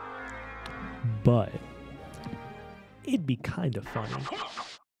happen, but It'd be kind of funny.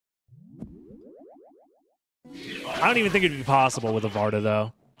 I don't even think it'd be possible with a Varda,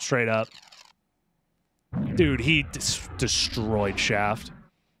 though. Straight up. Dude, he destroyed Shaft.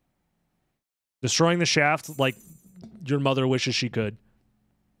 Destroying the Shaft like your mother wishes she could.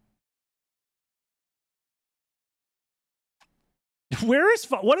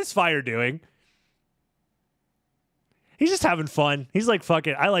 What is Fire doing? He's just having fun. He's like, fuck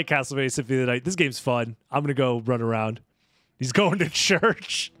it. I like Castlevania Symphony of the Night. This game's fun. I'm going to go run around. He's going to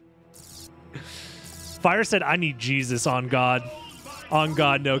church. Fire said, I need Jesus on God. On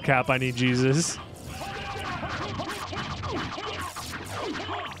God, no cap, I need Jesus.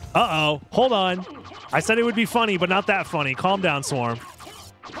 Uh-oh. Hold on. I said it would be funny, but not that funny. Calm down, Swarm.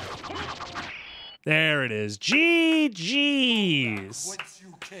 There it is. GG's.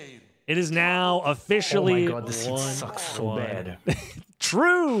 It is now officially. Oh my god, this seed sucks so bad.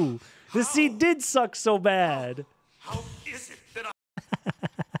 True. This seed did suck so bad. How is it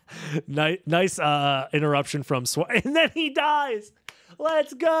that Nice interruption from Swarm. And then he dies.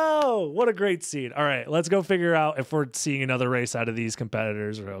 Let's go. What a great seed. All right, let's go figure out if we're seeing another race out of these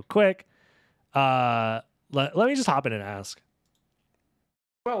competitors real quick. Let me just hop in and ask.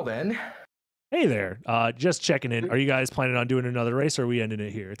 Well then. Hey there. Just checking in. Are you guys planning on doing another race, or are we ending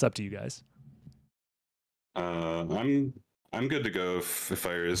it here? It's up to you guys. I'm good to go if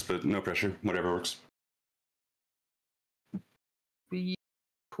Fire is, but no pressure. Whatever works. We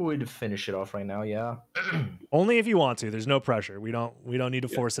could finish it off right now, yeah. Only if you want to. There's no pressure. We don't need to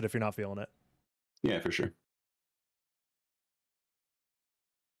force it if you're not feeling it. Yeah, for sure. Do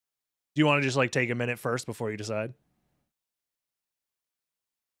you want to just like take a minute first before you decide?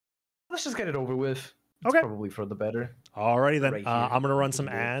 Let's just get it over with. It's Okay. probably for the better. Alrighty then. Right here. I'm gonna run some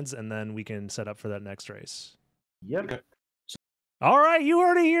Good. ads and then we can set up for that next race. Yep. Okay. All right, you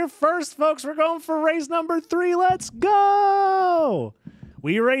heard it here first, folks. We're going for race number 3. Let's go.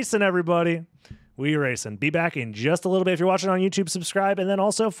 We racing, everybody. We racing. Be back in just a little bit. If you're watching on YouTube, subscribe, and then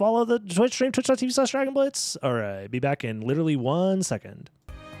also follow the Twitch stream, twitch.tv/DragonBlitz. All right, be back in literally 1 second.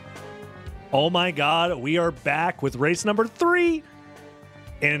 Oh my God, we are back with race number 3.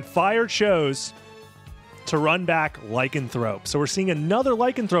 And Fire chose to run back Lycanthrope. So we're seeing another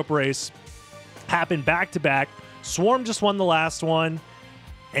Lycanthrope race happen back to back. Swarm just won the last one.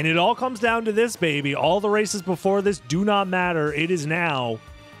 And it all comes down to this, baby. All the races before this do not matter. It is now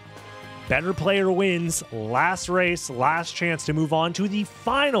better player wins. Last race, last chance to move on to the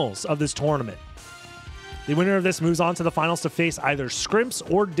finals of this tournament. The winner of this moves on to the finals to face either Scrimps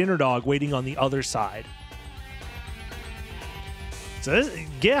or Dinner Dog waiting on the other side. So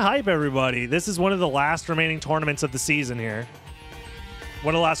get hype, everybody. This is one of the last remaining tournaments of the season here.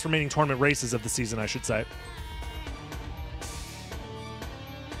 One of the last remaining tournament races of the season, I should say.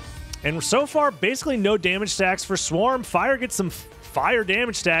 And so far, basically no damage stacks for Swarm. Fire gets some fire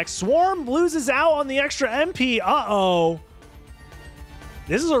damage stacks. Swarm loses out on the extra MP. Uh-oh.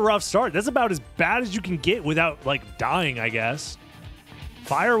 This is a rough start. That's about as bad as you can get without, like, dying, I guess.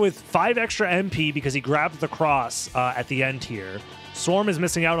 Fire with 5 extra MP because he grabbed the cross at the end here. Swarm is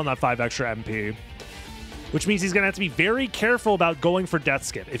missing out on that 5 extra MP, which means he's going to have to be very careful about going for Death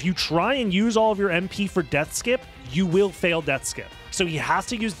Skip. If you try and use all of your MP for Death Skip, you will fail Death Skip. So he has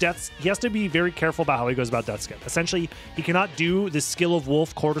to use he has to be very careful about how he goes about Death Skip. Essentially, he cannot do the Skill of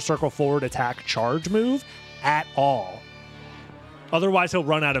Wolf quarter circle forward attack charge move at all. Otherwise, he'll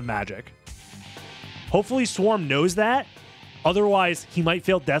run out of magic. Hopefully, Swarm knows that. Otherwise, he might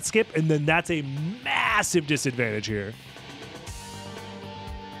fail Death Skip, and then that's a massive disadvantage here.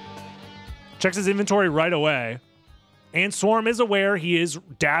 Checks his inventory right away. And Swarm is aware he is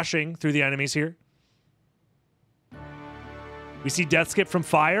dashing through the enemies here. We see Death Skip from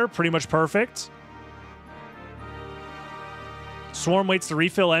Fire, pretty much perfect. Swarm waits to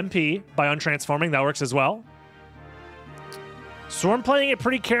refill MP by untransforming. That works as well. Swarm playing it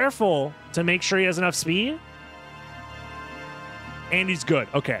pretty careful to make sure he has enough speed. And he's good.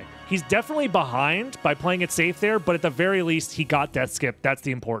 Okay. He's definitely behind by playing it safe there, but at the very least, he got Death Skip. That's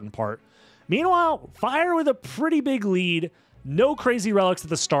the important part. Meanwhile, Fire with a pretty big lead. No crazy relics at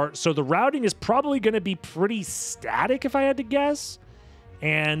the start, so the routing is probably going to be pretty static if I had to guess.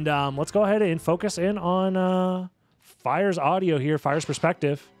 And let's go ahead and focus in on Fire's audio here, Fire's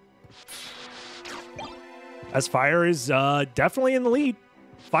perspective. As Fire is definitely in the lead.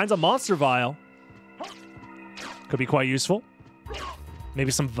 Finds a Monster Vial. Could be quite useful.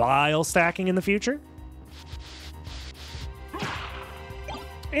 Maybe some Vial stacking in the future.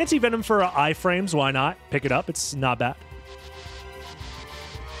 Anti-Venom for iframes, why not? Pick it up, it's not bad.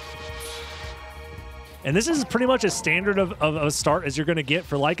 And this is pretty much as standard of a start as you're going to get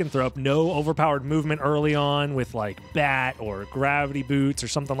for Lycanthrope. No overpowered movement early on with like Bat or Gravity Boots or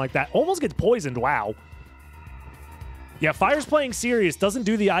something like that. Almost gets poisoned. Wow. Yeah, Fire's playing serious. Doesn't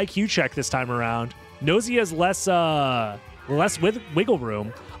do the IQ check this time around. Knows he has less wiggle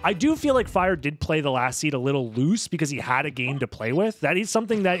room. I do feel like Fire did play the last seed a little loose because he had a game to play with. That is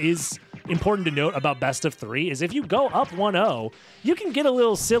something that is important to note about best of 3 is if you go up 1-0, you can get a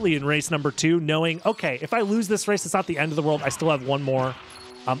little silly in race number 2 knowing, okay, if I lose this race, it's not the end of the world. I still have one more.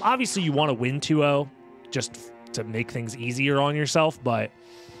 Obviously, you want to win 2-0 just to make things easier on yourself, but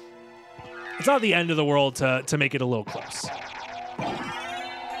it's not the end of the world to make it a little close.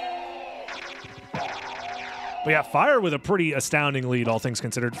 But yeah, Fire with a pretty astounding lead, all things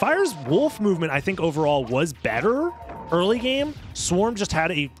considered. Fire's Wolf movement, I think, overall was better early game. Swarm just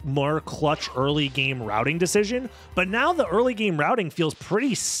had a more clutch early game routing decision. But now the early game routing feels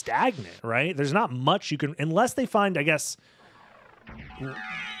pretty stagnant, right? There's not much you can... Unless they find, I guess,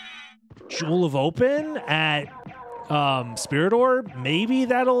 Jewel of Open at Spirit Orb. Maybe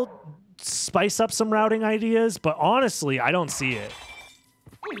that'll spice up some routing ideas. But honestly, I don't see it.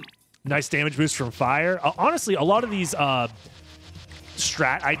 Nice damage boost from Fire. Honestly, a lot of these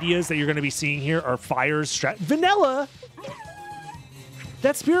strat ideas that you're going to be seeing here are Fire's strat. Vanilla?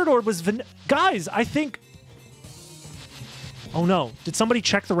 That Spirit Orb was... Guys, I think... Oh no. Did somebody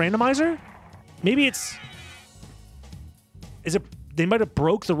check the randomizer? Maybe it's... Is it... They might have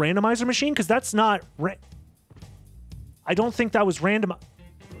broke the randomizer machine? Because that's not... I don't think that was random...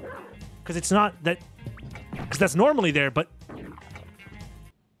 Because it's not that... Because that's normally there, but...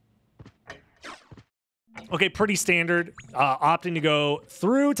 Okay, pretty standard. Opting to go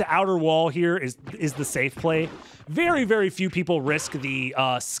through to outer wall here is the safe play. Very, very few people risk the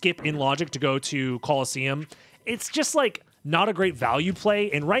skip in logic to go to Coliseum. It's just like not a great value play.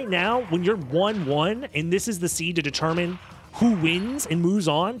 And right now, when you're 1-1 and this is the seed to determine who wins and moves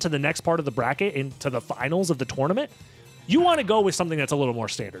on to the next part of the bracket and to the finals of the tournament, you want to go with something that's a little more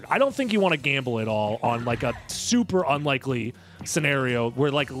standard. I don't think you want to gamble at all on like a super unlikely scenario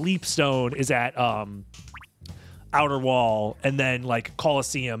where like Leapstone is at outer wall and then like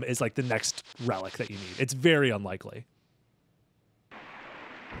Coliseum is like the next relic that you need. It's very unlikely.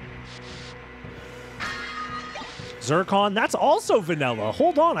 Zircon, that's also vanilla.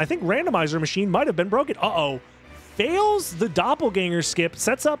 Hold on, I think randomizer machine might have been broken. Uh-oh. Fails the doppelganger skip,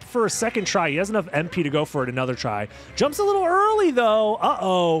 sets up for a second try. He has enough MP to go for it another try. Jumps a little early though.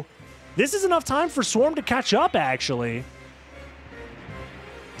 Uh-oh. This is enough time for Swarm to catch up actually.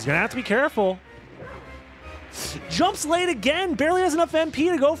 He's gonna have to be careful. Jumps late again. Barely has enough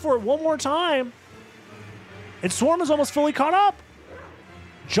MP to go for it one more time. And Swarm is almost fully caught up.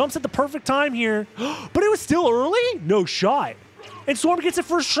 Jumps at the perfect time here. But it was still early? No shot. And Swarm gets it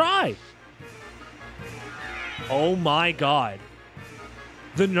first try. Oh my god.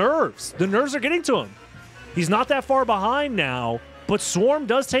 The nerves. The nerves are getting to him. He's not that far behind now. But Swarm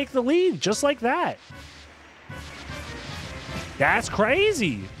does take the lead just like that. That's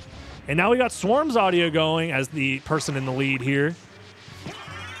crazy. And now we got Swarm's audio going as the person in the lead here.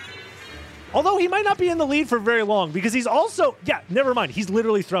 Although he might not be in the lead for very long because he's also... Yeah, never mind. He's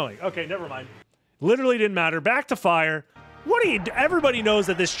literally throwing. Okay, never mind. Literally didn't matter. Back to Fire. What do you... Everybody knows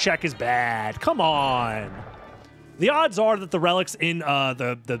that this check is bad. Come on. The odds are that the relic's in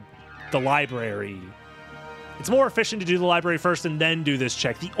the library. It's more efficient to do the library first and then do this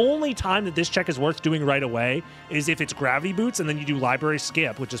check. The only time that this check is worth doing right away is if it's Gravity Boots and then you do library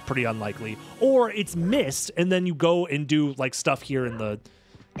skip, which is pretty unlikely. Or it's missed and then you go and do like stuff here in the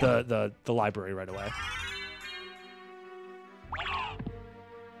library right away.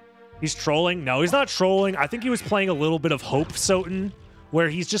 He's trolling? No, he's not trolling. I think he was playing a little bit of Hope SotN, where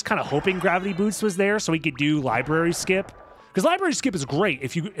he's just kind of hoping Gravity Boots was there so he could do library skip. Because library skip is great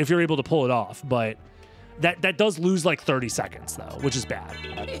if you're able to pull it off, but that does lose like 30 seconds though, which is bad.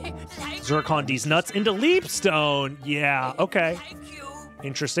 Zircon D's nuts into Leapstone. Yeah, okay.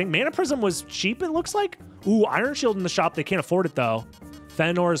 Interesting. Mana Prism was cheap, it looks like. Ooh, Iron Shield in the shop. They can't afford it though.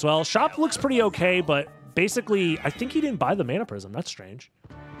 Fenor as well. Shop looks pretty okay, but basically, I think he didn't buy the Mana Prism. That's strange.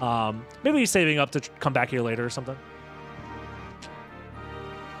 Maybe he's saving up to come back here later or something.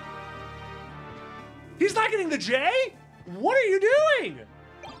 He's not getting the J? What are you doing?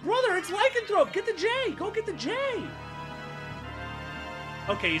 Brother, it's Lycanthrope. Get the J. Go get the J.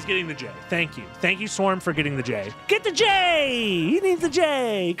 Okay, he's getting the J. Thank you. Thank you, Swarm, for getting the J. Get the J! He needs the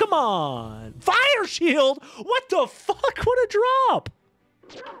J. Come on. Fire Shield? What the fuck? What a drop.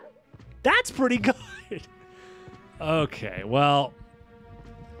 That's pretty good. Okay, well,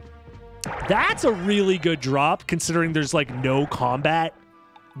 that's a really good drop considering there's like no combat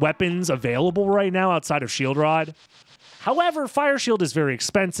weapons available right now outside of Shield Rod. However, Fire Shield is very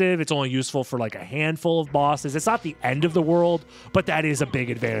expensive. It's only useful for like a handful of bosses. It's not the end of the world, but that is a big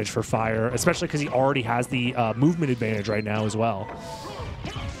advantage for Fire, especially because he already has the movement advantage right now as well.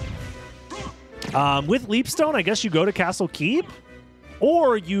 With Leapstone, I guess you go to Castle Keep,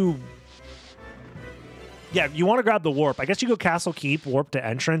 or you... Yeah, you want to grab the Warp. I guess you go Castle Keep, Warp to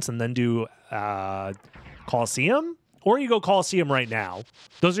Entrance, and then do Coliseum, or you go Coliseum right now.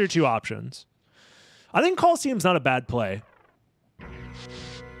 Those are your two options. I think Coliseum's not a bad play.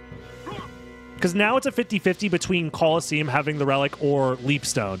 Because now it's a 50-50 between Coliseum having the relic or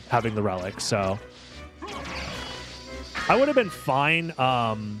Leapstone having the relic, so... I would have been fine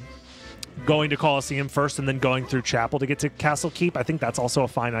going to Coliseum first and then going through Chapel to get to Castle Keep. I think that's also a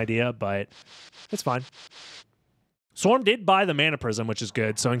fine idea, but it's fine. Swarm did buy the Mana Prism, which is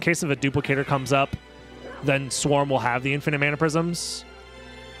good. So in case of a duplicator comes up, then Swarm will have the infinite Mana Prisms.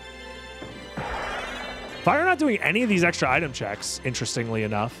 Fire not doing any of these extra item checks, interestingly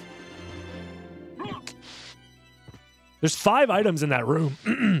enough. There's 5 items in that room,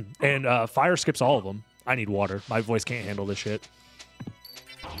 and Fire skips all of them. I need water. My voice can't handle this shit.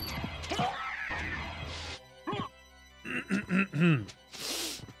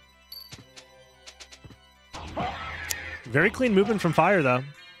 Very clean movement from Fire, though.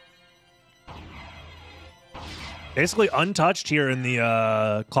 Basically untouched here in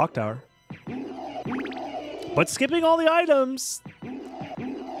the clock tower. But skipping all the items.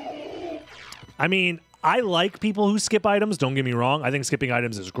 I mean, I like people who skip items, don't get me wrong. I think skipping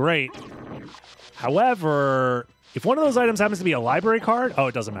items is great. However, if one of those items happens to be a library card, oh,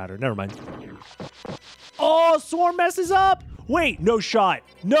 it doesn't matter. Never mind. Oh, Swarm messes up. Wait, no shot.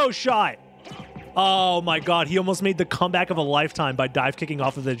 No shot. Oh my god, he almost made the comeback of a lifetime by dive kicking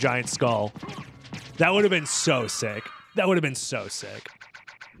off of the giant skull. That would have been so sick. That would have been so sick.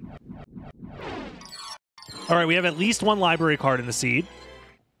 All right, we have at least one library card in the seed.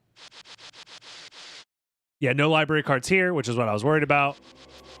 Yeah, no library cards here, which is what I was worried about.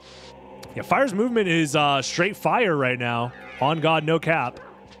 Yeah, Fire's movement is straight fire right now. On God, no cap.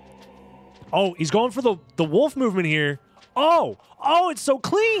 Oh, he's going for the wolf movement here. Oh, it's so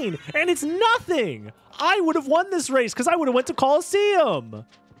clean, and it's nothing. I would have won this race because I would have went to Coliseum.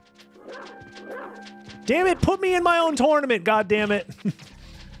 Damn it, put me in my own tournament, god damn it.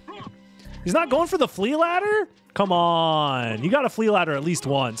 He's not going for the flea ladder? Come on. You got a flea ladder at least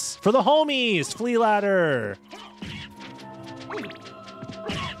once. For the homies, flea ladder.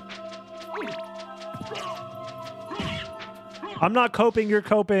 I'm not coping, you're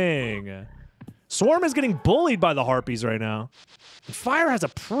coping. Swarm is getting bullied by the Harpies right now. Fire has a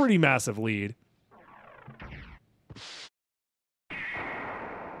pretty massive lead.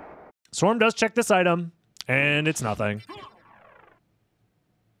 Swarm does check this item, and it's nothing.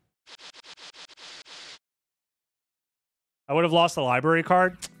 I would have lost the library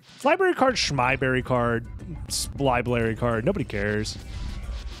card. Library card, Schmyberry card, library card. Nobody cares.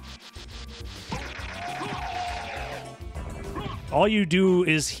 All you do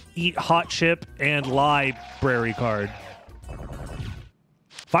is eat hot chip and library card.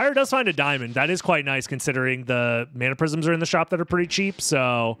 Fire does find a diamond. That is quite nice considering the mana prisms are in the shop that are pretty cheap.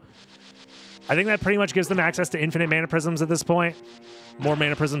 So I think that pretty much gives them access to infinite mana prisms at this point. More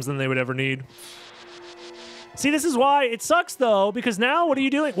mana prisms than they would ever need. See, this is why it sucks, though, because now what are you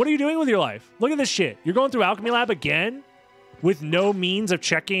doing? What are you doing with your life? Look at this shit. You're going through Alchemy Lab again with no means of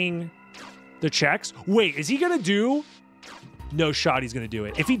checking the checks? Wait, is he going to do... No shot he's going to do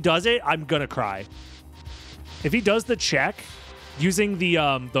it. If he does it, I'm going to cry. If he does the check using the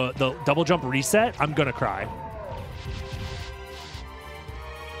double jump reset, I'm going to cry.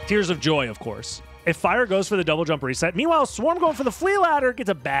 Tears of joy, of course. If Fire goes for the double jump reset. Meanwhile, Swarm going for the flea ladder gets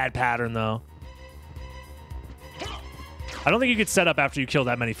a bad pattern, though. I don't think you could set up after you kill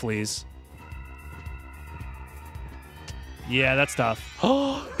that many fleas. Yeah, that's tough.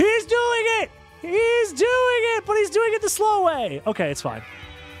 Oh, he's doing it! He's doing it, but he's doing it the slow way. Okay, it's fine.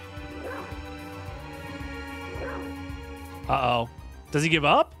 Uh-oh. Does he give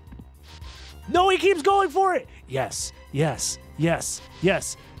up? No, he keeps going for it. Yes, yes, yes,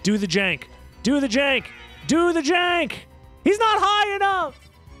 yes. Do the jank. Do the jank. Do the jank. He's not high enough.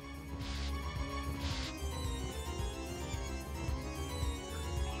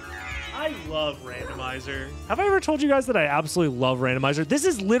 I love Randomizer. Have I ever told you guys that I absolutely love Randomizer? This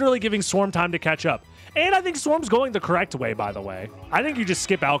is literally giving Swarm time to catch up. And I think Swarm's going the correct way, by the way. I think you just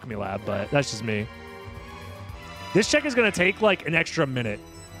skip Alchemy Lab, but that's just me. This check is going to take like an extra minute.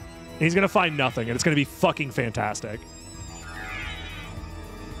 And he's going to find nothing, and it's going to be fucking fantastic.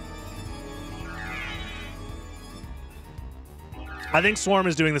 I think Swarm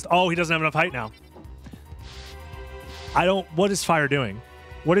is doing this. Oh, he doesn't have enough height now. What is Fire doing?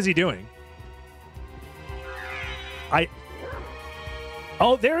 What is he doing?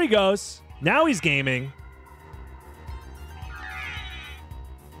 Oh, there he goes. Now he's gaming.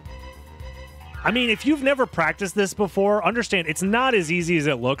 I mean, if you've never practiced this before, understand it's not as easy as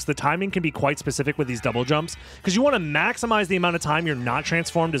it looks. The timing can be quite specific with these double jumps because you want to maximize the amount of time you're not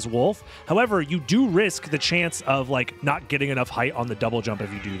transformed as Wolf. However, you do risk the chance of like not getting enough height on the double jump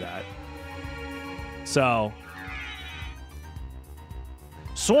if you do that. So,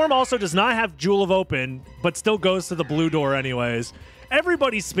 Swarm also does not have Jewel of Open, but still goes to the blue door anyways.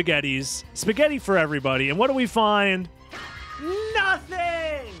 Everybody's spaghettis. Spaghetti for everybody. And what do we find?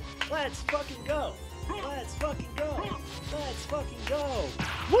 Nothing! Let's fucking go. Let's fucking go. Let's fucking go.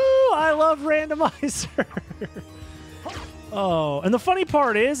 Woo! I love Randomizer. Oh, and the funny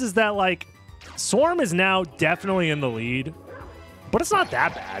part is that, like, Swarm is now definitely in the lead, but it's not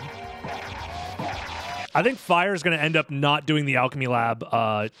that bad. I think Fire is going to end up not doing the Alchemy Lab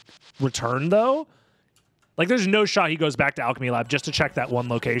return, though. Like, there's no shot he goes back to Alchemy Lab just to check that one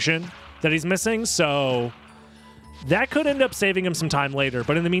location that he's missing, so that could end up saving him some time later,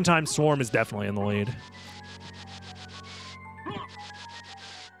 but in the meantime, Swarm is definitely in the lead.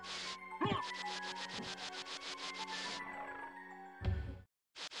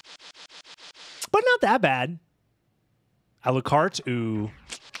 But not that bad. Alucard, ooh.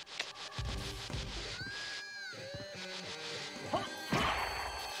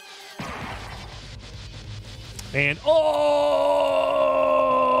 And, oh,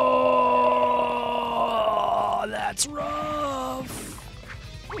 that's rough.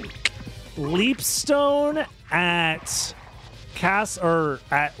 Leapstone at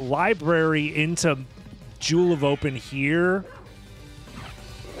at Library into Jewel of Open here.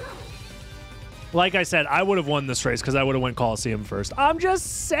 Like I said, I would have won this race because I would have went Coliseum first. I'm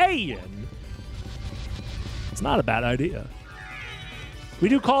just saying. It's not a bad idea. We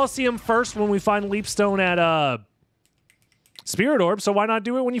do Coliseum first when we find Leapstone at Spirit Orb, so why not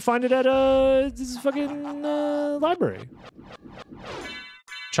do it when you find it at this fucking Library?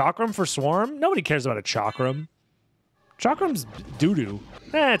 Chakram for Swarm? Nobody cares about a Chakram. Chakram's doo-doo.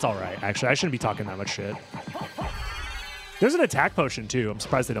 It's all right, actually. I shouldn't be talking that much shit. There's an attack potion, too. I'm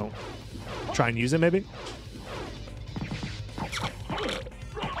surprised they don't try and use it, maybe.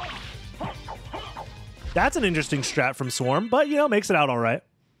 That's an interesting strat from Swarm, but, you know, makes it out all right.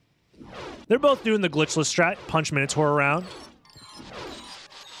 They're both doing the glitchless strat, punch Minotaur around.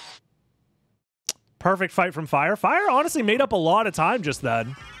 Perfect fight from Fire. Fire honestly made up a lot of time just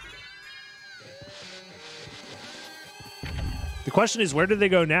then. The question is, where do they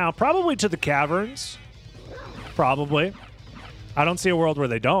go now? Probably to the caverns. Probably. I don't see a world where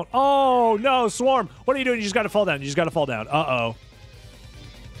they don't. Oh, no, Swarm. What are you doing? You just got to fall down. You just got to fall down. Uh-oh.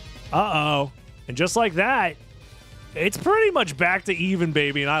 Uh-oh. And just like that, it's pretty much back to even,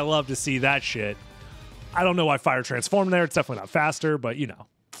 baby, and I love to see that shit. I don't know why Fire transformed there. It's definitely not faster, but, you know.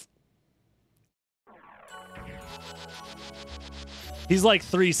 He's like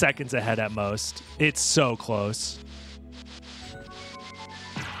 3 seconds ahead at most. It's so close.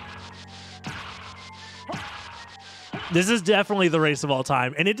 This is definitely the race of all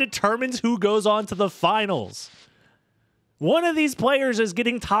time, and it determines who goes on to the finals. One of these players is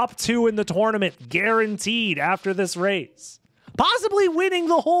getting top 2 in the tournament, guaranteed, after this race. Possibly winning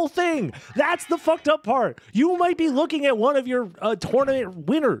the whole thing. That's the fucked up part. You might be looking at one of your tournament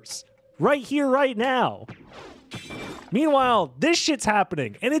winners right here, right now. Meanwhile, this shit's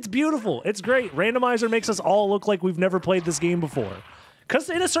happening, and it's beautiful. It's great. Randomizer makes us all look like we've never played this game before. Because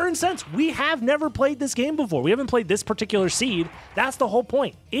in a certain sense, we have never played this game before. We haven't played this particular seed. That's the whole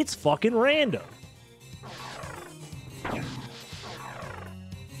point. It's fucking random.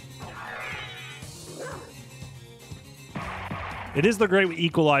 It is the great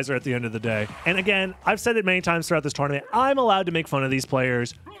equalizer at the end of the day. And again, I've said it many times throughout this tournament, I'm allowed to make fun of these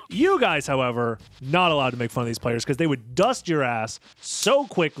players. You guys, however, not allowed to make fun of these players because they would dust your ass so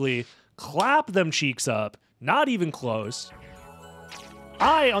quickly, clap them cheeks up, not even close.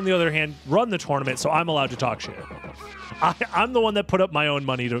 I, on the other hand, run the tournament, so I'm allowed to talk shit. I'm the one that put up my own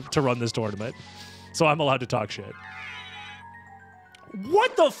money to run this tournament, so I'm allowed to talk shit.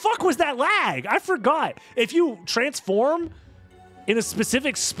 What the fuck was that lag? I forgot. If you transform in a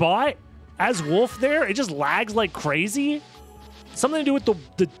specific spot as Wolf there, it just lags like crazy. Something to do with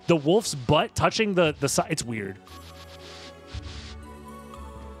the Wolf's butt touching the side. It's weird.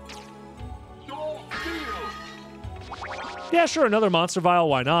 Yeah, sure, another Monster Vial,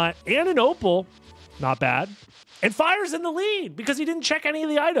 why not? And an Opal, not bad. And Fire's in the lead because he didn't check any of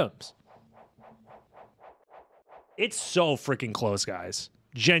the items. It's so freaking close, guys.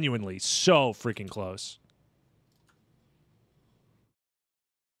 Genuinely, so freaking close.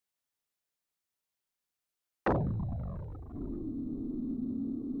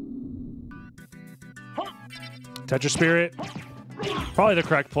 Tetra Spirit, probably the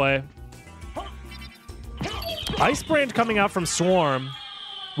correct play. Ice Brand coming out from Swarm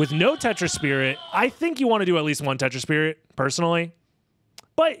with no Tetra Spirit. I think you want to do at least one Tetra Spirit, personally.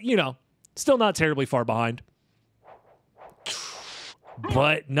 But, you know, still not terribly far behind.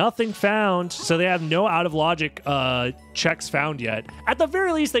 But nothing found, so they have no out of logic checks found yet. At the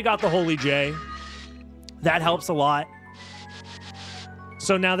very least, they got the Holy J. That helps a lot.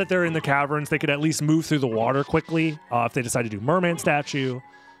 So now that they're in the caverns, they could at least move through the water quickly if they decide to do Merman Statue.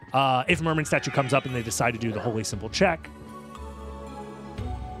 If Merman Statue comes up and they decide to do the Holy Symbol check.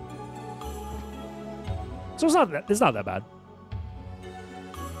 So it's not that bad.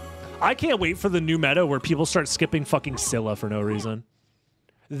 I can't wait for the new meta where people start skipping fucking Scylla for no reason.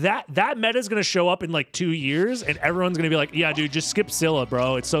 That meta is going to show up in like 2 years and everyone's going to be like, yeah, dude, just skip Scylla,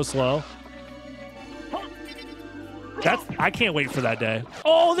 bro. It's so slow. I can't wait for that day.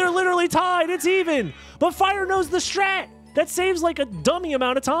 Oh, they're literally tied. It's even. But Fire knows the strat. That saves like a dummy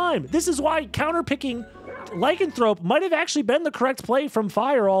amount of time. This is why counterpicking Lycanthrope might have actually been the correct play from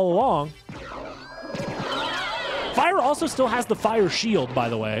Fire all along. Fire also still has the Fire Shield, by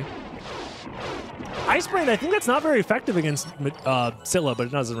the way. Ice Brand, I think that's not very effective against Scylla, but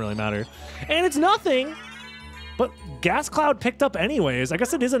it doesn't really matter. And it's nothing. But Gas Cloud picked up anyways. I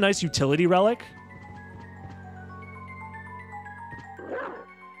guess it is a nice utility relic.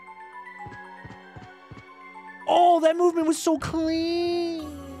 Oh, that movement was so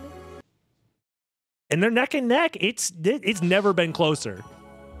clean. And they're neck and neck. It's never been closer.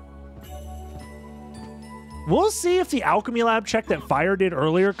 We'll see if the Alchemy Lab check that Fire did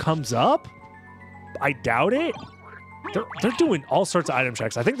earlier comes up. I doubt it. They're doing all sorts of item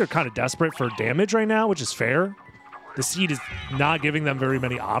checks. I think they're kind of desperate for damage right now, which is fair. The seed is not giving them very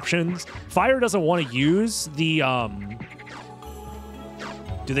many options. Fire doesn't want to use the...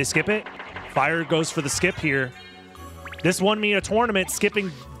 Do they skip it? Fire goes for the skip here. This won me a tournament,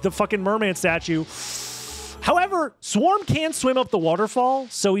 skipping the fucking Merman Statue. However, Swarm can swim up the waterfall,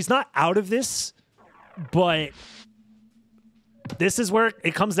 so he's not out of this. But this is where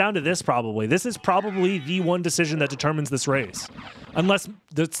it comes down to this, probably. This is probably the one decision that determines this race. Unless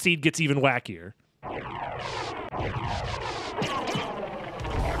the seed gets even wackier.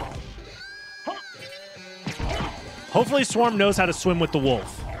 Hopefully Swarm knows how to swim with the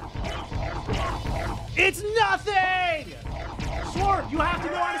wolf. It's nothing! Swarm, you have to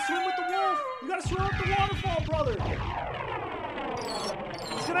know how to swim with the wolf. You gotta swim up the waterfall, brother.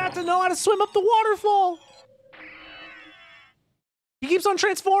 He's gonna have to know how to swim up the waterfall. He keeps on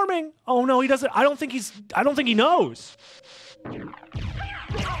transforming. Oh no, he doesn't. I don't think he knows.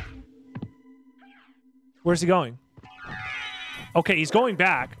 Where's he going? Okay, he's going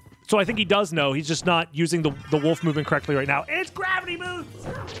back. So I think he does know. He's just not using the wolf movement correctly right now. It's gravity moves!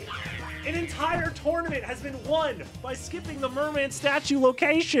 An entire tournament has been won by skipping the Merman Statue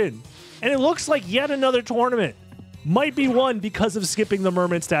location. And it looks like yet another tournament might be won because of skipping the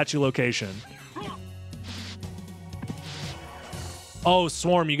Merman Statue location. Oh,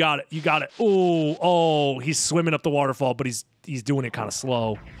 Swarm, you got it. You got it. Oh, he's swimming up the waterfall, but he's doing it kind of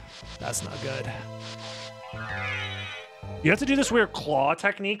slow. That's not good. You have to do this weird claw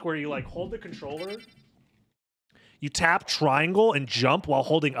technique where you like hold the controller. You tap triangle and jump while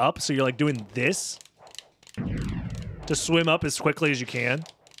holding up. So you're like doing this to swim up as quickly as you can.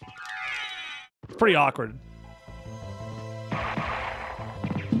 It's pretty awkward.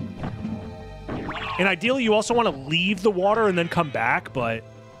 And ideally, you also want to leave the water and then come back, but...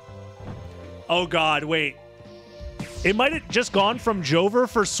 Oh god, wait. It might have just gone from Jover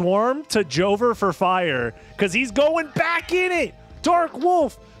for Swarm to Jover for Fire, because he's going back in it! Dark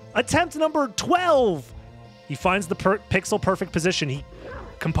Wolf, attempt number 12! He finds the pixel perfect position. He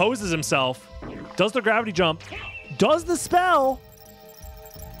composes himself, does the gravity jump, does the spell.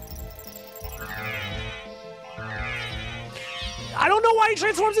 I don't know why he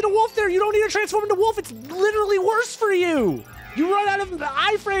transforms into wolf there. You don't need to transform into wolf. It's literally worse for you. You run out of the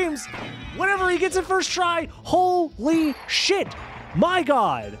iframes whenever he gets it first try. Holy shit. My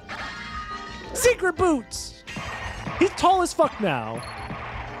god. Secret boots. He's tall as fuck now.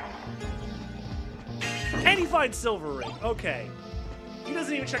 And he finds Silver Ring. Okay. He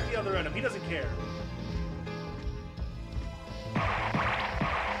doesn't even check the other item. He doesn't care.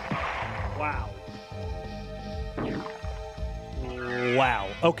 Wow. Wow.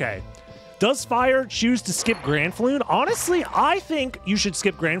 Okay. Does Fire choose to skip Grand Floon? Honestly, I think you should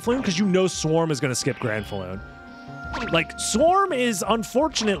skip Grand Floon because you know Swarm is going to skip Grand Floon. Like, Swarm is,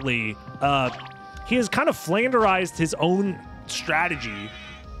 unfortunately, he has kind of flanderized his own strategy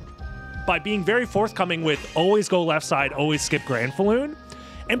by being very forthcoming with always go left side, always skip Granfaloon.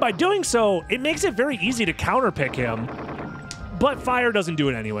 And by doing so, it makes it very easy to counterpick him. But Fire doesn't do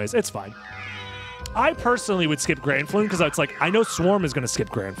it anyways. It's fine. I personally would skip Granfaloon because it's like, I know Swarm is going to skip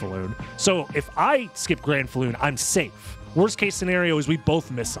Granfaloon. So if I skip Granfaloon, I'm safe. Worst case scenario is we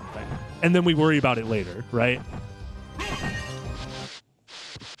both miss something. And then we worry about it later, right?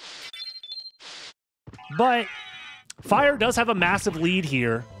 But Fire does have a massive lead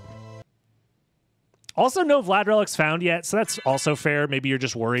here. Also, no Vlad relics found yet, so that's also fair. Maybe you're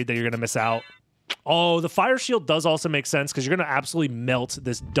just worried that you're going to miss out. Oh, the Fire Shield does also make sense because you're going to absolutely melt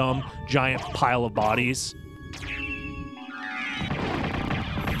this dumb, giant pile of bodies.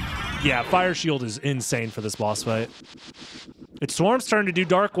 Yeah, Fire Shield is insane for this boss fight. It's Swarm's turn to do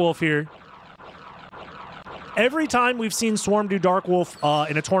Dark Wolf here. Every time we've seen Swarm do Dark Wolf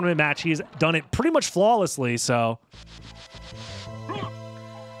in a tournament match, he's done it pretty much flawlessly, so...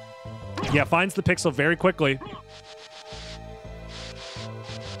 Yeah, finds the pixel very quickly.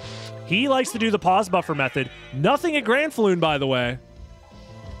 He likes to do the pause buffer method. Nothing at Granfaloon, by the way.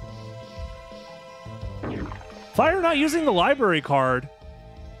 Fire not using the library card,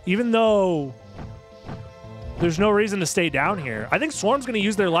 even though there's no reason to stay down here. I think Swarm's going to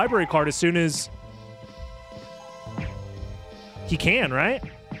use their library card as soon as he can, right?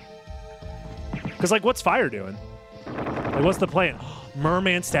 Because, like, what's Fire doing? Like, what's the plan?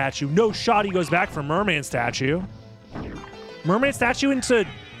 Merman statue. No shot he goes back for Merman statue. Merman statue into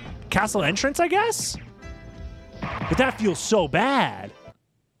castle entrance, I guess? But that feels so bad.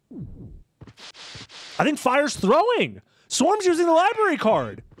 I think Fire's throwing. Swarm's using the library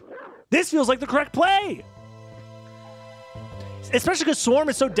card. This feels like the correct play. Especially because Swarm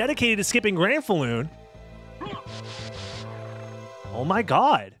is so dedicated to skipping Granfaloon. Oh my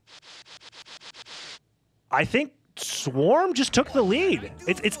god. I think Swarm just took the lead.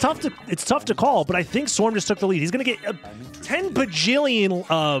 It's tough to call, but I think Swarm just took the lead. He's gonna get 10 bajillion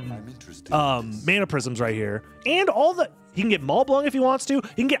mana prisms right here, and all the he can get Maulblung if he wants to.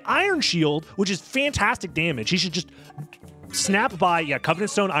 He can get Iron Shield, which is fantastic damage. He should just snap by Covenant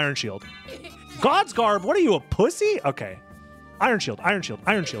Stone, Iron Shield. God's Garb, what are you, a pussy? Okay, Iron Shield, Iron Shield,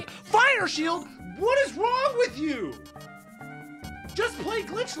 Iron Shield, Fire Shield. What is wrong with you? Just play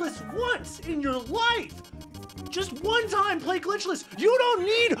glitchless once in your life. Just one time play glitchless. You don't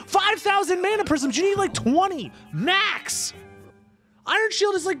need 5,000 mana prisms. You need like 20 max. Iron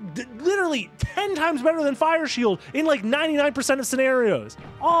Shield is like literally 10 times better than Fire Shield in like 99% of scenarios.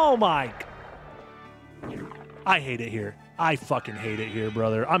 Oh my. I hate it here. I fucking hate it here,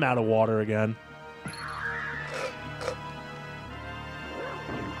 brother. I'm out of water again.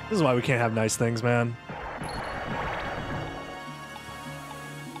 This is why we can't have nice things, man.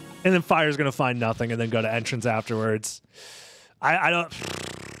 And then Fire's gonna find nothing and then go to entrance afterwards. I don't...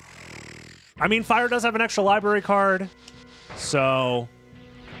 I mean, Fire does have an extra library card, so...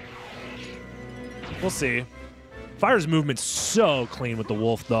 We'll see. Fire's movement's so clean with the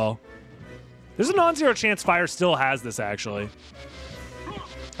wolf, though. There's a non-zero chance Fire still has this, actually.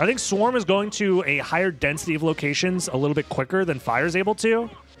 I think Swarm is going to a higher density of locations a little bit quicker than Fire's able to,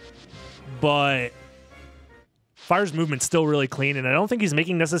 but... Fire's movement's still really clean, and I don't think he's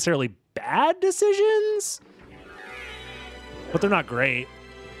making necessarily bad decisions, but they're not great.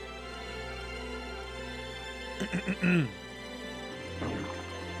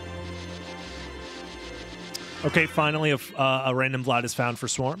 Okay, finally a random Vlad is found for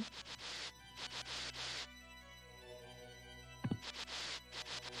Swarm.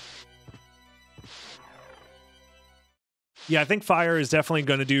 Yeah, I think Fire is definitely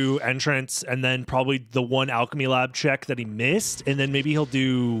going to do entrance and then probably the one alchemy lab check that he missed, and then maybe he'll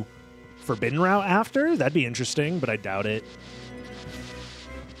do forbidden route after. That'd be interesting, but I doubt it.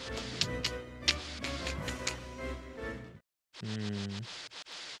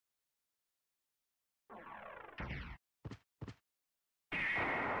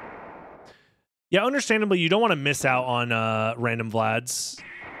 Yeah, understandably, you don't want to miss out on random Vlads.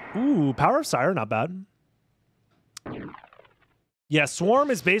 Ooh, Power of Sire, not bad. Yeah, Swarm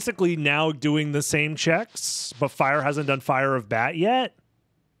is basically now doing the same checks, but Fire hasn't done Fire of Bat yet.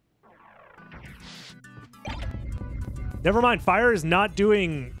 Never mind, Fire is not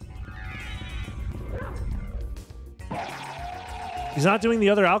doing... He's not doing the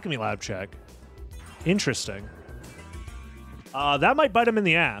other Alchemy Lab check. Interesting. That might bite him in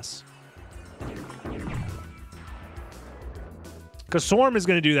the ass. Because Swarm is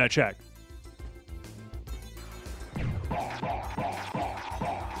going to do that check.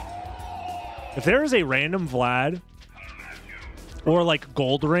 If there is a random Vlad or like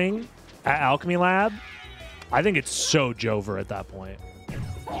Gold Ring at Alchemy Lab, I think it's so Jover at that point.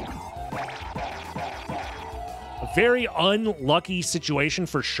 A very unlucky situation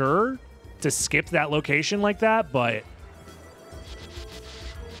for sure to skip that location like that, but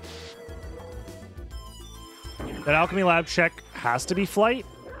that Alchemy Lab check has to be flight.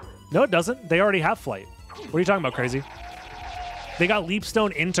 No, it doesn't. They already have flight. What are you talking about, crazy? They got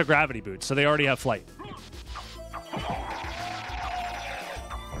Leapstone into Gravity Boots, so they already have flight.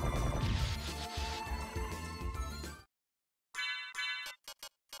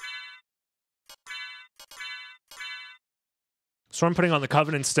 Storm putting on the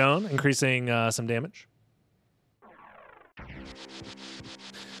Covenant Stone, increasing some damage.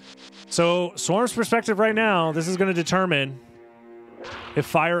 So, Swarm's perspective right now, this is going to determine if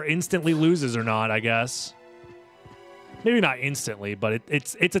Fire instantly loses or not, I guess. Maybe not instantly, but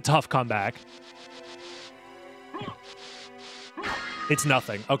it's a tough comeback. It's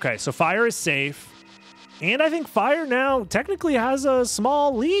nothing. Okay, so Fire is safe. And I think Fire now technically has a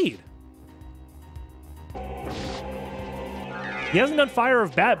small lead. He hasn't done Fire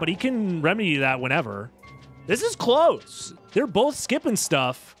of Bat, but he can remedy that whenever. This is close. They're both skipping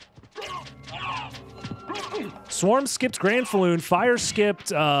stuff. Swarm skipped Grand Falloon. Fire skipped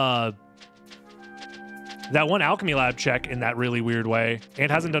that one Alchemy Lab check in that really weird way, and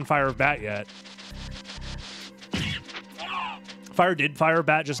hasn't done Fire of Bat yet. Fire did Fire of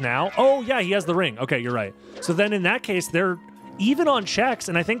Bat just now. Oh, yeah, he has the ring. Okay, you're right. So then in that case, they're even on checks,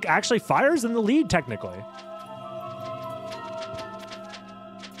 and I think actually Fire's in the lead technically.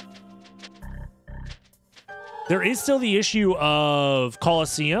 There is still the issue of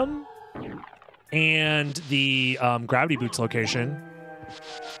Coliseum and the Gravity Boots location.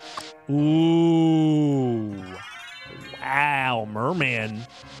 Ooh. Wow, Merman.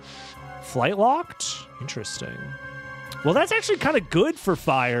 Flight locked? Interesting. Well, that's actually kind of good for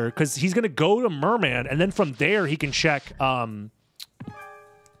Fire, because he's going to go to Merman, and then from there he can check...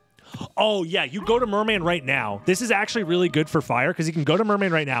 Oh, yeah, you go to Merman right now. This is actually really good for Fire, because he can go to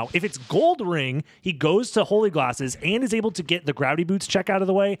Merman right now. If it's Gold Ring, he goes to Holy Glasses and is able to get the Gravity Boots check out of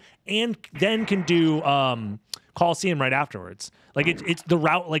the way, and then can do Coliseum right afterwards. Like, it's the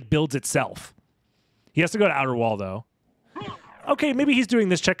route, like, builds itself. He has to go to Outer Wall, though. Okay, maybe he's doing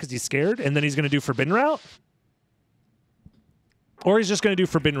this check because he's scared, and then he's going to do Forbidden Route? Or he's just going to do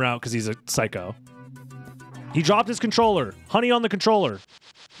Forbidden Route because he's a psycho. He dropped his controller. Honey on the controller.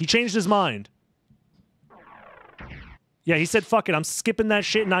 He changed his mind. Yeah, he said, fuck it, I'm skipping that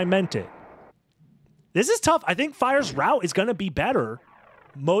shit, and I meant it. This is tough. I think Fire's route is going to be better.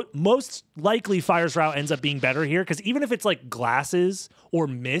 Most likely Fire's route ends up being better here, because even if it's like Glasses or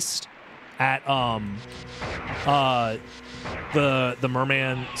Mist at the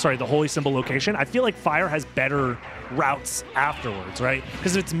Merman, sorry, the Holy Symbol location, I feel like Fire has better routes afterwards, right?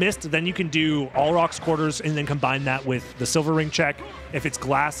 Because if it's Mist, then you can do All Rocks Quarters and then combine that with the Silver Ring check. If it's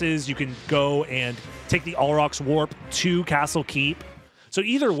Glasses, you can go and take the All Rocks Warp to Castle Keep. So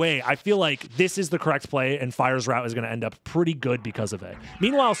either way, I feel like this is the correct play, and Fire's route is going to end up pretty good because of it.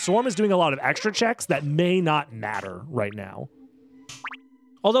 Meanwhile, Swarm is doing a lot of extra checks that may not matter right now.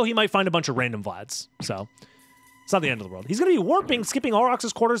 Although he might find a bunch of random Vlads, so it's not the end of the world. He's going to be warping, skipping All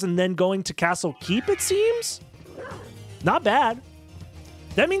Rocks' Quarters, and then going to Castle Keep, it seems? Not bad.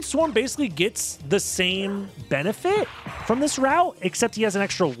 That means Swarm basically gets the same benefit from this route, except he has an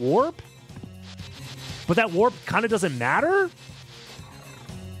extra warp. But that warp kind of doesn't matter.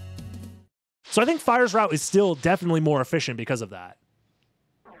 So I think Fire's route is still definitely more efficient because of that.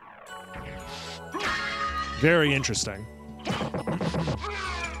 Very interesting.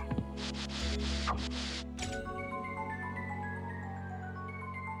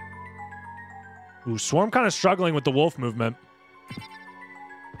 Ooh, Swarm kind of struggling with the wolf movement.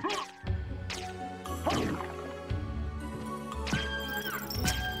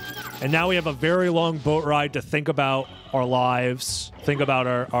 And now we have a very long boat ride to think about our lives, think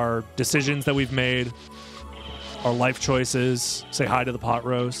about our decisions that we've made, our life choices, say hi to the pot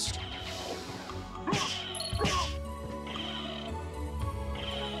roast.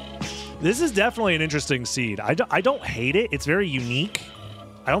 This is definitely an interesting seed. I don't hate it. It's very unique.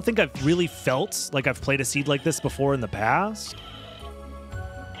 I don't think I've really felt like I've played a seed like this before in the past.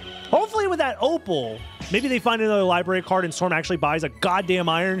 Hopefully with that Opal, maybe they find another library card and Storm actually buys a goddamn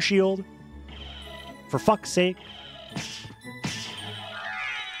Iron Shield. For fuck's sake.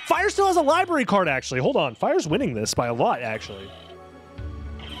 Fire still has a library card, actually. Hold on. Fire's winning this by a lot, actually.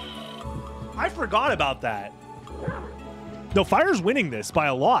 I forgot about that. No, Fire's winning this by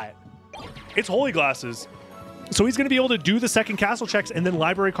a lot. It's Holy Glasses. So he's going to be able to do the second castle checks and then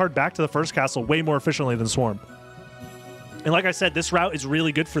library card back to the first castle way more efficiently than Swarm. And like I said, this route is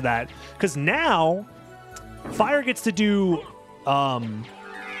really good for that. Because now, Fire gets to do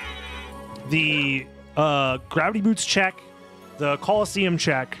the Gravity Boots check, the Coliseum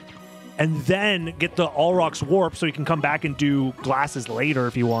check, and then get the All Rocks Warp so he can come back and do Glasses later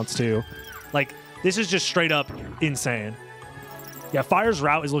if he wants to. Like, this is just straight up insane. Yeah, Fire's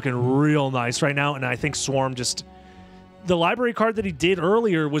route is looking real nice right now, and I think Swarm just... The library card that he did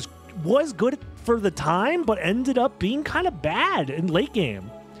earlier was good for the time, but ended up being kind of bad in late game.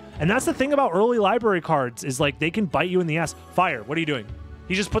 And that's the thing about early library cards, is like they can bite you in the ass. Fire, what are you doing?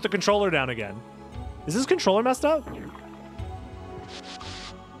 He just put the controller down again. Is this controller messed up?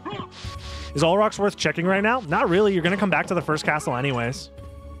 Is All Rocks worth checking right now? Not really. You're going to come back to the first castle anyways.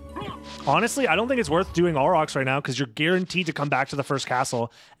 Honestly, I don't think it's worth doing All Rocks right now because you're guaranteed to come back to the first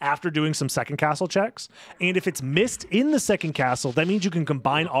castle after doing some second castle checks. And if it's missed in the second castle, that means you can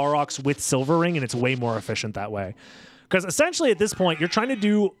combine All Rocks with Silver Ring, and it's way more efficient that way. Because essentially at this point, you're trying to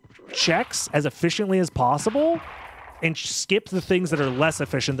do checks as efficiently as possible and skip the things that are less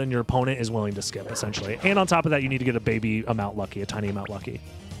efficient than your opponent is willing to skip, essentially. And on top of that, you need to get a baby amount lucky, a tiny amount lucky.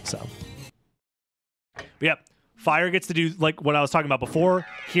 So, but yep. Fire gets to do like what I was talking about before.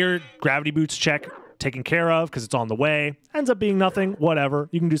 Here, Gravity Boots check taken care of because it's on the way. Ends up being nothing. Whatever.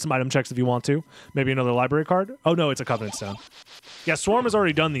 You can do some item checks if you want to. Maybe another library card. Oh, no, it's a Covenant Stone. Yeah, Swarm has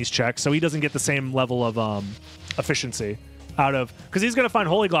already done these checks, so he doesn't get the same level of efficiency out of... Because he's going to find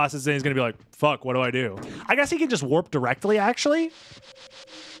Holy Glasses and he's going to be like, fuck, what do I do? I guess he can just warp directly, actually.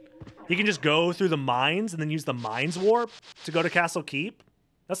 He can just go through the mines and then use the Mines Warp to go to Castle Keep.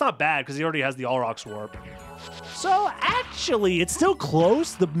 That's not bad because he already has the All Rocks Warp. So, actually, it's still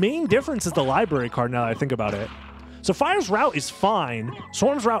close. The main difference is the library card now that I think about it. So, Fire's route is fine.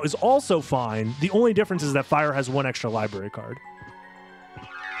 Swarm's route is also fine. The only difference is that Fire has one extra library card.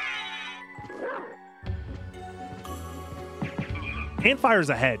 And Fire's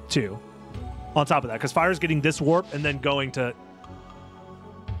ahead, too. On top of that, because Fire's getting this warp and then going to...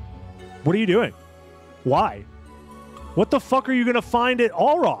 What are you doing? Why? What the fuck are you going to find at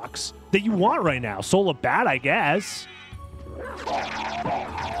All Rocks that you want right now? Soul of Bat, I guess.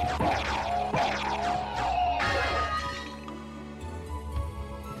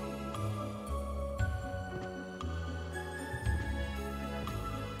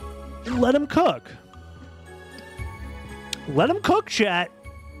 Let him cook. Let him cook, chat.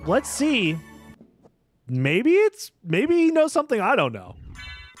 Let's see. Maybe he knows something I don't know.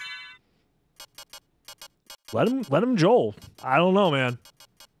 Let him Joel. I don't know, man.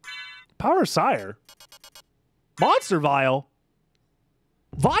 Power Sire. Monster Vial.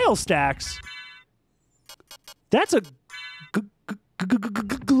 Vial stacks. That's a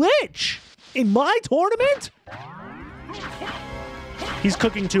glitch in my tournament? He's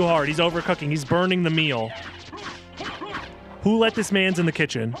cooking too hard. He's overcooking. He's burning the meal. Who let this man's in the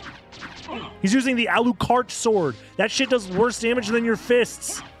kitchen? He's using the Alucard sword. That shit does worse damage than your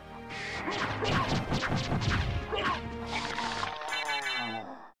fists.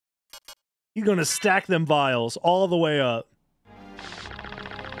 He's gonna stack them vials all the way up.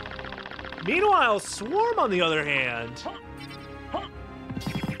 Meanwhile, Swarm, on the other hand...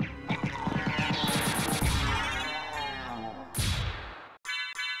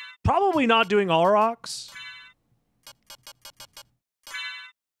 Probably not doing All Rocks.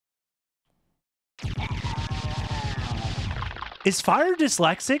 Is Fire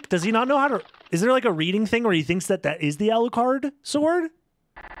dyslexic? Does he not know how to... Is there like a reading thing where he thinks that that is the Alucard sword?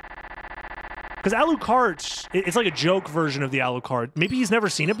 Because Alucard, it's like a joke version of the Alucard. Maybe he's never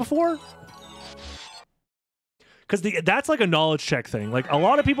seen it before? Because that's like a knowledge check thing. Like, a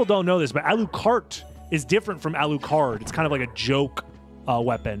lot of people don't know this, but Alucard is different from Alucard. It's kind of like a joke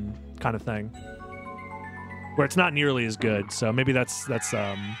weapon kind of thing. Where it's not nearly as good. So maybe that's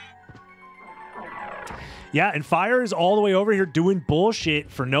yeah, and Fire is all the way over here doing bullshit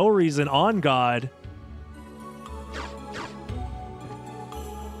for no reason on God.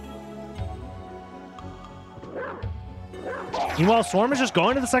 Meanwhile, Swarm is just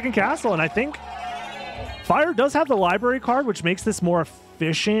going to the second castle, and I think Fire does have the library card, which makes this more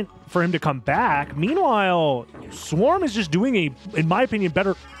efficient for him to come back. Meanwhile, Swarm is just doing a, in my opinion,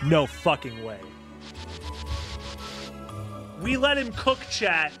 better... No fucking way. We let him cook,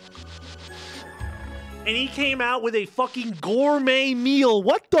 chat. And he came out with a fucking gourmet meal.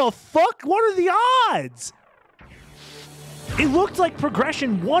 What the fuck? What are the odds? It looked like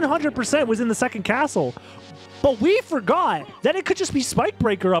progression 100% was in the second castle. But we forgot that it could just be Spike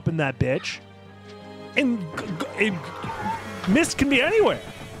Breaker up in that bitch. And mist can be anywhere.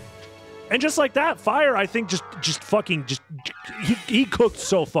 And just like that, Fire, I think, just fucking... He cooked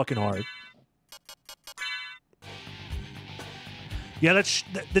so fucking hard. Yeah, that's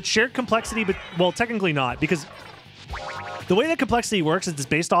the shared complexity, but well, technically not, because the way that complexity works is it's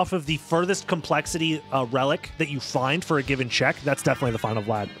based off of the furthest complexity relic that you find for a given check. That's definitely the final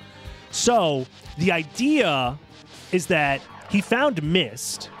Vlad. So the idea is that he found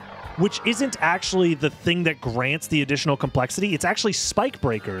Mist, which isn't actually the thing that grants the additional complexity. It's actually Spike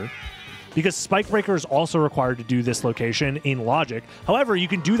Breaker, because Spike Breaker is also required to do this location in Logic. However, you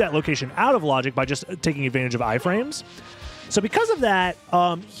can do that location out of Logic by just taking advantage of iframes. So because of that,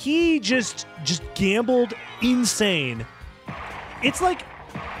 he just gambled insane. It's like,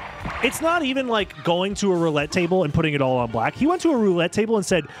 it's not even like going to a roulette table and putting it all on black. He went to a roulette table and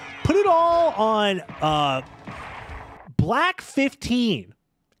said, put it all on black 15,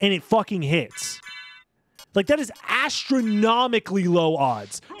 and it fucking hits. Like, that is astronomically low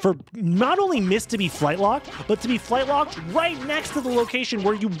odds for not only Mist to be flight locked, but to be flight locked right next to the location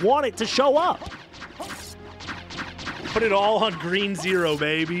where you want it to show up. Put it all on green 0,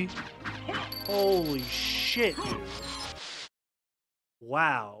 baby. Holy shit, dude.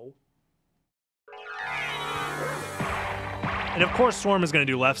 Wow. And of course, Swarm is going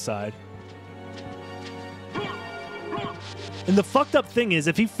to do left side. And the fucked up thing is,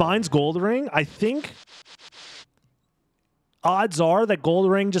 if he finds Gold Ring, I think odds are that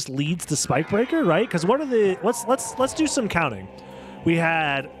Gold Ring just leads to Spike Breaker, right? Because what are the... Let's do some counting. We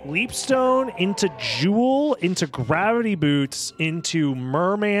had Leapstone into Jewel, into Gravity Boots, into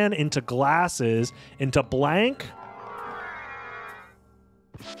Merman, into Glasses, into Blank,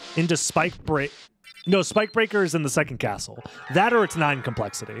 into Spike Break. No, Spike Breaker is in the second castle. That or it's 9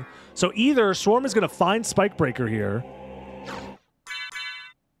 complexity. So either Swarm is going to find Spike Breaker here.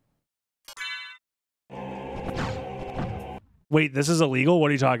 Wait, this is illegal? What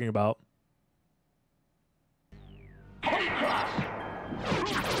are you talking about?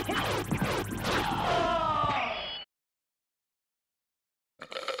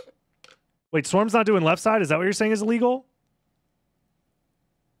 Wait, Swarm's not doing left side? Is that what you're saying is illegal?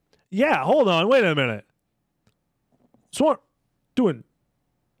 Yeah, hold on. Wait a minute. Swarm doing...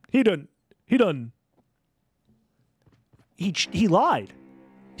 He done... He lied.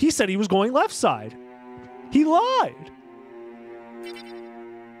 He said he was going left side. He lied.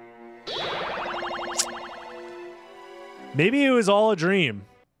 Maybe it was all a dream.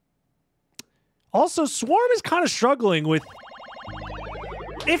 Also, Swarm is kind of struggling with...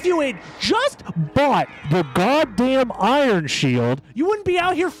 If you had just bought the goddamn Iron Shield, you wouldn't be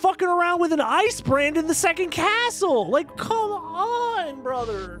out here fucking around with an Ice Brand in the second castle. Like, come on,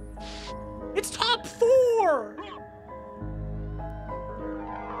 brother. It's top 4.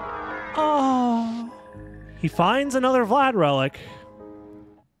 Oh. He finds another Vlad relic.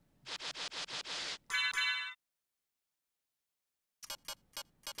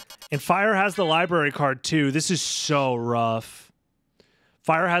 And Fire has the library card too. This is so rough.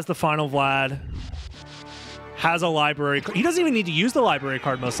 Fire has the final Vlad. Has a library card. He doesn't even need to use the library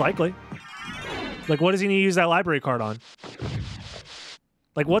card, most likely. Like, what does he need to use that library card on?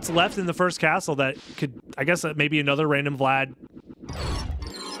 Like, what's left in the first castle that could... I guess maybe another random Vlad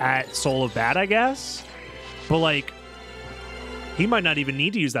at Soul of Bad, I guess? But, like, he might not even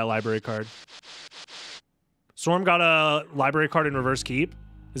need to use that library card. Storm got a library card in reverse keep.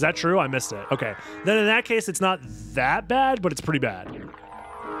 Is that true? I missed it. Okay. Then in that case, it's not that bad, but it's pretty bad.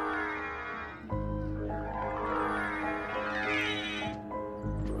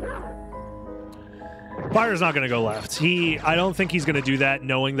 Fire's not going to go left. I don't think he's going to do that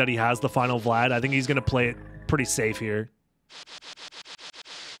knowing that he has the final Vlad. I think he's going to play it pretty safe here.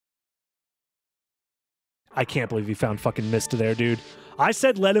 I can't believe he found fucking Mist there, dude. I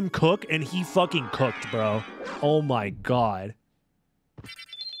said let him cook, and he fucking cooked, bro. Oh my god.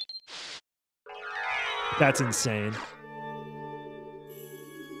 That's insane.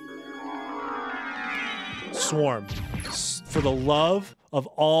 Swarm. For the love of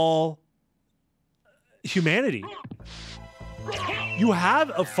all humanity. You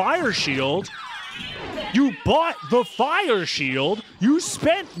have a fire shield. You bought the fire shield. You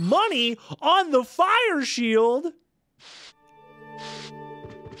spent money on the fire shield.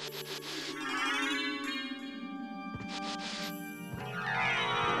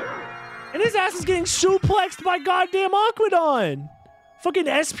 And his ass is getting suplexed by goddamn Aquadon. Fucking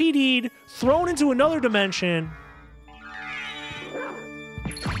SPD'd, thrown into another dimension.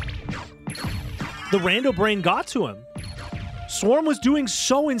 The rando brain got to him. Swarm was doing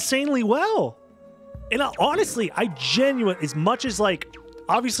so insanely well. And honestly, I genuinely, as much as like,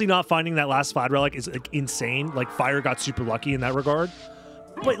 obviously not finding that last Vlad relic is like insane. Like Fire got super lucky in that regard.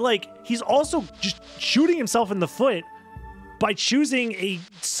 But like, he's also just shooting himself in the foot by choosing a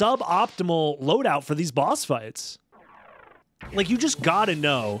suboptimal loadout for these boss fights. Like, you just gotta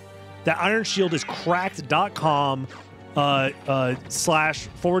know that Iron Shield is cracked.com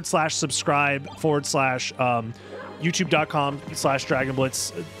 //subscribe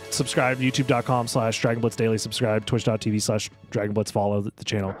 /YouTube.com/DragonBlitz subscribe, YouTube.com/DragonBlitz daily subscribe, Twitch.tv/DragonBlitz follow the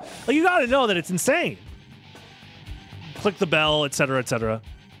channel. Like, you gotta know that it's insane. Click the bell, etc., etc.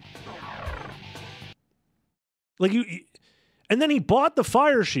 Like, and then he bought the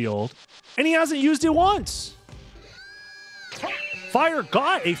Fire Shield, and he hasn't used it once. Fire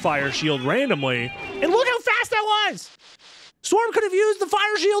got a Fire Shield randomly, and look how fast that was! Swarm could have used the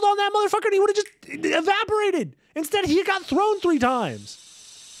Fire Shield on that motherfucker, and he would have just evaporated. Instead, he got thrown 3 times.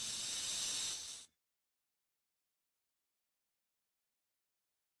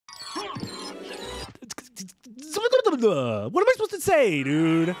 What am I supposed to say,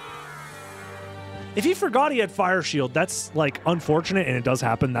 dude? If he forgot he had Fire Shield, that's, like, unfortunate, and it does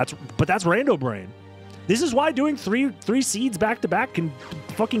happen. But that's rando brain. This is why doing three seeds back-to-back can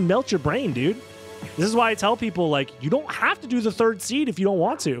fucking melt your brain, dude. This is why I tell people, like, you don't have to do the 3rd seed if you don't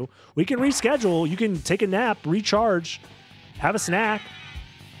want to. We can reschedule. You can take a nap, recharge, have a snack.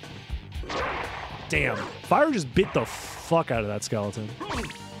 Damn. Fire just bit the fuck out of that skeleton.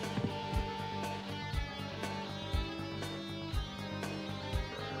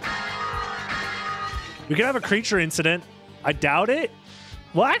 We could have a creature incident. I doubt it.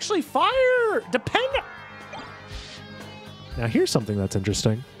 Well, actually, fire depend. Now, here's something that's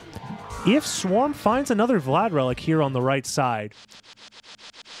interesting. If Swarm finds another Vlad relic here on the right side,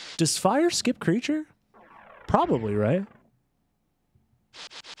 does fire skip creature? Probably, right?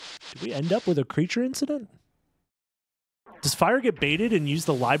 Did we end up with a creature incident? Does fire get baited and use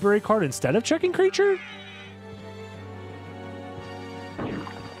the library card instead of checking creature?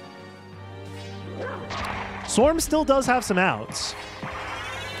 Swarm still does have some outs.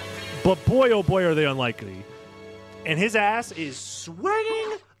 But boy, oh boy, are they unlikely. And his ass is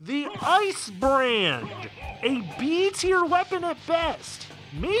swinging the Ice Brand, a B-tier weapon at best.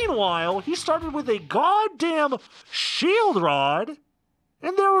 Meanwhile, he started with a goddamn Shield Rod,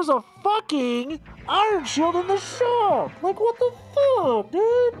 and there was a fucking Iron Shield in the shop. Like, what the fuck,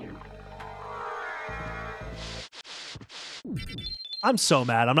 dude? I'm so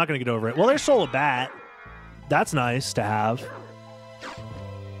mad. I'm not going to get over it. Well, there's Soul of Bat. That's nice to have.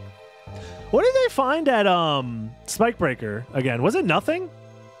 What did they find at Spikebreaker again? Was it nothing?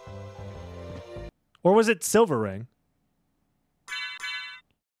 Or was it Silver Ring?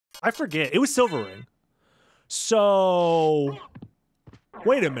 I forget. It was Silver Ring. So,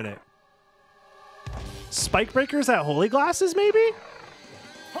 wait a minute. Spikebreaker's at Holy Glasses, maybe?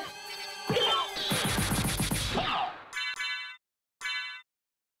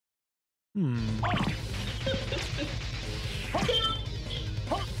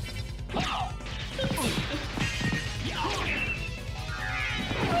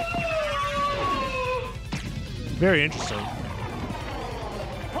 Very interesting.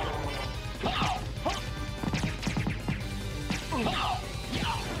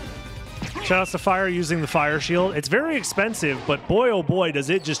 Shoutouts to Fire using the Fire Shield. It's very expensive, but boy oh boy does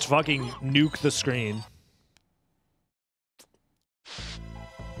it just fucking nuke the screen.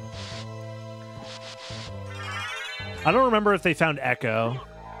 I don't remember if they found Echo.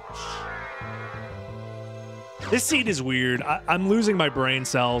 This seed is weird. I'm losing my brain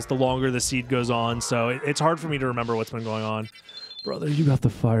cells the longer the seed goes on, so it's hard for me to remember what's been going on. Brother, you got the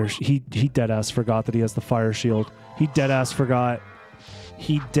fire. He deadass forgot that he has the Fire Shield. He deadass forgot.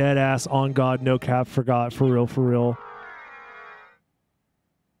 He deadass on God, no cap, forgot. For real, for real.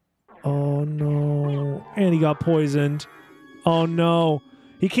 Oh, no. And he got poisoned. Oh, no.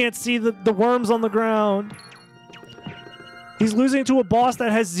 He can't see the worms on the ground. He's losing to a boss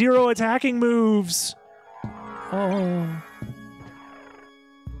that has 0 attacking moves. Oh.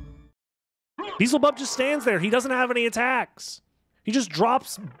 Beelzebub just stands there. He doesn't have any attacks. He just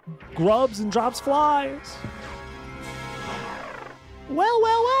drops grubs and drops flies. Well,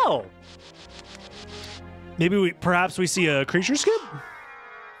 well, well. Maybe perhaps we see a creature skip?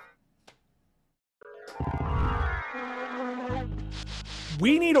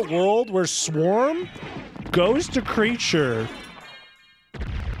 We need a world where Swarm goes to creature.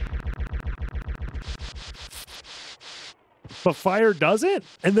 But Fire doesn't?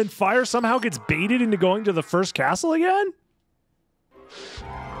 And then Fire somehow gets baited into going to the first castle again?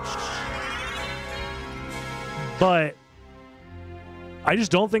 But I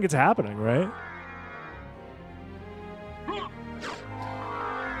just don't think it's happening, right?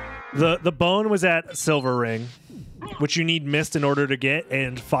 The bone was at Silver Ring, which you need Mist in order to get,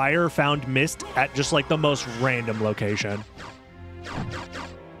 and Fire found Mist at just like the most random location.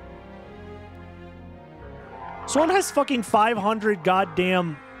 Swarm has fucking 500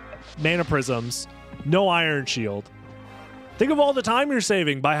 goddamn mana prisms. No Iron Shield. Think of all the time you're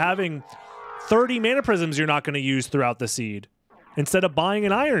saving by having 30 mana prisms you're not going to use throughout the seed instead of buying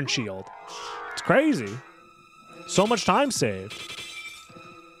an Iron Shield. It's crazy. So much time saved.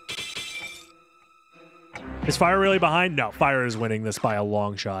 Is Fire really behind? No, Fire is winning this by a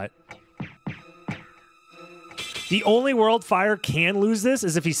long shot. The only world Fire can lose this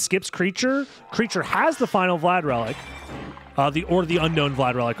is if he skips Creature. Creature has the final Vlad Relic, or the unknown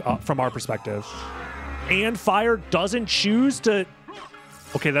Vlad Relic from our perspective. And Fire doesn't choose to...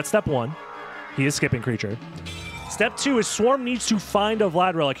 Okay, that's step 1. He is skipping Creature. Step 2 is Swarm needs to find a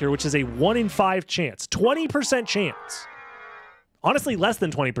Vlad Relic here, which is a 1 in 5 chance. 20% chance. Honestly, less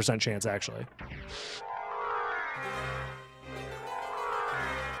than 20% chance, actually.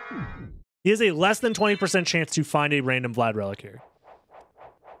 He has a less than 20% chance to find a random Vlad Relic here.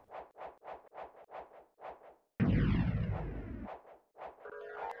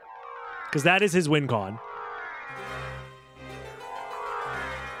 Because that is his win con.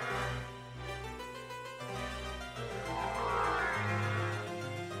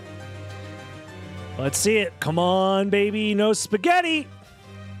 Let's see it. Come on, baby. No spaghetti.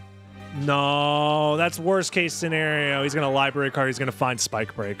 No, that's worst case scenario. He's going to library card. He's going to find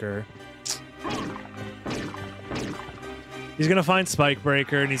Spike Breaker. He's going to find Spike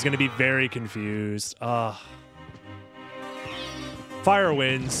Breaker, and he's going to be very confused. Fire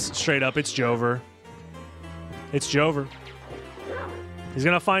wins. Straight up, it's Jover. It's Jover. He's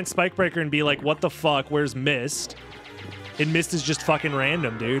going to find Spike Breaker and be like, what the fuck? Where's Mist? And Mist is just fucking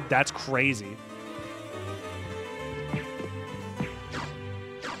random, dude. That's crazy.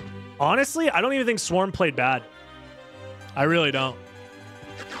 Honestly, I don't even think Swarm played bad. I really don't.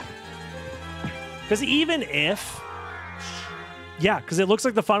 Because even if... Yeah, because it looks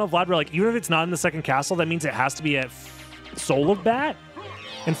like the final Vlad Relic, even if it's not in the second castle, that means it has to be at Soul of Bat.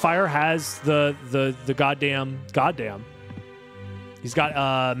 And Fire has the goddamn... He's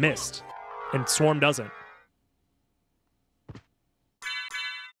got Mist. And Swarm doesn't.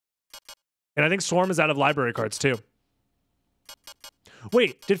 And I think Swarm is out of library cards, too.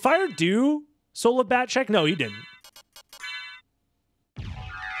 Wait, did Fire do Soul of Bat check? No, he didn't.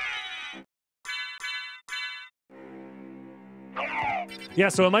 Yeah,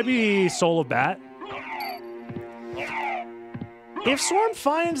 so it might be Soul of Bat. If Swarm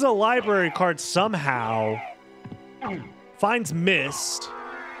finds a library card somehow, finds Mist,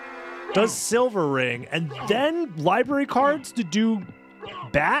 does Silver Ring, and then library cards to do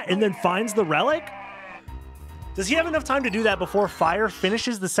Bat, and then finds the Relic, does he have enough time to do that before Fire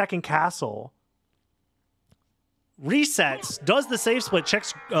finishes the second castle? Resets, does the save split,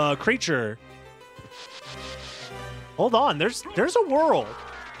 checks Creature. Hold on, there's a world.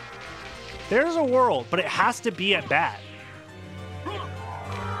 There's a world, but it has to be at Bat.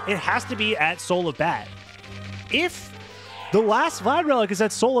 It has to be at Soul of Bat. If the last Vlad Relic is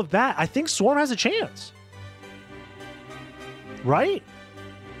at Soul of Bat, I think Swarm has a chance. Right?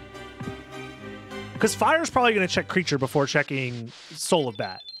 Because Fire's probably going to check Creature before checking Soul of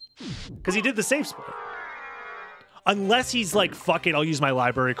Bat. Because he did the save split. Unless he's like, fuck it, I'll use my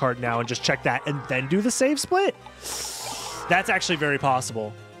library card now and just check that and then do the save split. That's actually very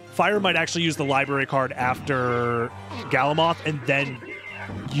possible. Fire might actually use the library card after Galamoth and then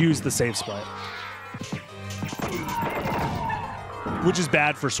use the save split. Which is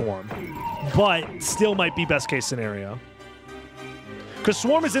bad for Swarm. But still might be best case scenario. Because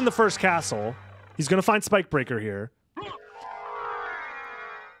Swarm is in the first castle. He's going to find Spike Breaker here.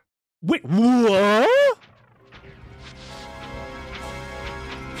 Wait, what?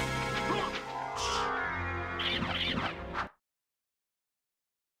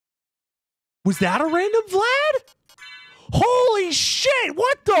 Was that a random Vlad? Holy shit,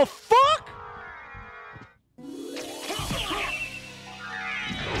 what the fuck?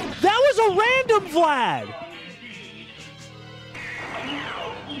 That was a random Vlad.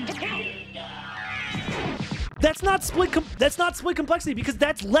 That's not split complexity because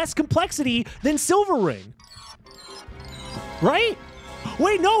that's less complexity than Silver Ring. Right?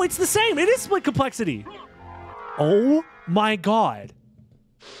 Wait, no, it's the same. It is split complexity. Oh my god.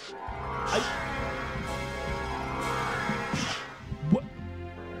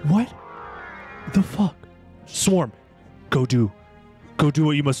 What the fuck? Swarm, go do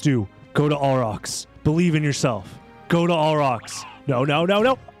what you must do. Go to Aurochs. Believe in yourself. Go to Aurochs. No.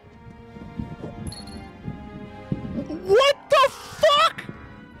 What the fuck?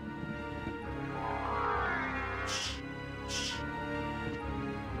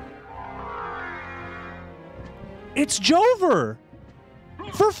 It's Jover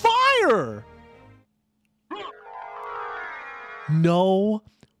for Fire. No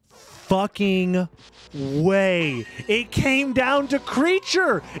fucking way. It came down to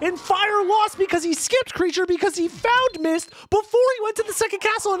Creature, and Fire lost because he skipped Creature because he found Mist before he went to the second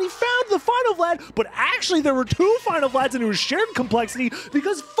castle and he found the final Vlad, but actually there were two final Vlads and it was shared complexity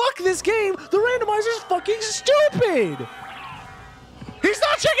because fuck this game, the randomizer's fucking stupid. He's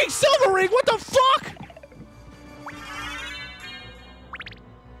not checking Silver Ring, what the fuck?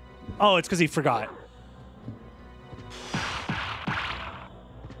 Oh, it's because he forgot.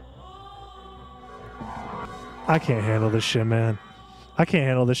 I can't handle this shit, man. I can't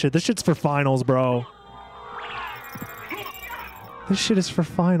handle this shit. This shit's for finals, bro. This shit is for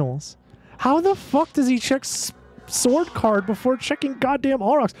finals. How the fuck does he check sword card before checking goddamn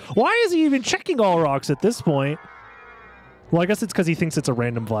All Rocks? Why is he even checking All Rocks at this point? Well, I guess it's because he thinks it's a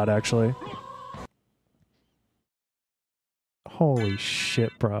random Vlad, actually. Holy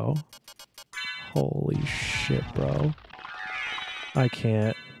shit, bro. Holy shit, bro. I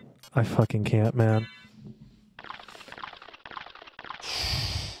can't. I fucking can't, man.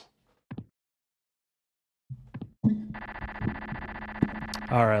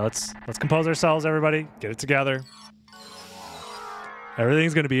 All right, let's compose ourselves, everybody. Get it together.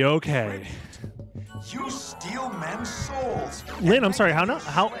 Everything's gonna be okay. You steal men's souls. Lynn, I'm sorry.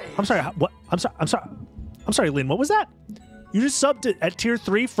 I'm sorry. What? I'm sorry, Lynn. What was that? You just subbed at tier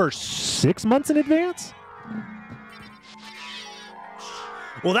 3 for 6 months in advance?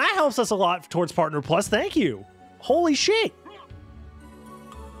 Well, that helps us a lot towards Partner Plus. Thank you. Holy shit.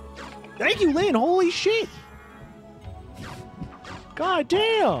 Thank you, Lynn. Holy shit. God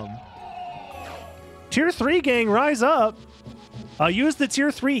damn. Tier 3 gang, rise up. Use the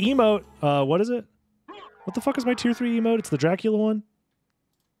tier 3 emote. What is it? What the fuck is my tier 3 emote? It's the Dracula one.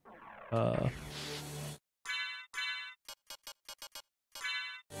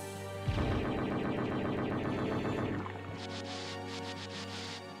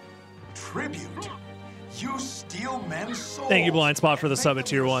 Tribute. You steal men's souls. Thank you, Blind Spot, for the sub at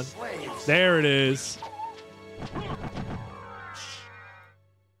tier 1. There it is.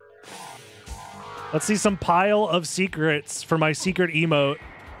 Let's see some pile of secrets for my secret emote.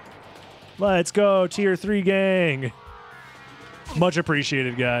 Let's go, tier 3 gang. Much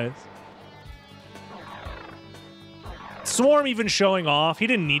appreciated, guys. Swarm even showing off. He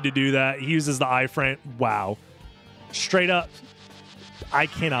didn't need to do that. He uses the iframe. Wow. Straight up. I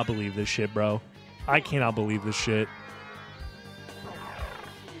cannot believe this shit, bro. I cannot believe this shit.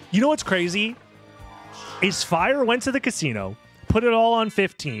 You know what's crazy? Is Fire went to the casino, put it all on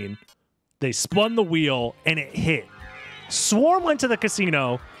 15. They spun the wheel, and it hit. Swarm went to the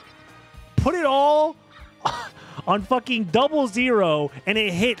casino, put it all on fucking 00, and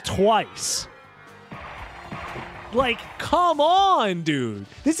it hit twice. Like, come on, dude.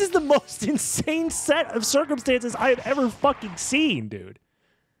 This is the most insane set of circumstances I have ever fucking seen, dude.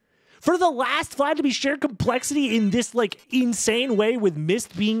 For the last Vlad to be shared complexity in this, like, insane way with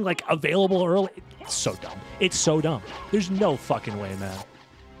Mist being, like, available early. It's so dumb. It's so dumb. There's no fucking way, man.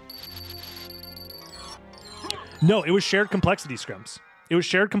 No, it was shared complexity scrims. It was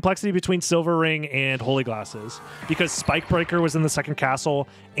shared complexity between Silver Ring and Holy Glasses because Spikebreaker was in the second castle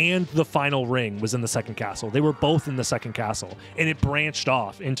and the final ring was in the second castle. They were both in the second castle, and it branched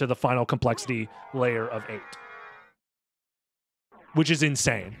off into the final complexity layer of 8, which is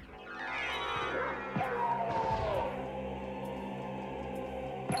insane.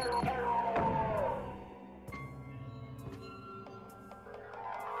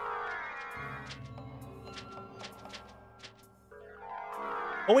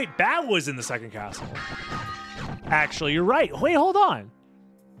 Oh, wait, Bat was in the second castle. Actually, you're right. Wait, hold on.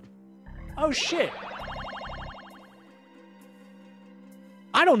 Oh, shit.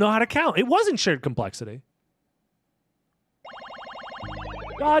 I don't know how to count. It wasn't shared complexity.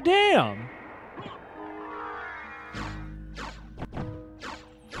 God damn.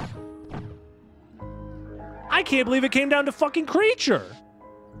 I can't believe it came down to fucking Creature.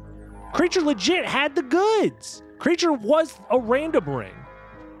 Creature legit had the goods. Creature was a random ring.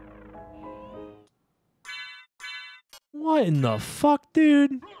 What in the fuck,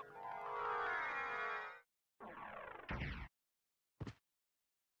 dude?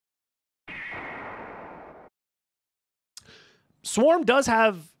 Swarm does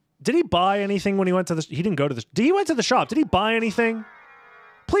have... Did he buy anything when he went to the... He didn't go to the... He went to the shop. Did he buy anything?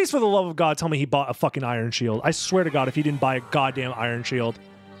 Please, for the love of God, tell me he bought a fucking Iron Shield. I swear to God, if he didn't buy a goddamn Iron Shield.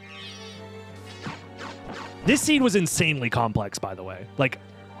 This scene was insanely complex, by the way. Like,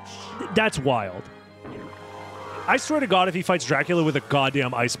 that's wild. I swear to God, if he fights Dracula with a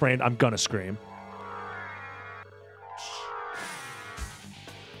goddamn Ice Brand, I'm gonna scream.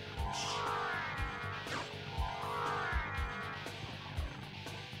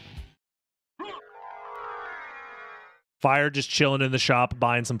 Fire just chilling in the shop,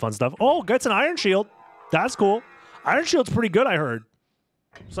 buying some fun stuff. Oh, gets an Iron Shield. That's cool. Iron Shield's pretty good, I heard.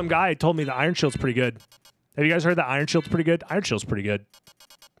 Some guy told me the Iron Shield's pretty good. Have you guys heard that Iron Shield's pretty good? Iron Shield's pretty good.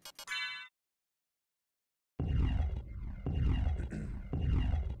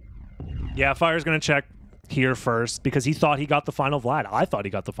 Yeah, Fire's going to check here first because he thought he got the final Vlad. I thought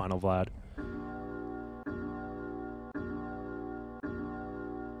he got the final Vlad.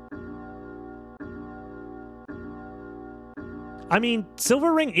 I mean,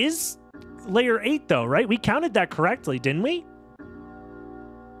 Silver Ring is layer 8 though, right? We counted that correctly, didn't we?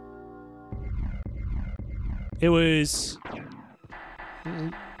 It was...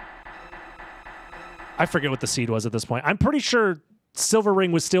 I forget what the seed was at this point. I'm pretty sure Silver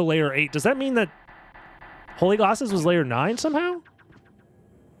Ring was still layer 8. Does that mean that Holy Glasses was layer 9 somehow?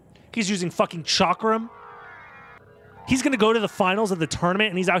 He's using fucking Chakram. He's going to go to the finals of the tournament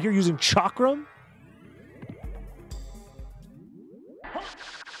and he's out here using Chakram?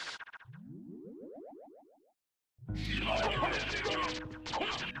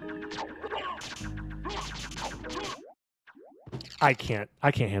 I can't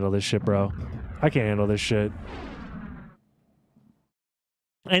handle this shit, bro. I can't handle this shit.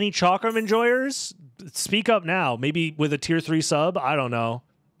 Any Chakram enjoyers? Speak up now. Maybe with a tier 3 sub? I don't know.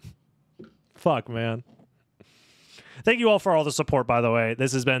 Fuck, man. Thank you all for all the support, by the way.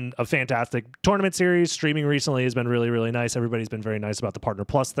 This has been a fantastic tournament series. Streaming recently has been really, really nice. Everybody's been very nice about the Partner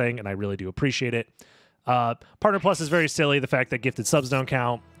Plus thing, and I really do appreciate it. Partner Plus is very silly. The fact that gifted subs don't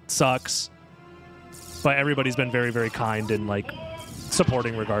count sucks. But everybody's been very, very kind and, like,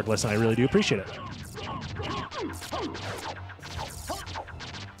 supporting regardless, and I really do appreciate it.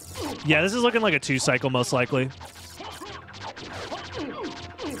 Yeah, this is looking like a 2-cycle, most likely.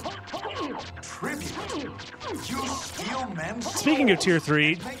 Speaking of tier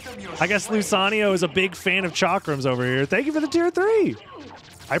 3, I guess Lusanio is a big fan of Chakrams over here. Thank you for the tier 3.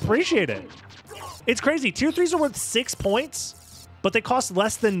 I appreciate it. It's crazy. Tier 3s are worth 6 points, but they cost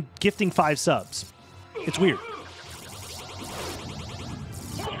less than gifting 5 subs. It's weird.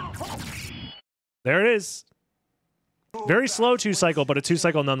 There it is. Very slow 2-cycle, but a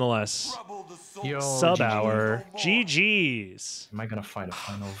 2-cycle nonetheless. Yo, Sub GG. hour. GG's. Am I gonna find a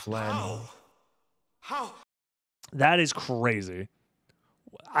final Vlad? How? That is crazy.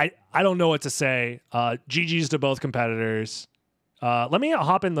 I don't know what to say. GG's to both competitors. Let me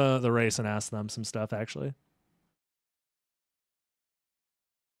hop in the race and ask them some stuff, actually.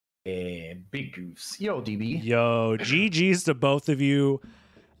 Big goofs. Yo, DB. Yo, GG's to both of you.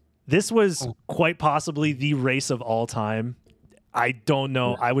 This was quite possibly the race of all time. I don't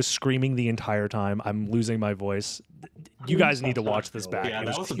know. I was screaming the entire time. I'm losing my voice. You guys need to watch this back. Yeah,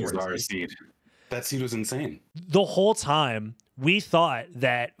 that was a bizarre seed. That seed was insane. The whole time, we thought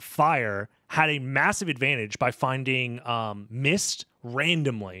that Fire had a massive advantage by finding Mist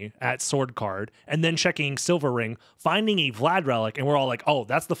randomly at Sword Card and then checking Silver Ring, finding a Vlad relic, and we're all like, oh,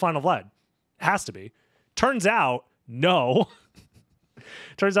 that's the final Vlad. It has to be. Turns out, no.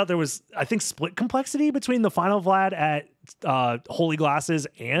 Turns out there was, I think, split complexity between the final Vlad at Holy Glasses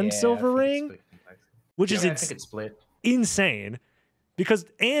and Silver Ring, which is I think it's split. insane. Because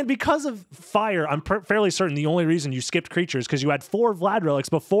of Fire, I'm fairly certain the only reason you skipped Creatures because you had 4 Vlad relics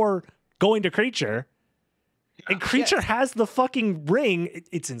before going to Creature. And Creature has the fucking ring.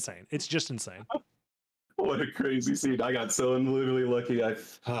 It's insane. It's just insane. What a crazy seed. I got so unbelievably lucky.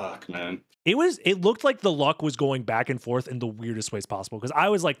 Fuck, man. It looked like the luck was going back and forth in the weirdest ways possible. Because I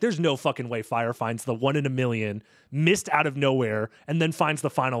was like, there's no fucking way Fire finds the 1 in a million, missed out of nowhere, and then finds the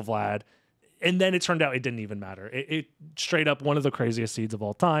final Vlad. And then it turned out it didn't even matter. It straight up one of the craziest seeds of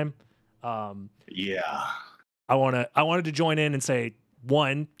all time. Yeah. I wanted to join in and say,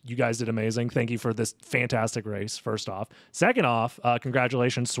 1, you guys did amazing. Thank you for this fantastic race, first off. Second off,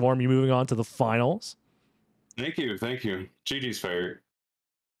 congratulations, Swarm, you moving on to the finals. Thank you. Thank you. GG's Fire.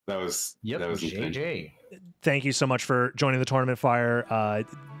 That was insane. JJ. Thank you so much for joining the tournament, Fire.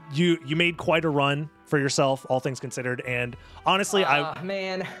 You made quite a run for yourself, all things considered, and honestly,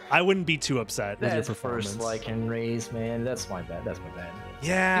 I wouldn't be too upset with your performance. First like and raise, man. That's my bad.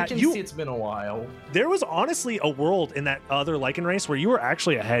 Yeah, you can see it's been a while. There was honestly a world in that other Lycan race where you were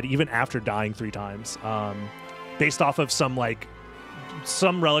actually ahead even after dying 3 times, based off of some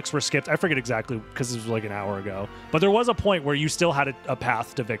relics were skipped. I forget exactly because it was like an hour ago, but there was a point where you still had a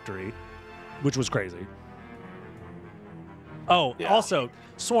path to victory, which was crazy. Oh, yeah. Also,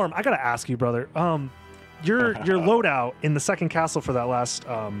 Swarm, I gotta ask you, brother. Your loadout in the second castle for that last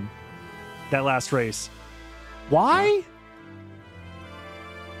race. Why?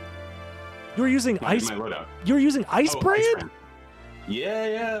 You were using ice. My loadout. You were using Ice Brand? Ice Brand.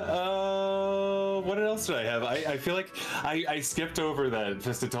 Yeah. well, what else did I have? I feel like I skipped over that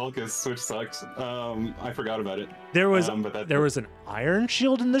Fistitulcus, which sucks. I forgot about it. There was but there was an iron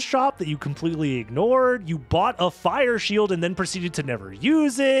shield in the shop that you completely ignored. You bought a fire shield and then proceeded to never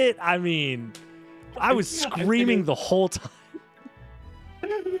use it. I mean, I was screaming the whole time.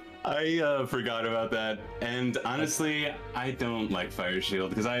 I forgot about that, and honestly, I don't like Fire Shield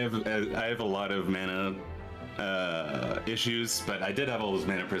because I have a lot of mana issues, but I did have all those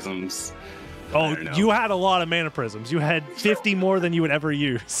mana prisms. Oh, you had a lot of mana prisms. You had 50 more than you would ever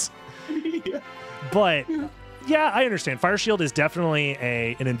use. Yeah. But yeah, I understand. Fire Shield is definitely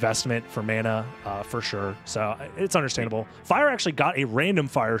an investment for mana, for sure. So it's understandable. Fire actually got a random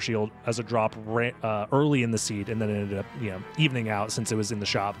Fire Shield as a drop early in the seed, and then it ended up, evening out since it was in the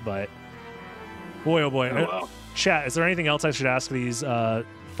shop. But boy, oh boy. Oh, wow. Chat, is there anything else I should ask these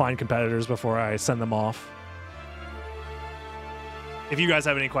fine competitors before I send them off? If you guys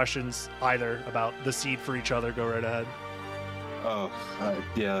have any questions either about the seed for each other, go right ahead. Oh,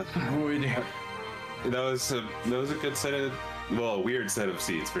 yeah. That was a good set of, well, a weird set of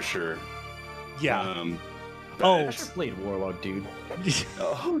seeds for sure. Yeah. I should have played Warlock, dude.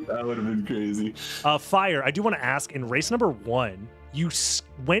 Oh, that would have been crazy. Fire, I do want to ask, in race number 1, you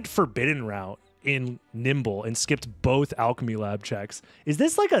went Forbidden route in Nimble and skipped both Alchemy Lab checks. Is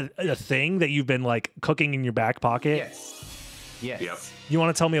this like a thing that you've been like cooking in your back pocket? Yes. Yes. Yep. You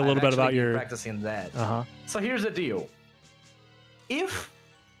want to tell me a little bit about your practicing that? Uh-huh. So here's the deal. If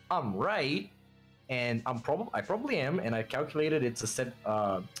I'm right, and I probably am, and I calculated it's a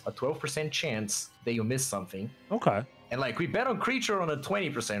 12% chance that you miss something. Okay. And like we bet on creature on a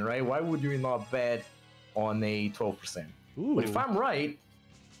 20%, right? Why would you not bet on a 12%? Ooh. But if I'm right,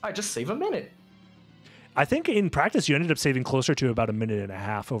 I just save a minute. I think in practice you ended up saving closer to about 1.5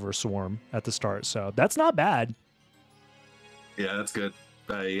 minutes over Swarm at the start, so that's not bad. Yeah, that's good.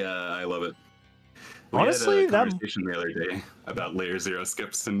 I love it. Honestly, we had a conversation the other day about layer 0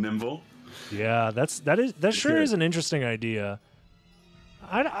 skips in Nimble. Yeah, that sure is an interesting idea.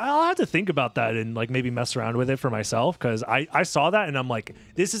 I'll have to think about that and like maybe mess around with it for myself, because I saw that and I'm like,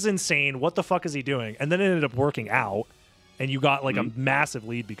 this is insane. What the fuck is he doing? And then it ended up working out, and you got like a massive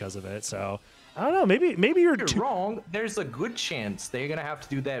lead because of it. So I don't know. Maybe you're wrong. There's a good chance they're gonna have to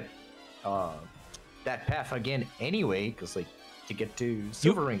do that that path again anyway, because like to get to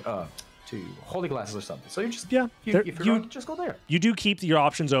Silver Ring, to Holy Glasses or something. So you just if you're wrong, just go there. You do keep your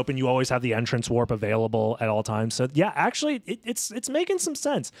options open. You always have the entrance warp available at all times. So yeah, actually, it's making some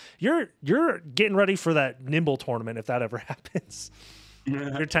sense. You're getting ready for that Nimble tournament if that ever happens.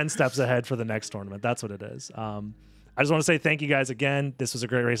 Yeah. You're 10 steps ahead for the next tournament. That's what it is. I just want to say thank you guys again. This was a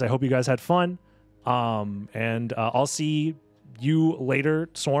great race. I hope you guys had fun. And I'll see you later,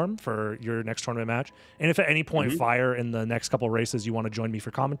 Swarm, for your next tournament match. And if at any point Fire in the next couple races you want to join me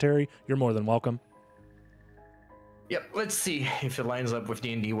for commentary, you're more than welcome. Yep, let's see if it lines up with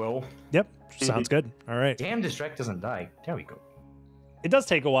D&D well. Yep, sounds good. All right. Damn, Distract doesn't die. There we go. It does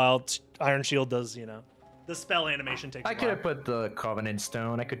take a while. Iron Shield does, the spell animation takes a I while. could have put the Covenant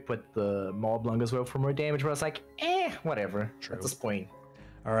Stone. I could put the Mob Lung as well for more damage, but I was like, whatever. True. At this point.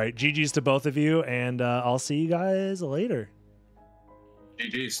 All right, GG's to both of you, and I'll see you guys later.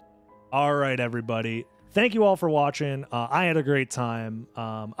 GG's. All right, everybody. Thank you all for watching. I had a great time.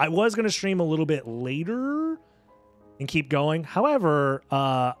 I was going to stream a little bit later and keep going. However,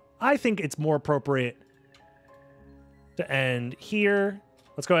 I think it's more appropriate to end here.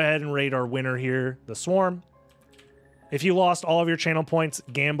 Let's go ahead and rate our winner here, the Swarm. If you lost all of your channel points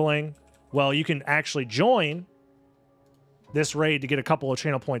gambling, well, you can actually join this raid to get a couple of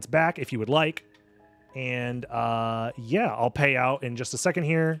channel points back if you would like. And yeah, I'll pay out in just a second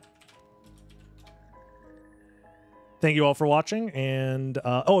here. Thank you all for watching. And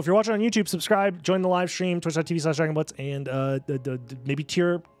if you're watching on YouTube, subscribe, join the live stream, twitch.tv/DragonBlitz, and maybe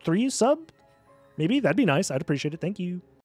tier 3 sub. Maybe that'd be nice. I'd appreciate it. Thank you.